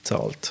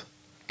 gezahlt.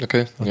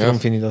 Okay. Und darum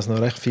finde ich das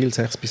noch recht viel,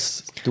 6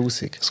 bis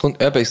 1000. Es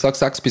kommt, ich sage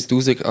 6 bis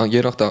 1000,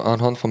 je nach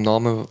anhand vom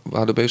Namen,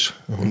 wer du bist.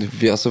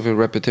 Und wie auch so viel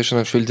Repetition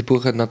hast, weil die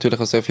buchen natürlich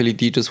auch sehr viele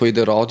DJs, die in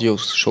den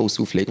Radioshows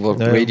auflegen,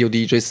 die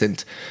Radio-DJs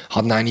sind.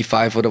 Hat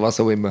 95 oder was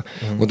auch immer.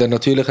 Und dann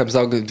natürlich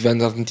sagen, wenn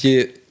dann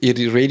die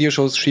ihre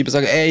Radioshows schreiben,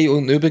 sagen, ey,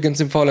 und übrigens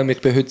im Fall,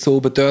 ich bin heute so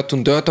oben dort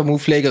und dort am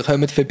Auflegen,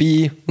 kommt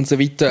vorbei und so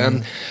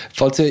weiter.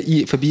 Falls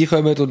ihr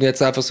vorbeikommt und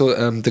jetzt einfach so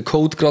den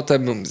Code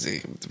gerade,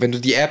 wenn du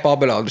die App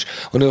abladest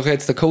und du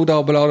jetzt den Code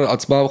abladest,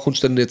 als Mann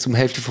kommst du dann zum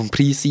Hälfte vom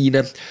Preis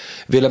rein.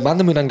 Weil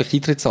Männer müssen eigentlich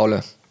Eintritt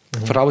zahlen.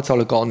 Frauen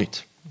zahlen gar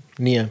nicht.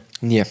 Nie?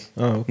 Nie.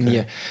 Ah, okay.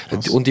 Nie.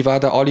 Krass. Und die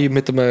werden alle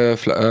mit einem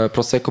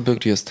Prosecco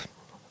begrüßt.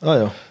 Ah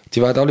ja.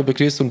 Die werden alle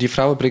begrüßt und die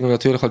Frauen bringen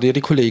natürlich halt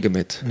ihre Kollegen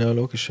mit. Ja,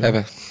 logisch. Ja.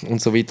 Eben.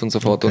 Und so weiter und so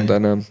fort. Okay. Und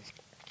dann,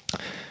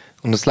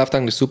 und es läuft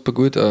eigentlich super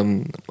gut.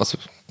 Also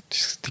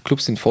die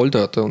Clubs sind voll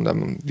dort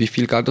und wie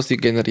viel Geld das die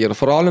generieren.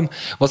 Vor allem,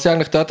 was sie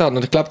eigentlich dort haben,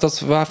 und ich glaube,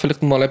 das wäre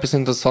vielleicht mal etwas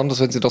Interessantes,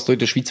 wenn sie das in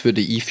der Schweiz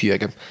würde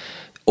einfügen.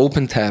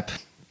 Open Tab.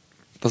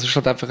 Das ist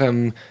halt einfach,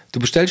 du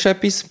bestellst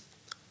etwas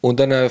und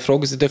dann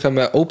fragen sie dich,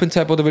 Open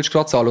Tab oder willst du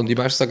gerade zahlen? Und die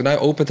meisten sagen, nein,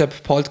 Open Tab,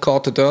 halt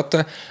Karte dort.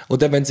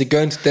 Und dann, wenn sie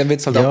gehen, dann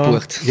wird es halt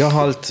abgebucht. Ja,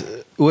 halt,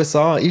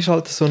 USA ist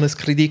halt so ein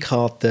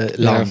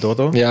Kreditkartenland,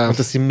 oder? Ja. Und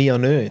das sind wir ja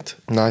nicht.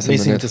 Nein, wir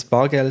sind nicht. ein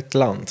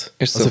Bargeldland.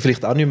 Ist so. Also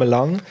vielleicht auch nicht mehr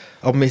lang,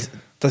 aber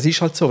das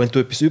ist halt so, wenn du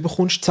etwas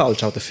überkommst,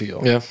 zahlst du auch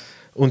dafür. Ja.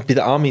 Und bei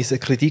den Amis, eine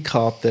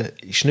Kreditkarte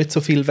ist nicht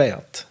so viel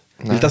wert.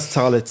 Weil das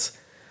zahlen jetzt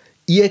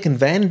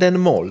irgendwann dann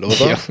mal,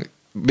 oder? Ja.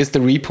 Bis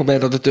der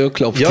Repo-Man an der Tür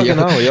klopft. Ja,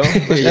 genau, ja.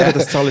 Ja.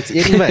 Das zahlen jetzt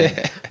irgendwann.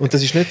 Und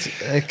das ist nicht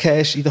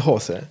Cash in der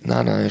Hose.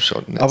 Nein,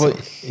 schon nicht. Aber so.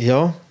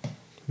 ja,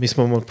 müssen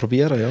wir mal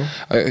probieren, ja.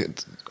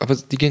 Aber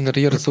die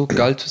generieren so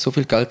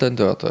viel Geld dann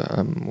dort.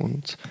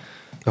 Und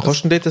Was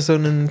kostet denn dort so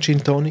einen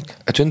Gin Tonic?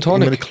 ein Gin In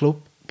Tonic? einem Club?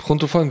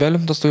 Kommt drauf an, in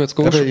welchem dass du jetzt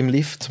gehst? Eben im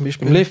Lift zum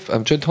Beispiel? Im Lift,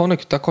 Gin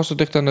Tonic, der kostet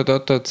dich dann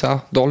dort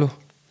 $10.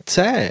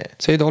 10?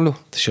 $10.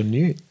 Das ist ja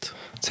nichts.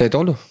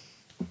 $10.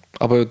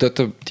 Aber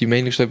dort, die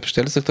wenigsten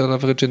bestellen sich dann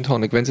einfach einen Gin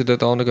Tonic. Wenn sie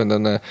dort hingehen,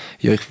 dann,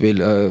 ja, ich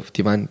will,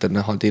 die meinen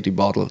dann halt ihre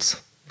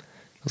Bottles.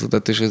 Also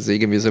das ist es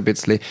irgendwie so ein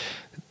bisschen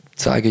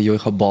zeigen, ja,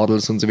 ich habe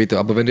Bottles und so weiter.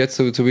 Aber wenn du jetzt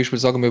so, zum Beispiel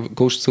sagen, wir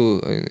gehst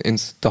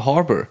ins The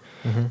Harbor,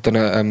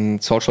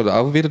 dann zahlst du halt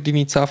auch wieder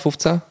deine 10,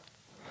 15.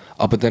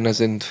 Aber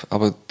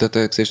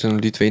dort siehst du dann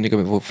Leute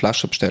weniger, die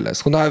Flaschen bestellen.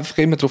 Es kommt einfach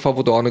immer darauf an,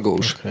 wo du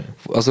hingehst. Okay.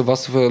 Also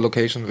was du für eine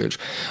Location willst.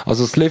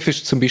 Also Sliff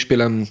ist zum Beispiel,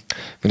 wenn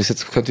ich es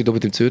jetzt könnte ich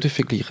mit dem Zürich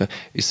vergleichen,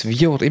 ist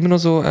Vior immer noch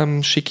so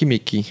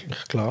schickimicki?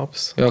 Ich glaube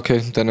es. Ja,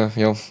 okay, dann,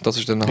 ja, das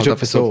ist dann halt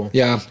einfach so.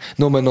 Ja,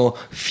 nur noch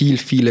viel,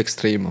 viel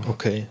extremer.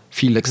 Okay.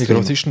 Viel extremer.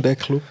 Wie groß ist denn der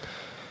Club?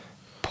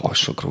 Boah, ist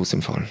schon groß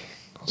im Fall.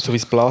 So wie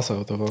das Plaza,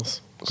 oder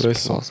was?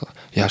 Grösser? Plaza.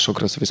 Ja, schon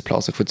grösser wie das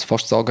Plaza. Ich würde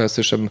fast sagen, es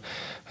ist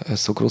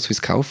so gross wie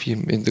das Kaufi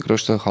in der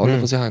grössten Halle,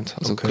 die sie haben.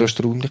 Also die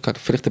grösste Räumlichkeit.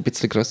 Vielleicht ein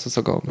bisschen grösser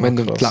sogar, wenn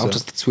du die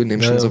Lounges dazu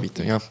nimmst und so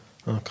weiter. Ja.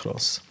 Ah,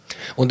 krass.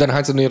 Und dann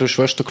haben sie noch ihren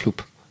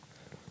Schwesterclub,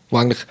 der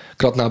eigentlich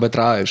gerade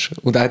nebendran ist.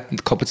 Und er hat eine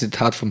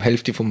Kapazität vom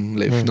Hälfte vom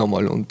Lift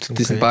nochmal. Und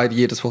die sind beide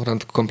jedes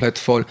Wochenende komplett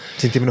voll.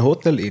 Sind die in einem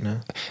Hotel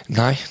rein?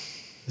 Nein.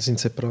 Die sind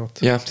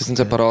separat? Ja, die sind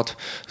separat.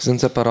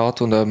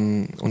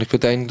 Und ich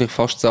würde eigentlich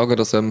fast sagen,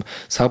 dass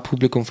das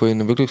Hauptpublikum von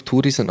ihnen wirklich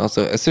Touris sind.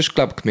 Also es ist,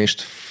 glaube ich,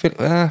 gemischt.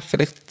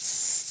 Vielleicht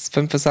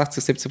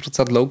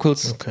 65-70%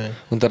 Locals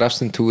und der Rest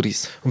sind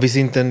Touris. Und wie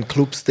sind denn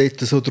Clubs dort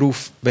so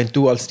drauf, wenn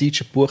du als DJ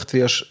gebucht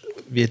wirst,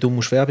 wie du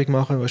musst Werbung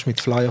machen musst,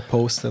 mit Flyer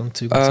posten und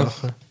Zeug und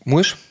Sachen?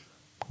 Musst,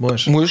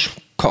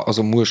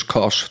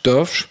 kannst,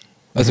 darfst.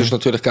 Es ist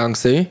natürlich gern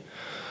gesehen.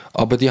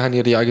 Aber die haben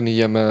ihre eigenen,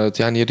 die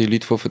haben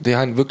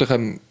wirklich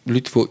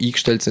Leute, die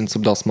eingestellt sind,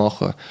 um das zu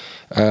machen.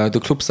 Der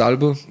Club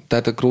selber, der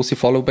hat eine grosse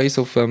Followbase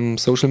auf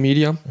Social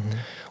Media.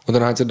 Und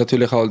dann haben sie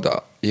natürlich halt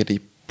ihre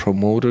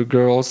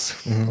Promoter-Girls.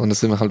 Und das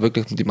sind halt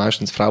wirklich die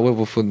meistens Frauen,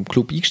 die vom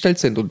Club eingestellt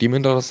sind. Und die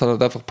müssen das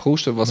halt einfach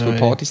posten, was für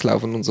Partys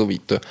laufen und so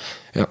weiter.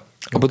 Ja.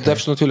 Aber du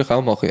darfst natürlich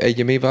auch machen. Ey,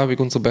 je mehr Werbung,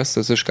 umso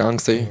besser. Das ist gern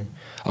gesehen.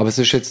 Aber es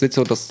ist jetzt nicht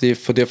so, dass die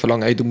von dir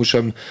verlangen, ey, du musst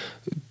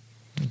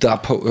der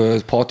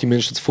Party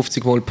mindestens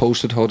 50 Mal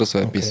gepostet haben oder so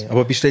etwas.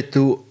 Aber bist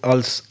du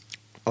als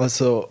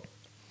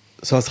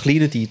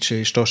kleiner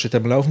DJ, stehst du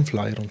dann auf dem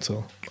Flyer und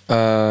so?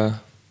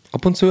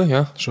 Ab und zu,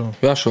 ja. Schon?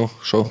 Ja, schon.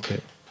 Okay.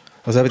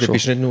 Also eben, du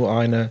bist nicht nur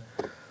einer,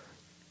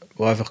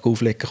 der einfach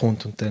auflegen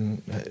kommt und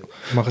dann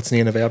macht es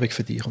nie eine Werbung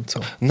für dich und so.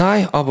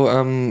 Nein,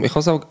 aber ich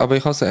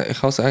habe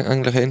es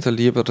eigentlich eher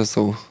lieber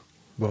so.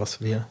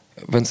 Was, wie?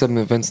 Wenn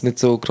es nicht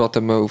so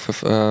gerade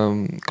auf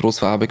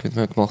grosse Werbung mit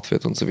mir gemacht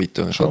wird und so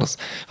weiter. Ich habe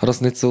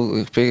das nicht so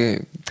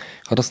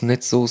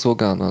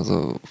gerne.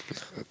 Also,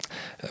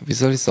 wie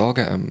soll ich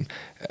sagen?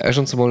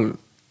 Schon zumal,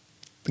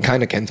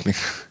 keiner kennt mich.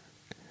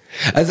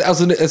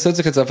 Also es hört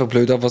sich jetzt einfach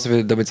blöd an, was ich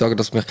will damit sagen,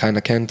 dass mich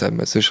keiner kennt.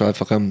 Es ist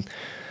einfach,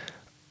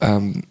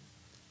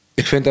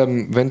 ich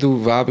finde, wenn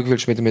du Werbung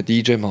willst mit einem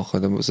DJ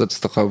machen, dann sollte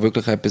es doch auch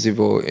wirklich etwas sein,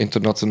 das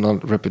international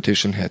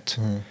Repetition hat.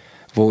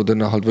 Wo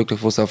dann halt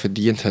wirklich was auch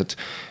verdient hat.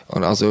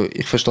 Und also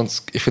ich finde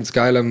es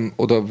geil,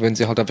 oder wenn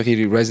sie halt einfach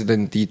ihre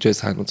Resident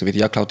DJs haben und so weiter.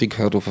 Ja klar, die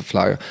gehören auf den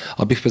Flyer.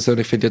 Aber ich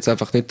persönlich finde jetzt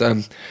einfach nicht,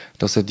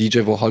 dass ein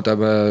DJ, der halt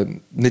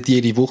nicht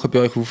jede Woche bei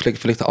euch auflegt,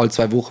 vielleicht alle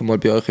 2 Wochen mal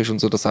bei euch ist und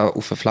so, dass auch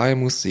auf den Flyer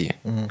muss sein.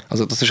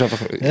 Also das ist einfach,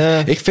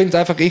 ich finde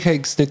einfach, ich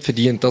hätte es nicht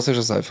verdient, das ist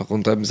es einfach.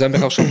 Und sie haben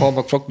mich auch schon ein paar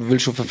Mal gefragt,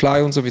 willst du auf den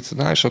Flyer und so weiter.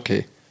 Nein, ist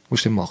okay,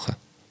 musst du machen.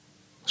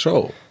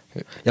 Schon?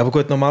 Ja, aber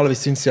gut,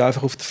 normalerweise sind sie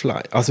einfach auf dem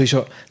Flyer. Also ist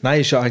ja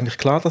eigentlich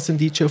klar, dass ein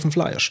DJ auf dem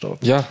Flyer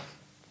steht. Ja.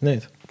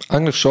 Nicht?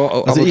 Eigentlich schon.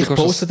 Also ich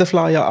poste den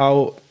Flyer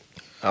auch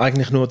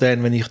eigentlich nur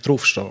dann, wenn ich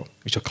draufstehe.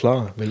 Ist ja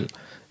klar, weil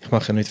ich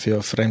mache ja nicht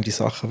für fremde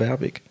Sachen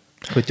Werbung.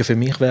 Ich will ja für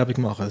mich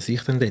Werbung machen, dass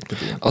ich dann dort bin.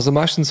 Also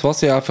meistens, was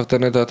sie einfach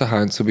dann dort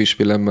haben, zum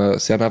Beispiel,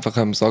 sie haben einfach,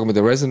 sagen wir,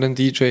 die Resident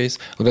DJs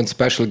und dann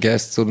Special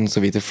Guests und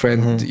so weiter,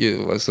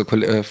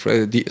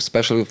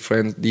 Special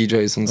Friend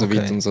DJs und so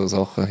weiter und so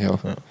Sachen, ja.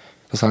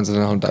 Das haben sie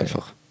dann halt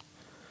einfach.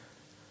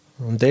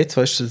 Und jetzt,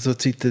 weißt du, so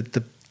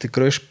der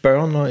grösste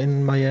Burner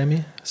in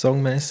Miami,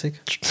 songmäßig?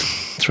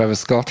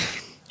 Travis Scott.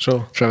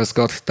 Schon? Travis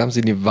Scott,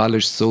 seine Welle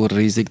ist so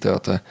riesig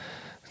dort.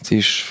 Sie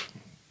ist,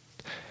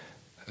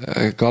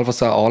 egal was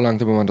er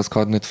anlangt, aber man das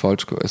geht nicht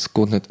falsch. Es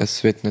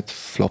wird nicht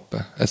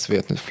floppen.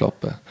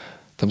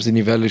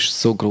 Seine Welle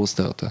ist so groß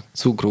dort.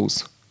 Zu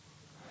groß.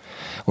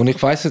 Und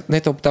ich weiß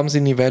nicht, ob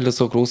seine Welle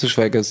so groß ist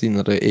wegen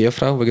seiner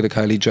Ehefrau, wegen der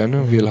Kylie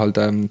Jenner, weil halt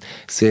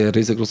sehr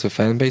riesengroße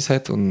Fanbase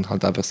hat und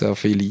halt einfach sehr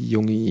viele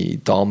junge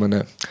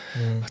Damen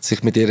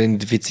sich mit ihr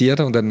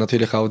identifizieren und dann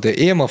natürlich auch der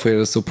Ehemann von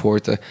ihr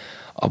supporten.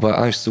 Aber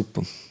er ist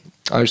super.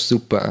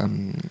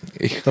 Dann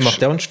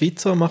macht ja auch ein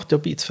Schweizer, macht ja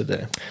Beats für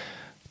den.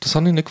 Das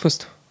habe ich nicht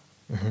gewusst.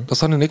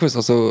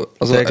 Also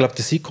ich glaube,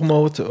 der Ceco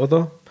Mode,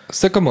 oder?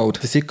 Ceco Mode?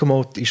 Der Ceco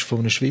Mode ist von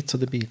einem Schweizer,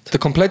 der Beat. Der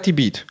komplette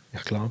Beat?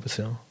 Ich glaube es,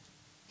 ja.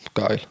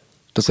 Geil.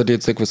 Das hat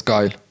jetzt etwas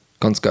geil.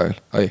 Ganz geil.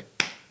 Hey,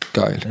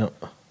 geil. Ja.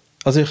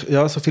 Also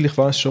so viel ich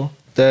weiß schon.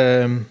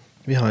 Der,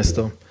 wie heisst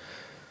der?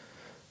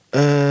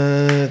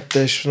 Der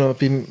war noch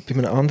bei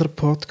einem anderen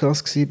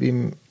Podcast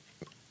gewesen,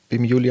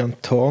 beim Julian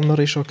Turner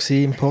war er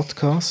im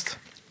Podcast.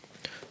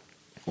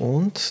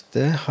 Und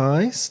der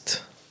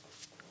heisst.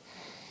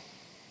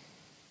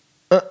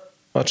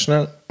 Warte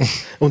schnell.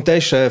 Und der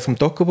ist vom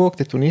Toggenburg,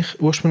 dort wo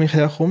ich ursprünglich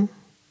herkomme.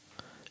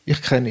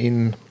 Ich kenne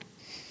ihn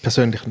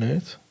persönlich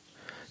nicht.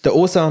 Der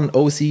Ozan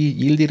OZ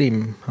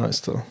Yildirim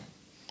heisst er.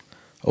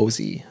 OZ.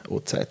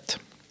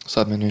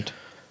 Sagt mir nicht.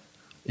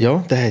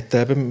 Ja, der hat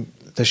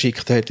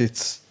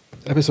jetzt,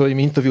 eben so im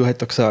Interview hat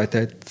er gesagt,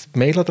 er hat die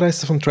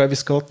Mailadresse von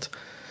Travis Scott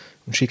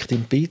und schickt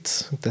ihm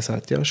Beats. Und der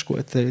sagt, ja, ist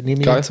gut, nimm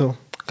ihn und so.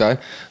 Geil.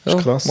 Das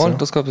ist krass. Mann,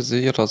 das glaube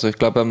ich. Also ich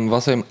glaube,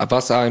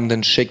 was er ihm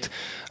dann schickt,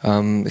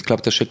 ich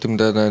glaube, der schickt ihm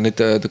dann nicht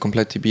der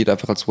komplette Beat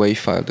einfach als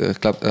Wave-File.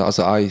 Ich glaube,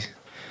 also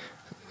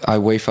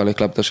iWave-File, ich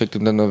glaube, der schickt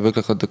ihm dann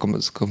wirklich die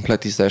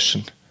komplette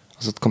Session.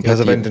 Also,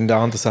 Also wenn dann der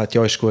andere sagt,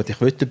 ja ist gut,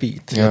 ich will den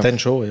Beat, ja, dann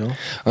schon, ja.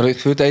 Oder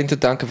ich würde eher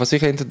denken, was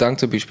ich eher denke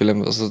zum Beispiel,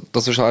 also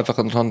das ist einfach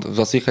anhand,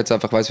 was ich jetzt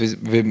einfach weiss,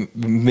 wie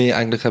wir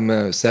eigentlich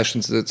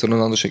Sessions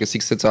zueinander schicken, sei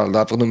es jetzt halt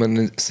einfach nur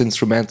ein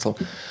Instrumental.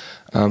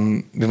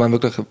 Wir wollen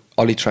wirklich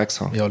alle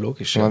Tracks haben. Ja,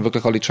 logisch. Wir wollen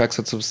wirklich alle Tracks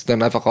haben, um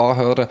dann einfach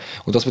anhören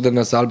und dass wir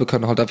dann selber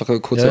können halt einfach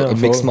kurz einen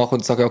Mix machen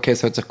und sagen, okay,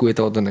 es hört sich gut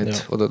an oder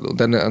nicht. Ja. Und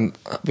dann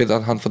wird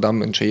anhand von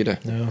dem entschieden.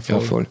 Ja, voll. Ja,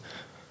 voll.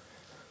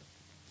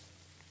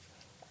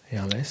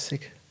 Ja,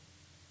 lässig.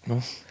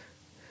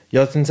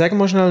 Ja, dann sagen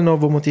wir schnell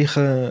noch, wo man dich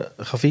kann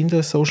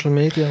finden, Social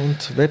Media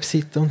und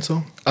Webseiten und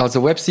so.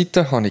 Also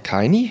Webseiten habe ich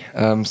keine.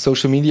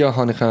 Social Media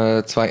habe ich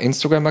 2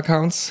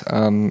 Instagram-Accounts.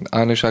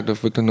 Einer ist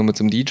eigentlich wirklich nur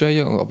zum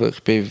DJ, aber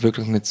ich bin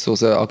wirklich nicht so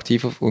sehr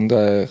aktiv und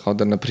ich habe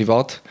dann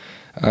privat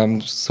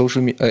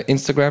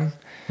Instagram.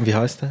 Und wie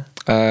heisst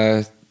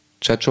der?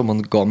 Ceco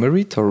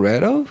Montgomery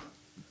Toretto.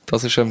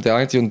 Das ist der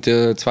eine. Und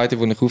der zweite,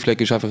 den ich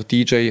auflege, ist einfach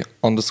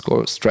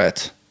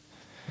DJ_Strat.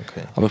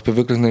 Okay. Aber ich bin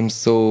wirklich nicht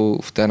so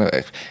auf denen.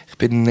 Ich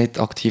bin nicht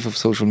aktiv auf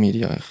Social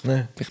Media.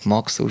 Ich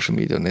mag Social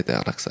Media nicht,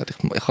 ehrlich gesagt.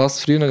 Ich habe es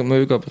früher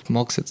mögen, aber ich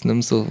mag es jetzt nicht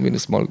mehr so, wie ich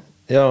es mal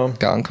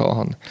gerne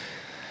hatte.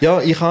 Ja,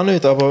 ich auch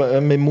nicht,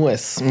 aber man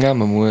muss. Ja,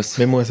 man muss.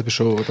 Man muss aber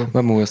schon, oder?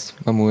 Man muss.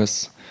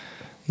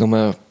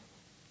 Nur,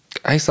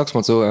 ich sag's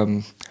mal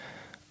so,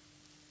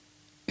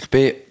 ich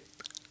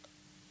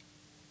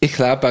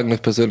lebe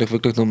eigentlich persönlich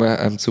wirklich nur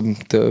um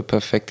den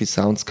perfekten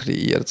Sound zu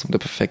kreieren, um den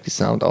perfekten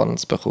Sound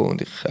anzubekommen.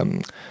 Und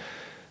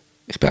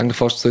ich bin eigentlich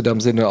fast so in dem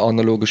Sinne ein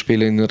analoger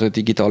Spieler in einer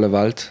digitalen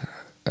Welt.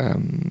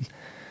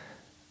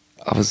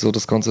 Aber so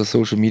das ganze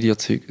Social Media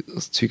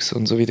Zeugs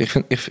und so weiter,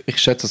 ich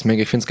schätze das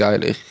mega, ich finde es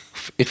geil.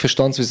 Ich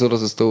verstehe, wieso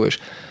das es da ist.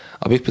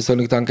 Aber ich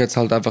persönlich denke jetzt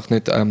halt einfach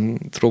nicht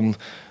darum.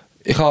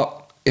 Ich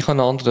habe einen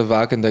anderen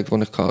Weg entdeckt, wo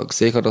ich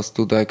gesehen habe, dass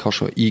du da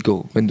schon eingehen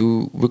kannst. Wenn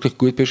du wirklich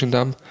gut bist in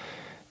dem,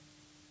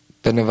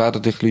 dann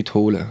werden dich Leute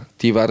holen.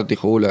 Die werden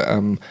dich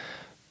holen.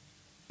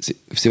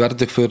 Sie werden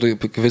dich für einen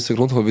gewissen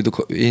Grund holen, weil du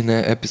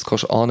ihnen etwas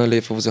kannst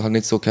anliefern, was sie halt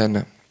nicht so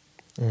kennen.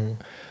 Mhm.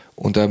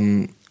 Und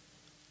wenn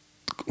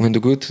du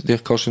gut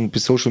dich kannst bei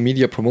Social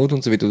Media promoten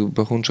und so weiter, du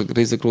bekommst einen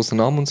riesengroßen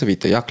Namen und so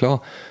weiter, ja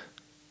klar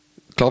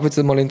wird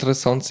es mal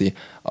interessant sein.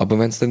 Aber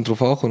wenn es dann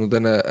darauf ankommt und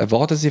dann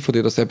erwarten sie von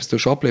dir, dass du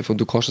etwas abliefern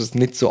und du kannst es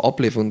nicht so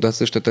abliefern und das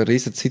ist dann der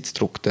riesen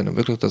Zeitdruck. Dann.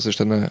 Wirklich, das ist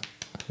dann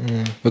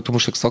wirklich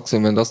musst du gesagt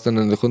sein, wenn das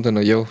dann kommt,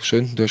 dann ja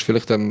schön, du hast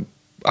vielleicht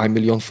 1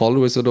 Million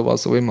Followers oder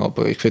was auch immer,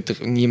 aber ich will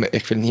niemand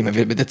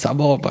mit dir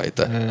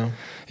zusammenarbeiten.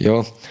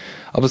 Ja.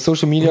 Aber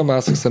Social Media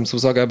mäßig, so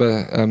sagen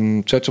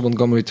eben, Ceco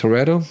Montgomery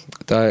Toretto,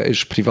 der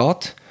ist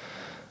privat,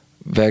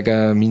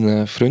 wegen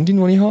meiner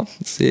Freundin, die ich habe.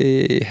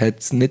 Sie hat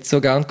es nicht so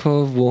gern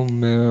gehabt, wo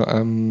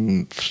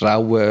wir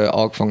Frauen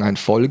angefangen haben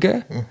zu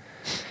folgen.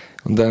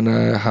 Und dann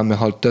haben wir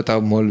halt dort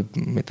auch mal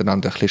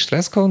miteinander ein bisschen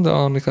Stress gehabt und dann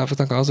habe ich einfach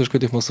gedacht, also ist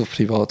gut, ich muss auf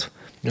privat.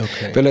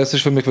 Okay. Weil es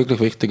ist für mich wirklich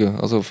wichtiger.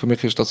 Also für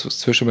mich ist das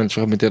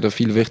Zwischenmenschliche mit dir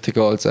viel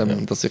wichtiger, als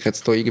dass ich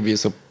jetzt da irgendwie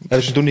so...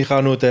 Also du ich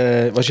auch noch in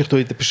der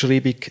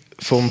Beschreibung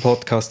vom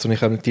Podcast und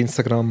ich habe die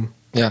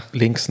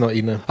Instagram-Links noch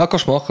rein.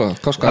 Kannst du machen.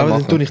 Kannst du gerne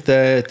machen. Aber dann tue ich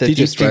den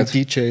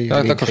DJ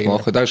ja, das kannst du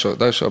machen. Das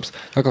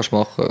kannst du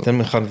machen.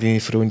 Dann kann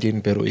deine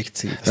Freundin beruhigt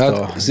sein.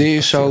 Ja, sie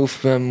ist auch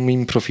auf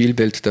meinem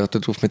Profilbild da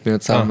drauf mit mir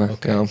zusammen.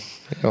 Okay.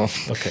 Ja.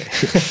 Okay.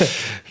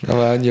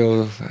 Aber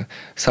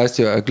das heisst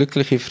ja, eine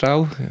glückliche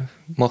Frau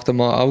macht den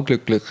Mann auch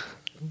glücklich.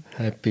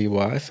 Happy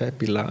Wife,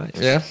 Happy Life.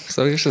 Ja,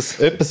 so ist es.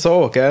 Etwa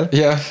so, gell?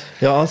 Ja.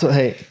 Ja, also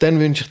hey, dann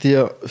wünsche ich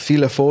dir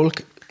viel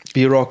Erfolg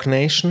bei Rock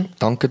Nation.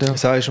 Danke dir.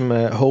 Sagst du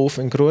einem Hof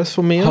einen Gruß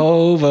von mir?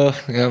 Hove,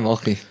 ja,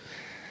 mach ich.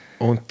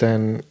 Und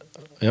dann,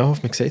 ja,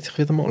 hoffe man sieht sich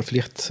wieder mal,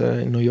 vielleicht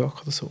in New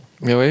York oder so.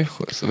 Ja,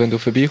 also, wenn du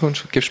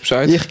vorbeikommst, gibst du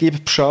Bescheid. Ich gebe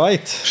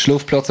Bescheid.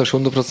 Schlafplatz hast du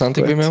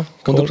 100%ig bei mir.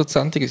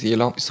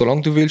 100%ig,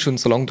 solange du willst und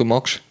solange du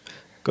magst.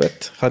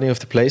 Gut, kann ich auf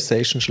der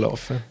Playstation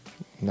schlafen?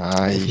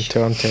 Nein. Auf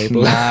dem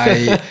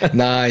Turntable?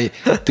 Nein.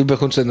 Du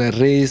bekommst ein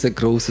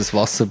riesengroßes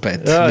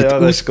Wasserbett ja, mit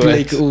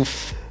Ausblick auf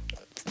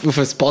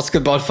ein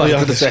Basketballfeld.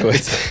 Ja, das ist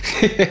gut.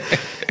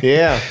 Ja,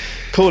 yeah.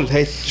 Cool.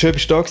 Hey, schön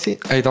bist du da gewesen.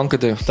 Hey, danke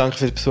dir. Danke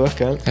für den Besuch,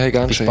 gell? Hey,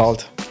 gerne. Bis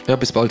bald. Ja,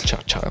 bis bald.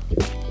 Ciao, ciao.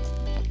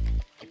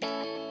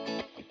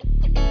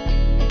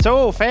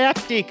 So,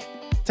 fertig.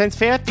 Jetzt haben sie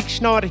fertig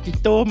geschnarrt, die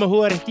dummen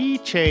Huren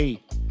DJ.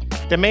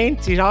 Der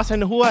Mensch ist auch so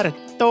ein Huren,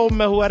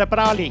 dummer Huren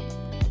Bralli.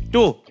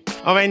 Du,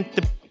 auch wenn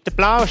du den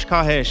Plausch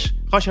hast,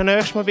 kannst du ja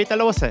nächstes Mal wieder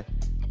hören.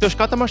 Du musst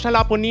gerade mal schnell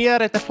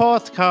abonnieren, den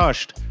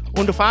Podcast.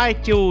 Und auf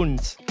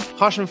iTunes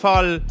kannst du im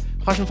Fall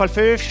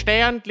 5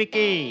 Sterne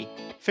geben.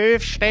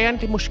 5 Sterne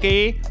musst du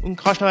geben und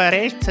kannst noch eine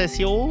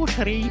Rezension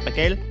schreiben,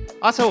 gell?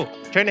 Also,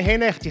 schöne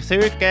Hinrichtung, ich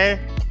sage, gell?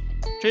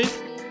 Tschüss.